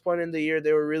team. At this point in the year,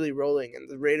 they were really rolling, and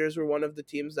the Raiders were one of the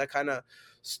teams that kind of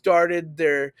started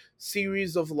their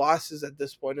series of losses at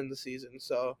this point in the season.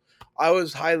 So I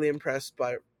was highly impressed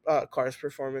by Carr's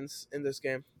performance in this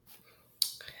game.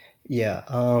 Yeah,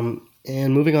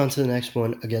 and moving on to the next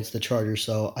one against the Chargers.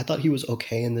 So I thought he was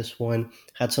okay in this one.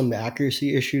 Had some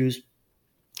accuracy issues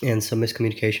and some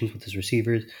miscommunications with his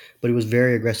receivers, but he was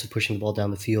very aggressive pushing the ball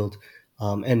down the field.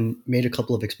 and made a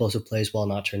couple of explosive plays while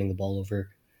not turning the ball over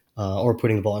or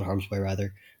putting the ball in harm's way,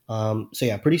 rather. So,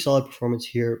 yeah, pretty solid performance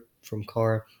here from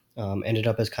Carr. Ended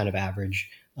up as kind of average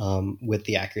with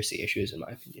the accuracy issues, in my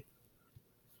opinion.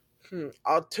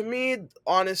 To me,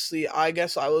 honestly, I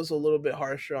guess I was a little bit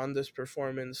harsher on this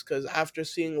performance because after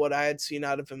seeing what I had seen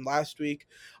out of him last week,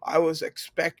 I was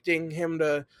expecting him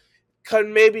to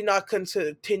can maybe not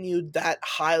continue that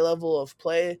high level of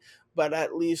play, but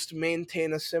at least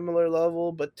maintain a similar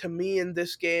level. But to me, in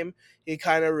this game, he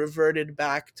kind of reverted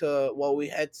back to what we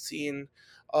had seen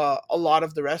a lot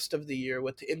of the rest of the year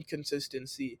with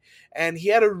inconsistency. And he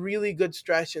had a really good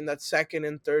stretch in that second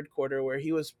and third quarter where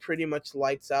he was pretty much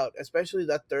lights out, especially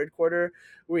that third quarter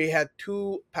where he had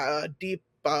two deep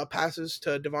passes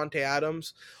to Devonte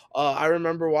Adams. I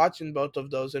remember watching both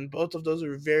of those, and both of those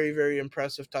were very, very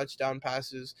impressive touchdown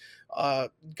passes.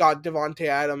 Got Devonte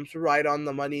Adams right on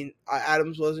the money.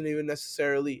 Adams wasn't even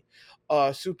necessarily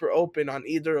super open on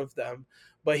either of them,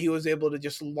 but he was able to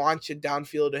just launch it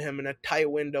downfield to him in a tight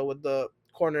window with the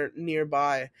corner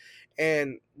nearby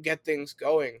and get things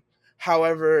going.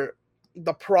 However,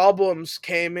 the problems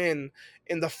came in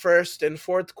the first and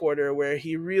fourth quarter where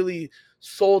he really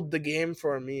sold the game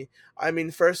for me. I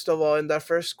mean, first of all, in that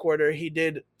first quarter, he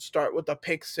did start with a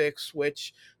pick six,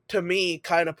 which to me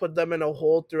kind of put them in a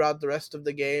hole throughout the rest of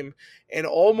the game and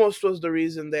almost was the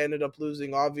reason they ended up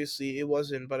losing. Obviously, it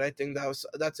wasn't, but I think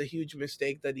that's a huge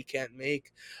mistake that he can't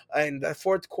make. And that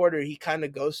fourth quarter, he kind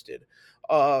of ghosted.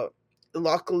 Uh,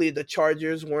 Luckily, the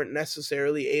Chargers weren't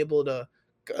necessarily able to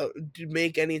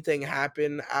make anything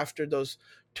happen after those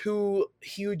two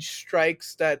huge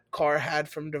strikes that Carr had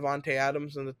from Devonte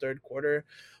Adams in the third quarter.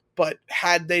 But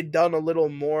had they done a little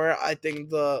more, I think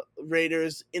the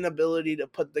Raiders' inability to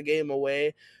put the game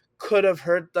away could have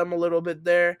hurt them a little bit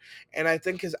there. And I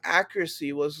think his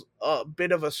accuracy was a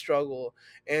bit of a struggle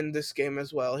in this game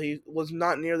as well. He was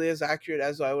not nearly as accurate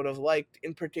as I would have liked,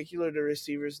 in particular the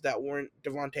receivers that weren't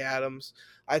Devonte Adams.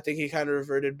 I think he kind of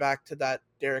reverted back to that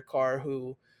Derek Carr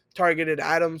who targeted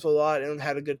Adams a lot and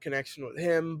had a good connection with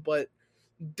him, but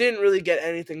didn't really get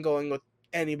anything going with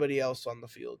anybody else on the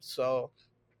field. So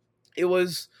it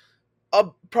was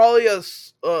probably a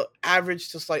average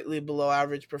to slightly below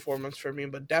average performance for me,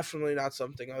 but definitely not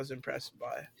something I was impressed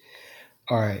by.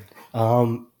 All right.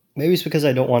 Maybe it's because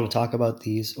I don't want to talk about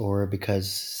these or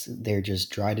because they're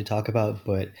just dry to talk about,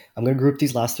 but I'm going to group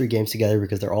these last three games together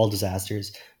because they're all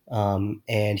disasters.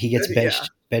 And he gets Yeah.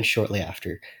 benched shortly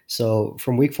after. So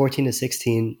from week 14 to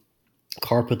 16,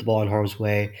 Carr put the ball in harm's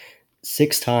way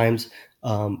 6 times.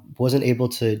 Wasn't able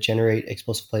to generate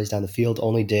explosive plays down the field.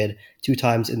 Only did 2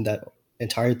 times in that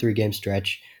entire 3 game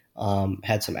stretch.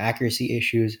 Had some accuracy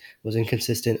issues. Was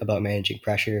inconsistent about managing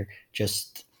pressure.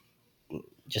 Just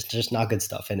not good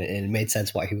stuff, and it made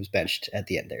sense why he was benched at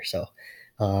the end there. So,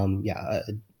 yeah,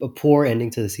 a poor ending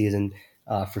to the season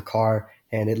for Carr,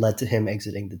 and it led to him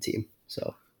exiting the team.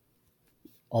 So,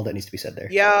 all that needs to be said there.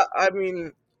 Yeah, I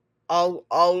mean,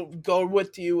 I'll go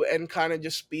with you and kind of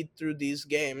just speed through these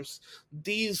games.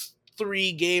 These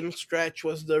 3 game stretch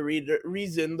was the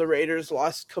reason the Raiders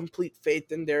lost complete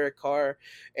faith in Derek Carr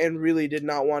and really did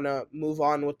not want to move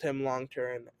on with him long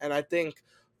term. And I think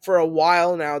for a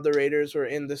while now the Raiders were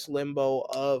in this limbo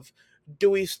of do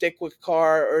we stick with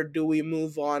Carr or do we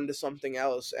move on to something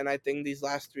else? And I think these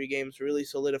last 3 games really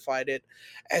solidified it,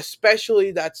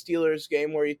 especially that Steelers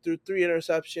game where he threw 3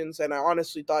 interceptions, and I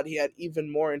honestly thought he had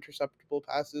even more interceptable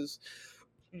passes.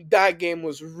 That game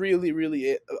was really,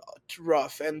 really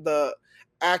rough, and the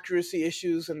accuracy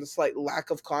issues and the slight lack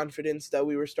of confidence that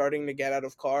we were starting to get out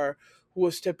of Carr, who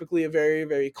was typically a very,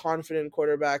 very confident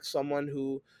quarterback, someone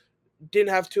who didn't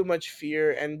have too much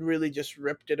fear and really just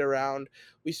ripped it around.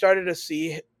 We started to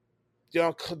see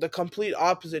the complete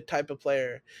opposite type of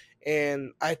player.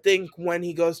 And I think when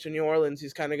he goes to New Orleans,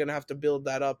 he's kind of going to have to build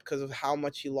that up because of how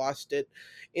much he lost it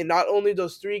in not only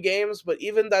those 3 games, but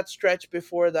even that stretch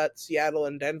before that Seattle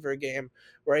and Denver game,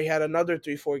 where he had another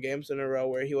 3, 4 games in a row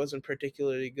where he wasn't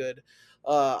particularly good.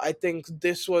 I think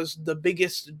this was the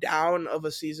biggest down of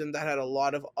a season that had a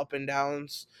lot of up and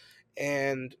downs.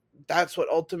 And that's what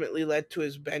ultimately led to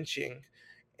his benching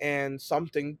and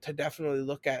something to definitely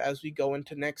look at as we go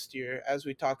into next year as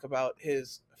we talk about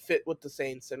his fit with the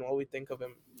Saints and what we think of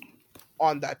him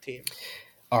on that team.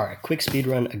 All right, quick speed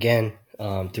run again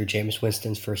through Jameis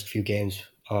Winston's first few games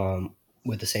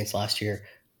with the Saints last year.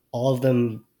 All of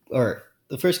them, or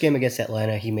the first game against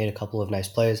Atlanta, he made a couple of nice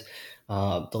plays.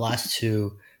 The last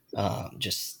two,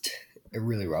 just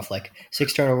really rough. Like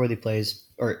 6 turnover-worthy plays,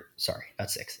 or sorry,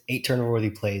 not six, 8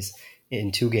 turnover-worthy plays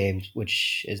in 2 games,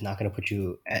 which is not going to put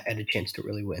you at a chance to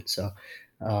really win. So,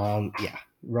 yeah,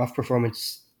 rough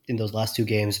performance in those last two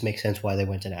games makes sense why they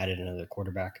went and added another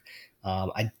quarterback.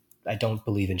 I don't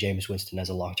believe in Jameis Winston as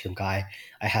a long term guy.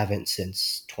 I haven't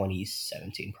since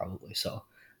 2017 probably. So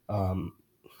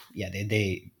yeah,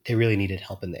 they really needed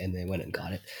help and they went and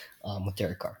got it with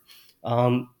Derek Carr.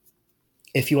 Um,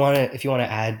 if you wanna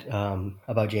add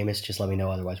about Jameis, just let me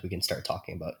know. Otherwise, we can start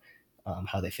talking about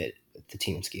how they fit the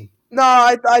team and scheme. No,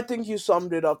 I think you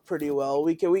summed it up pretty well.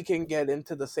 We can get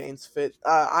into the Saints fit.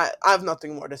 I have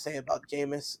nothing more to say about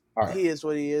Jameis. All right. He is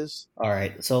what he is. All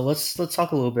right, so let's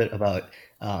talk a little bit about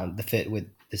the fit with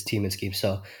this team and scheme.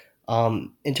 So,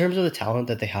 in terms of the talent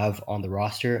that they have on the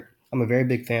roster, I'm a very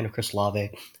big fan of Chris Olave.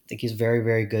 I think he's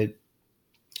very good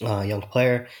young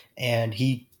player, and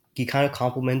he kind of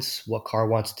complements what Carr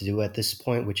wants to do at this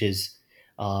point, which is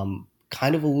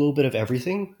kind of a little bit of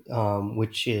everything.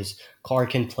 Which is Carr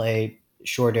can play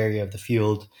short area of the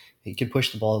field, he can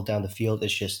push the ball down the field.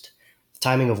 It's just the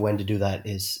timing of when to do that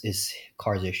is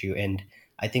Carr's issue, and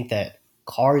I think that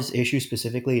Carr's issue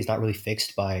specifically is not really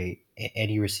fixed by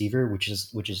any receiver, which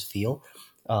is feel,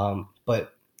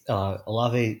 but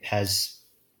Olave has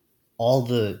all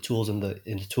the tools in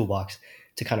the toolbox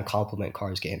to kind of complement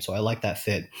Carr's game. So I like that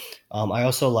fit. I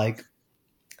also like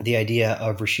the idea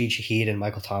of Rashid Shaheed and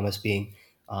Michael Thomas being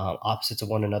opposites of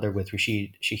one another, with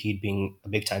Rashid Shaheed being a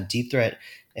big time deep threat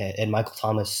and Michael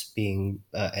Thomas being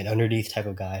an underneath type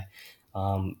of guy.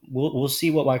 We'll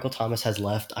see what Michael Thomas has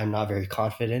left. I'm not very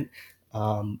confident,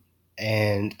 um,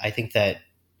 and I think that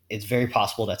it's very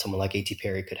possible that someone like A.T.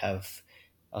 Perry could have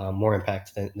more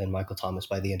impact than Michael Thomas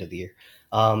by the end of the year.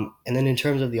 And then in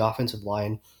terms of the offensive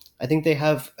line, I think they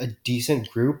have a decent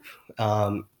group,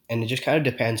 and it just kind of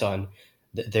depends on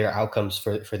their outcomes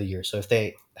for the year. So if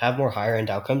they have more higher end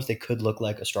outcomes, they could look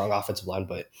like a strong offensive line.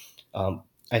 But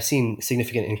I've seen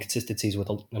significant inconsistencies with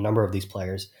a number of these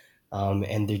players,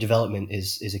 and their development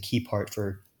is a key part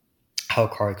for how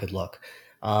Carr could look.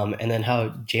 And then how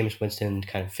Jameis Winston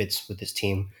kind of fits with this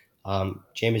team.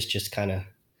 Jameis just kind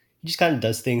of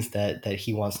does things that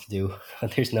he wants to do.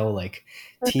 There's no like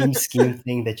team scheme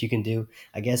thing that you can do.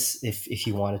 I guess if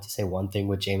you wanted to say one thing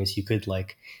with Jameis, you could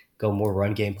like go more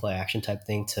run game play action type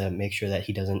thing to make sure that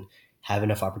he doesn't have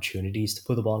enough opportunities to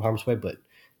put the ball in harm's way. But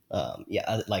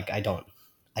yeah, like I don't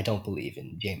believe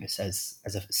in Jameis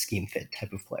as a scheme fit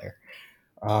type of player.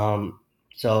 Um,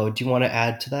 so do you want to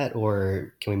add to that,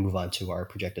 or can we move on to our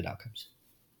projected outcomes?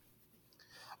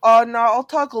 Now I'll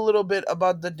talk a little bit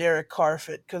about the Derek Carr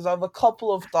fit because I have a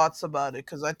couple of thoughts about it.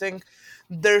 Because I think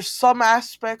there's some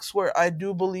aspects where I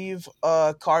do believe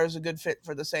Carr is a good fit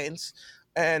for the Saints,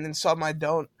 and in some I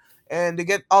don't. And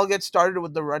I'll get started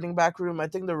with the running back room. I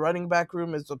think the running back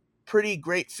room is a pretty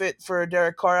great fit for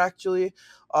Derek Carr. Actually,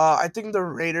 I think the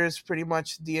Raiders pretty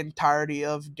much the entirety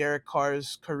of Derek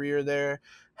Carr's career there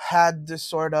had this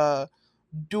sort of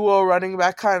duo running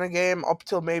back kind of game up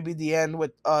till maybe the end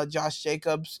with Josh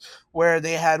Jacobs, where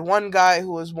they had one guy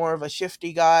who was more of a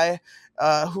shifty guy,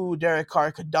 who Derek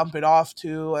Carr could dump it off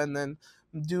to, and then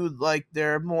do like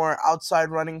their more outside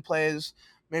running plays.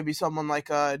 Maybe someone like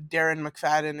Darren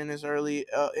McFadden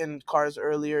in Carr's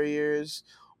earlier years,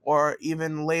 or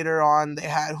even later on they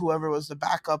had whoever was the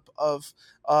backup of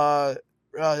uh,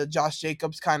 Josh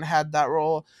Jacobs kind of had that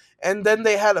role, and then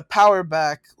they had a power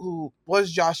back who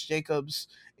was Josh Jacobs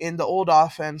in the old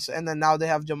offense, and then now they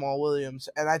have Jamal Williams.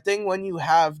 And I think when you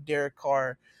have Derek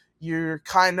Carr, you're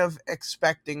kind of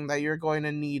expecting that you're going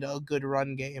to need a good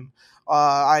run game.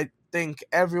 I think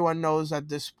everyone knows at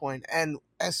this point, and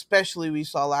especially we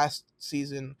saw last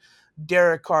season,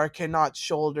 Derek Carr cannot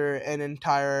shoulder an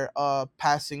entire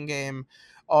passing game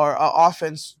or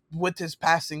offense with his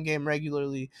passing game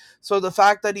regularly. So the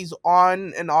fact that he's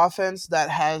on an offense that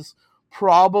has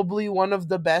probably one of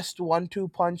the best one-two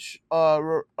punch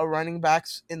running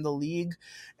backs in the league,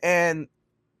 and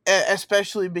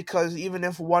especially because even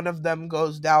if one of them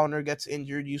goes down or gets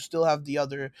injured, you still have the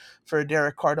other for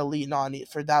Derek Carr to lean on it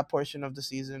for that portion of the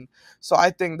season. So I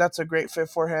think that's a great fit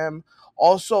for him.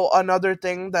 Also, another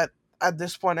thing that at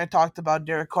this point I talked about,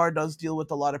 Derek Carr does deal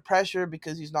with a lot of pressure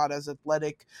because he's not as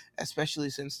athletic, especially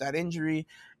since that injury.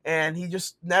 And he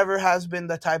just never has been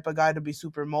the type of guy to be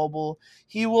super mobile.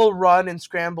 He will run and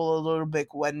scramble a little bit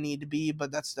when need be,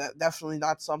 but that's definitely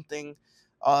not something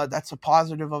that's a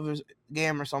positive of his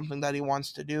game or something that he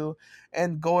wants to do.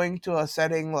 And going to a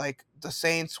setting like the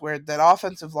Saints, where that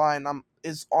offensive line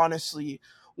is honestly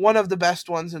one of the best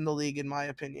ones in the league, in my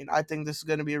opinion. I think this is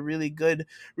going to be a really good,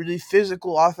 really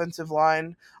physical offensive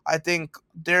line. I think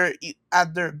they're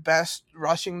at their best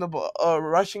rushing the ball.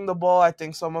 Rushing the ball. I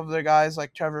think some of their guys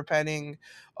like Trevor Penning,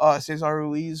 Cesar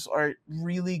Ruiz are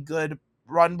really good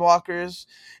run blockers,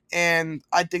 and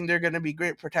I think they're going to be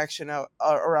great protection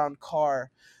around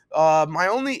Carr. My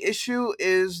only issue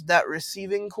is that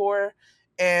receiving core,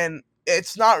 and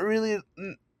it's not really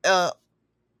uh,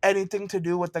 anything to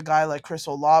do with a guy like Chris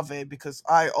Olave, because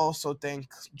I also think,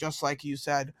 just like you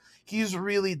said, he's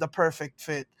really the perfect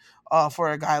fit for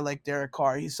a guy like Derek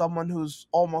Carr. He's someone who's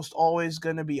almost always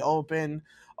going to be open,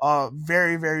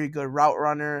 very, very good route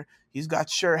runner. He's got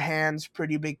sure hands,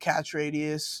 pretty big catch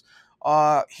radius.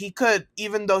 He could,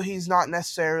 even though he's not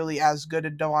necessarily as good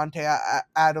as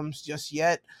Adams just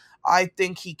yet, I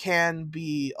think he can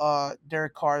be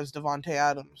Derek Carr's Devontae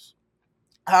Adams.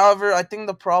 However, I think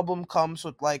the problem comes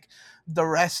with like the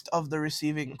rest of the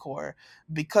receiving core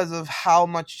because of how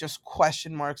much just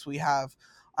question marks we have.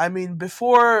 I mean,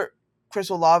 before Chris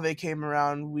Olave came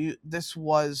around, we this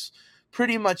was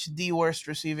pretty much the worst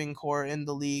receiving core in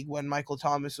the league when Michael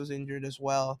Thomas was injured as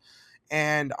well.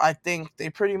 And I think they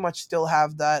pretty much still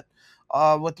have that.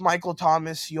 With Michael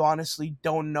Thomas, you honestly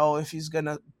don't know if he's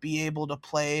gonna be able to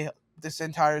play this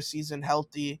entire season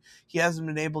healthy. He hasn't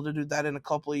been able to do that in a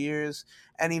couple of years,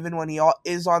 and even when he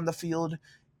is on the field,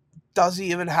 does he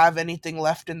even have anything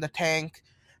left in the tank?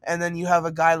 And then you have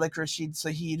a guy like Rashid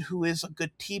Saheed, who is a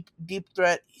good deep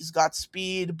threat. He's got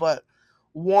speed, but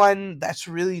one that's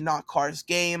really not Carr's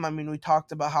game. I mean, we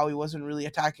talked about how he wasn't really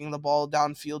attacking the ball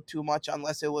downfield too much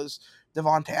unless it was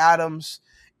Devontae Adams.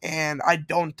 And I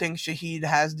don't think Shaheed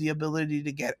has the ability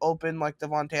to get open like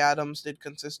Devontae Adams did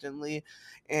consistently.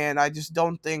 And I just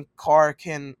don't think Carr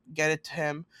can get it to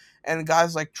him. And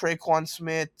guys like Traquan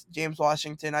Smith, James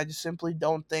Washington, I just simply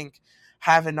don't think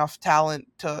have enough talent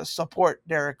to support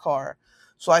Derek Carr.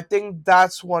 So I think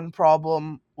that's one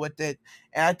problem with it.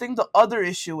 And I think the other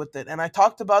issue with it, and I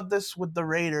talked about this with the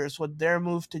Raiders, with their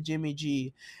move to Jimmy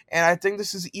G, and I think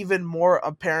this is even more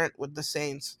apparent with the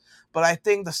Saints. But I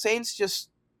think the Saints just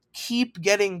keep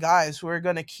getting guys who are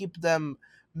going to keep them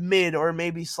mid or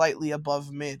maybe slightly above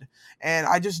mid. And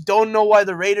I just don't know why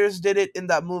the Raiders did it in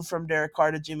that move from Derek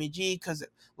Carr to Jimmy G, because,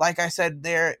 like I said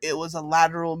there, it was a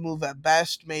lateral move at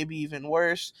best, maybe even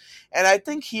worse. And I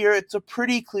think here it's a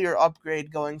pretty clear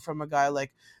upgrade going from a guy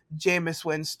like Jameis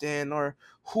Winston or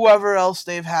whoever else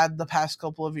they've had the past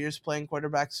couple of years playing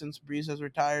quarterback since Breeze has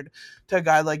retired to a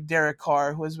guy like Derek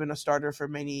Carr, who has been a starter for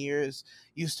many years,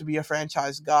 used to be a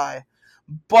franchise guy.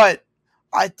 But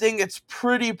I think it's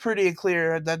pretty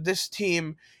clear that this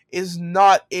team is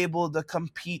not able to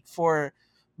compete for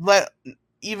let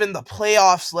even the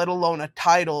playoffs, let alone a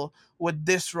title with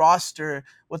this roster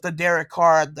with the Derek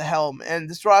Carr at the helm. And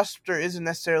this roster isn't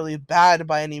necessarily bad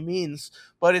by any means,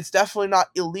 but it's definitely not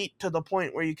elite to the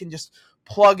point where you can just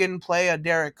plug and play a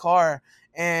Derek Carr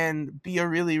and be a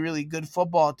really good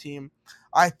football team.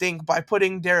 I think by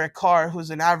putting Derek Carr, who's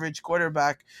an average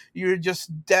quarterback, you're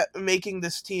just making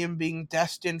this team being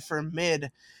destined for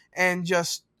mid and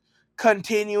just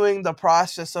continuing the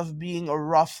process of being a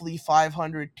roughly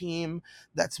 500 team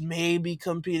that's maybe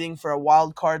competing for a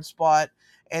wild card spot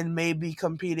and maybe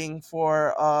competing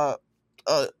for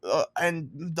and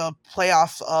the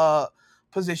playoff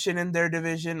position in their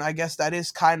division. I guess that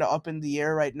is kind of up in the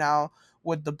air right now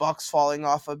with the Bucks falling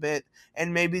off a bit,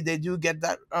 and maybe they do get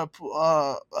that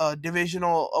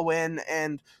divisional win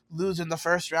and lose in the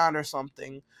first round or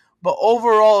something. But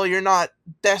overall, you're not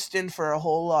destined for a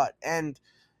whole lot, and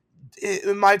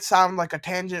it might sound like a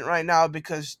tangent right now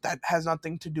because that has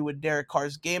nothing to do with Derek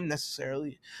Carr's game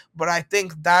necessarily. But I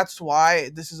think that's why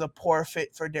this is a poor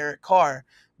fit for Derek Carr,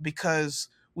 because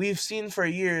we've seen for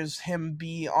years him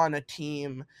be on a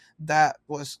team that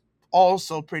was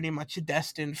also pretty much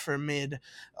destined for mid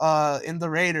in the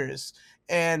Raiders.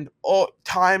 And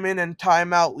time in and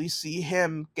time out, we see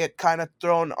him get kind of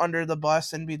thrown under the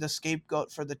bus and be the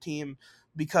scapegoat for the team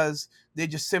because they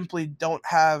just simply don't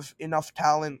have enough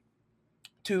talent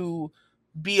to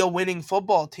be a winning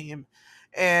football team.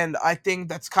 And I think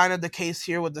that's kind of the case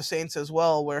here with the Saints as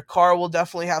well, where Carr will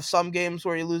definitely have some games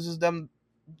where he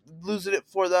losing it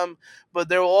for them, but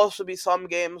there will also be some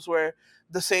games where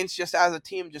the Saints just as a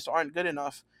team just aren't good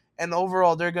enough. And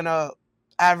overall they're gonna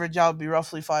average out be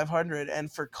roughly 500.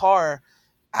 And for Carr,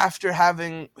 after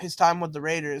having his time with the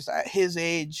Raiders at his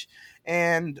age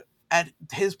and at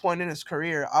his point in his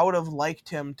career, I would have liked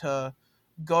him to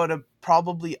go to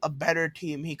probably a better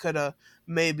team. He could have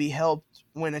maybe helped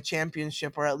win a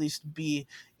championship or at least be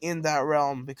in that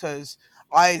realm, because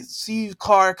I see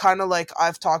Carr kind of like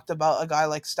I've talked about a guy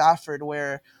like Stafford,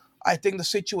 where I think the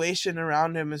situation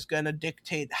around him is going to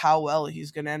dictate how well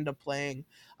he's going to end up playing.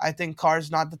 I think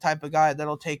Carr's not the type of guy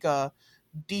that'll take a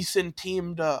decent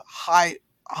team to high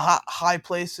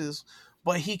places,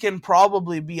 but he can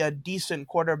probably be a decent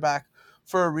quarterback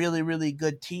for a really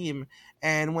good team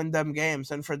and win them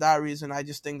games. And for that reason, I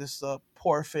just think this is a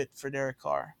poor fit for Derek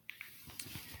Carr.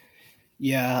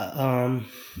 Yeah,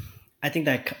 I think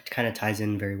that kind of ties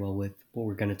in very well with what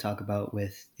we're going to talk about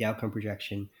with the outcome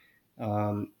projection.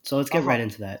 So let's Uh get right huh.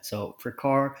 into that. So for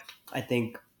Carr, I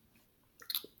think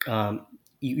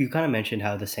you kind of mentioned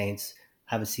how the Saints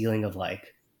have a ceiling of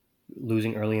like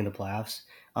losing early in the playoffs.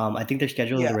 I think their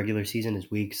schedule in Yeah. the regular season is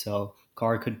weak, so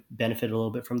Carr could benefit a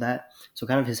little bit from that. So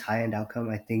kind of his high end outcome,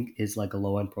 I think, is like a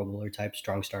low end Pro Bowler type,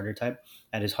 strong starter type.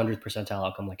 At his 100th percentile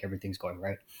outcome, like everything's going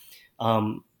right.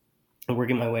 Um,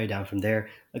 working my way down from there,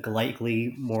 like a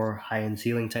likely more high end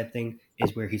ceiling type thing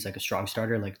is where he's like a strong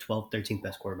starter, like 12th, 13th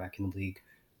best quarterback in the league.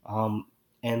 Um,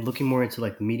 and looking more into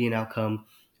like the median outcome,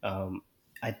 um,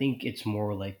 I think it's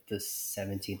more like the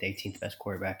 17th, 18th best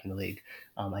quarterback in the league.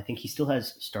 I think he still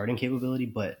has starting capability,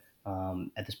 but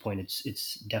at this point,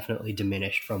 it's definitely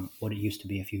diminished from what it used to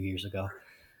be a few years ago.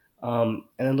 And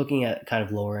then looking at kind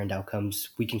of lower end outcomes,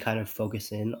 we can kind of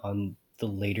focus in on the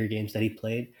later games that he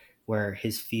played, where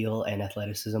his feel and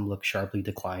athleticism looked sharply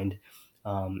declined.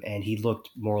 And he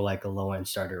looked more like a low end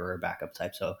starter or a backup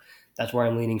type. So that's where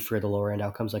I'm leaning for the lower end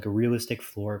outcomes, like a realistic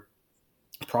floor,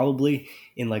 probably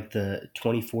in like the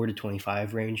 24 to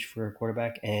 25 range for a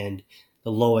quarterback. And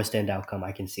the lowest end outcome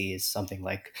I can see is something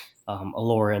like a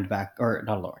lower end back, or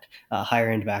not a lower end,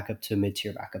 higher end backup to mid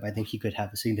tier backup. I think he could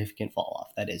have a significant fall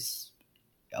off. That is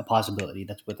a possibility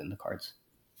that's within the cards.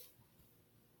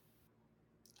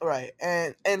 Right,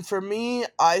 and for me,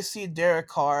 I see Derek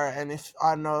Carr, and if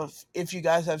I don't know if you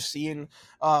guys have seen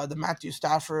the Matthew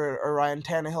Stafford or Ryan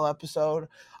Tannehill episode,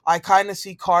 I kind of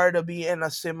see Carr to be in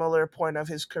a similar point of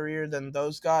his career than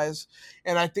those guys,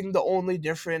 and I think the only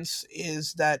difference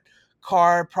is that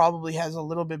Carr probably has a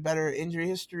little bit better injury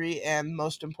history, and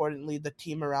most importantly, the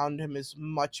team around him is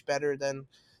much better than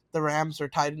the Rams or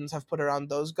Titans have put around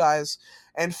those guys,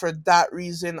 and for that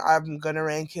reason, I'm gonna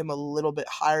rank him a little bit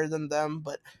higher than them,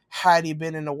 but had he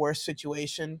been in a worse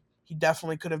situation, he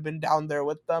definitely could have been down there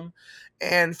with them.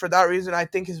 And for that reason, I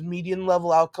think his median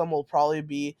level outcome will probably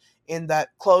be in that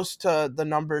close to the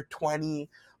number 20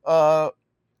 uh,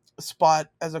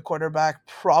 spot as a quarterback,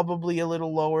 probably a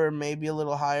little lower, maybe a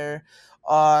little higher.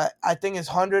 I think his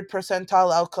 100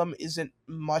 percentile outcome isn't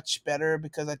much better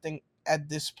because I think at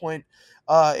this point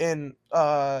in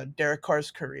Derek Carr's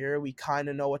career, we kind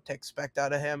of know what to expect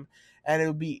out of him. And it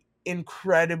would be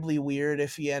incredibly weird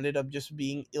if he ended up just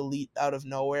being elite out of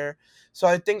nowhere. So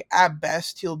I think at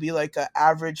best, he'll be like an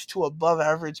average to above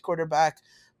average quarterback,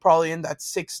 probably in that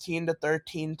 16 to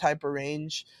 13 type of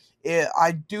range.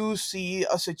 I do see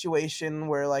a situation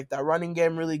where like that running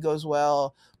game really goes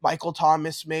well. Michael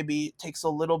Thomas maybe takes a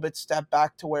little bit step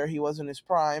back to where he was in his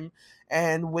prime,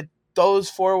 and with those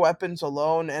four weapons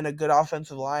alone and a good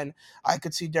offensive line, I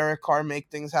could see Derek Carr make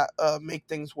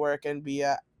things work and be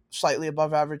a slightly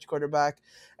above average quarterback.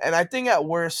 And I think at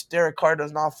worst, Derek Carr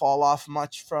does not fall off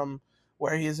much from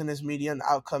where he is in his median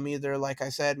outcome either. Like I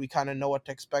said, we kind of know what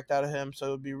to expect out of him, so it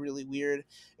would be really weird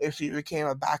if he became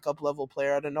a backup level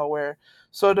player out of nowhere.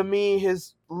 So to me,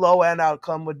 his low end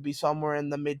outcome would be somewhere in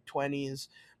the mid 20s.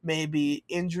 Maybe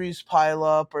injuries pile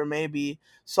up, or maybe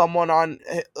someone on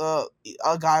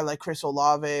a guy like Chris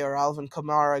Olave or Alvin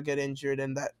Kamara get injured,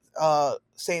 and that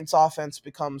Saints offense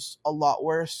becomes a lot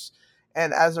worse.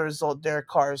 And as a result, Derek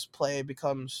Carr's play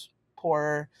becomes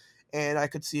poorer, and I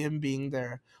could see him being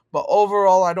there. But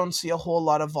overall, I don't see a whole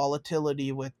lot of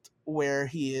volatility with where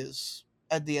he is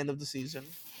at the end of the season.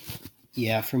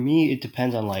 Yeah, for me, it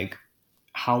depends on like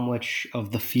how much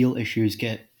of the feel issues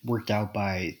get worked out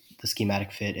by the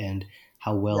schematic fit and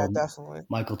how Yeah, well definitely.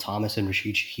 Michael Thomas and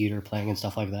Rashid Shaheed are playing and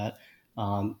stuff like that.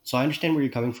 So I understand where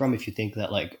you're coming from if you think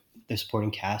that like the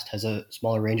supporting cast has a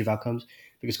smaller range of outcomes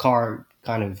because Carr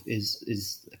kind of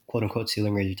is quote unquote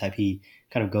ceiling raiser type. He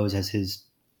kind of goes as his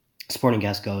supporting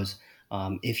cast goes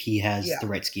if he has Yeah. the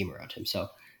right scheme around him. So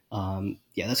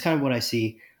yeah, that's kind of what I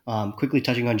see. Quickly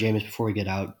touching on Jameis before we get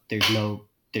out, there's no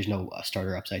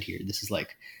starter upside here. This is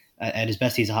like at his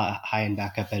best he's a high end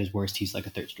backup. At his worst he's like a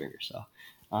third stringer. So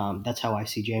that's how I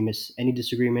see Jameis. Any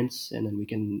disagreements, and then we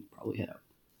can probably hit out.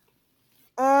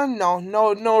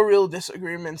 No real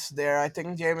disagreements there. I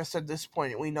think Jameis at this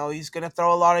point, we know he's going to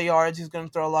throw a lot of yards, he's going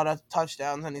to throw a lot of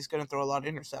touchdowns, and he's going to throw a lot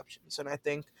of interceptions. And I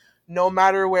think no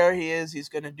matter where he is, he's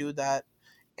going to do that.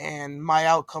 And my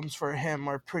outcomes for him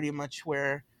are pretty much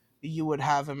where you would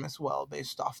have him as well,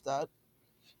 based off that.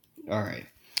 All right.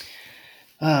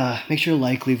 Make sure to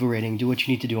like, leave a rating, do what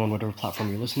you need to do on whatever platform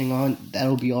you're listening on.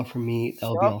 That'll be all from me.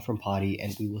 That'll be Yep. all from Potty,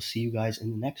 and we will see you guys in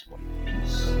the next one.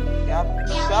 Peace. Yep.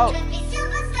 Peace out.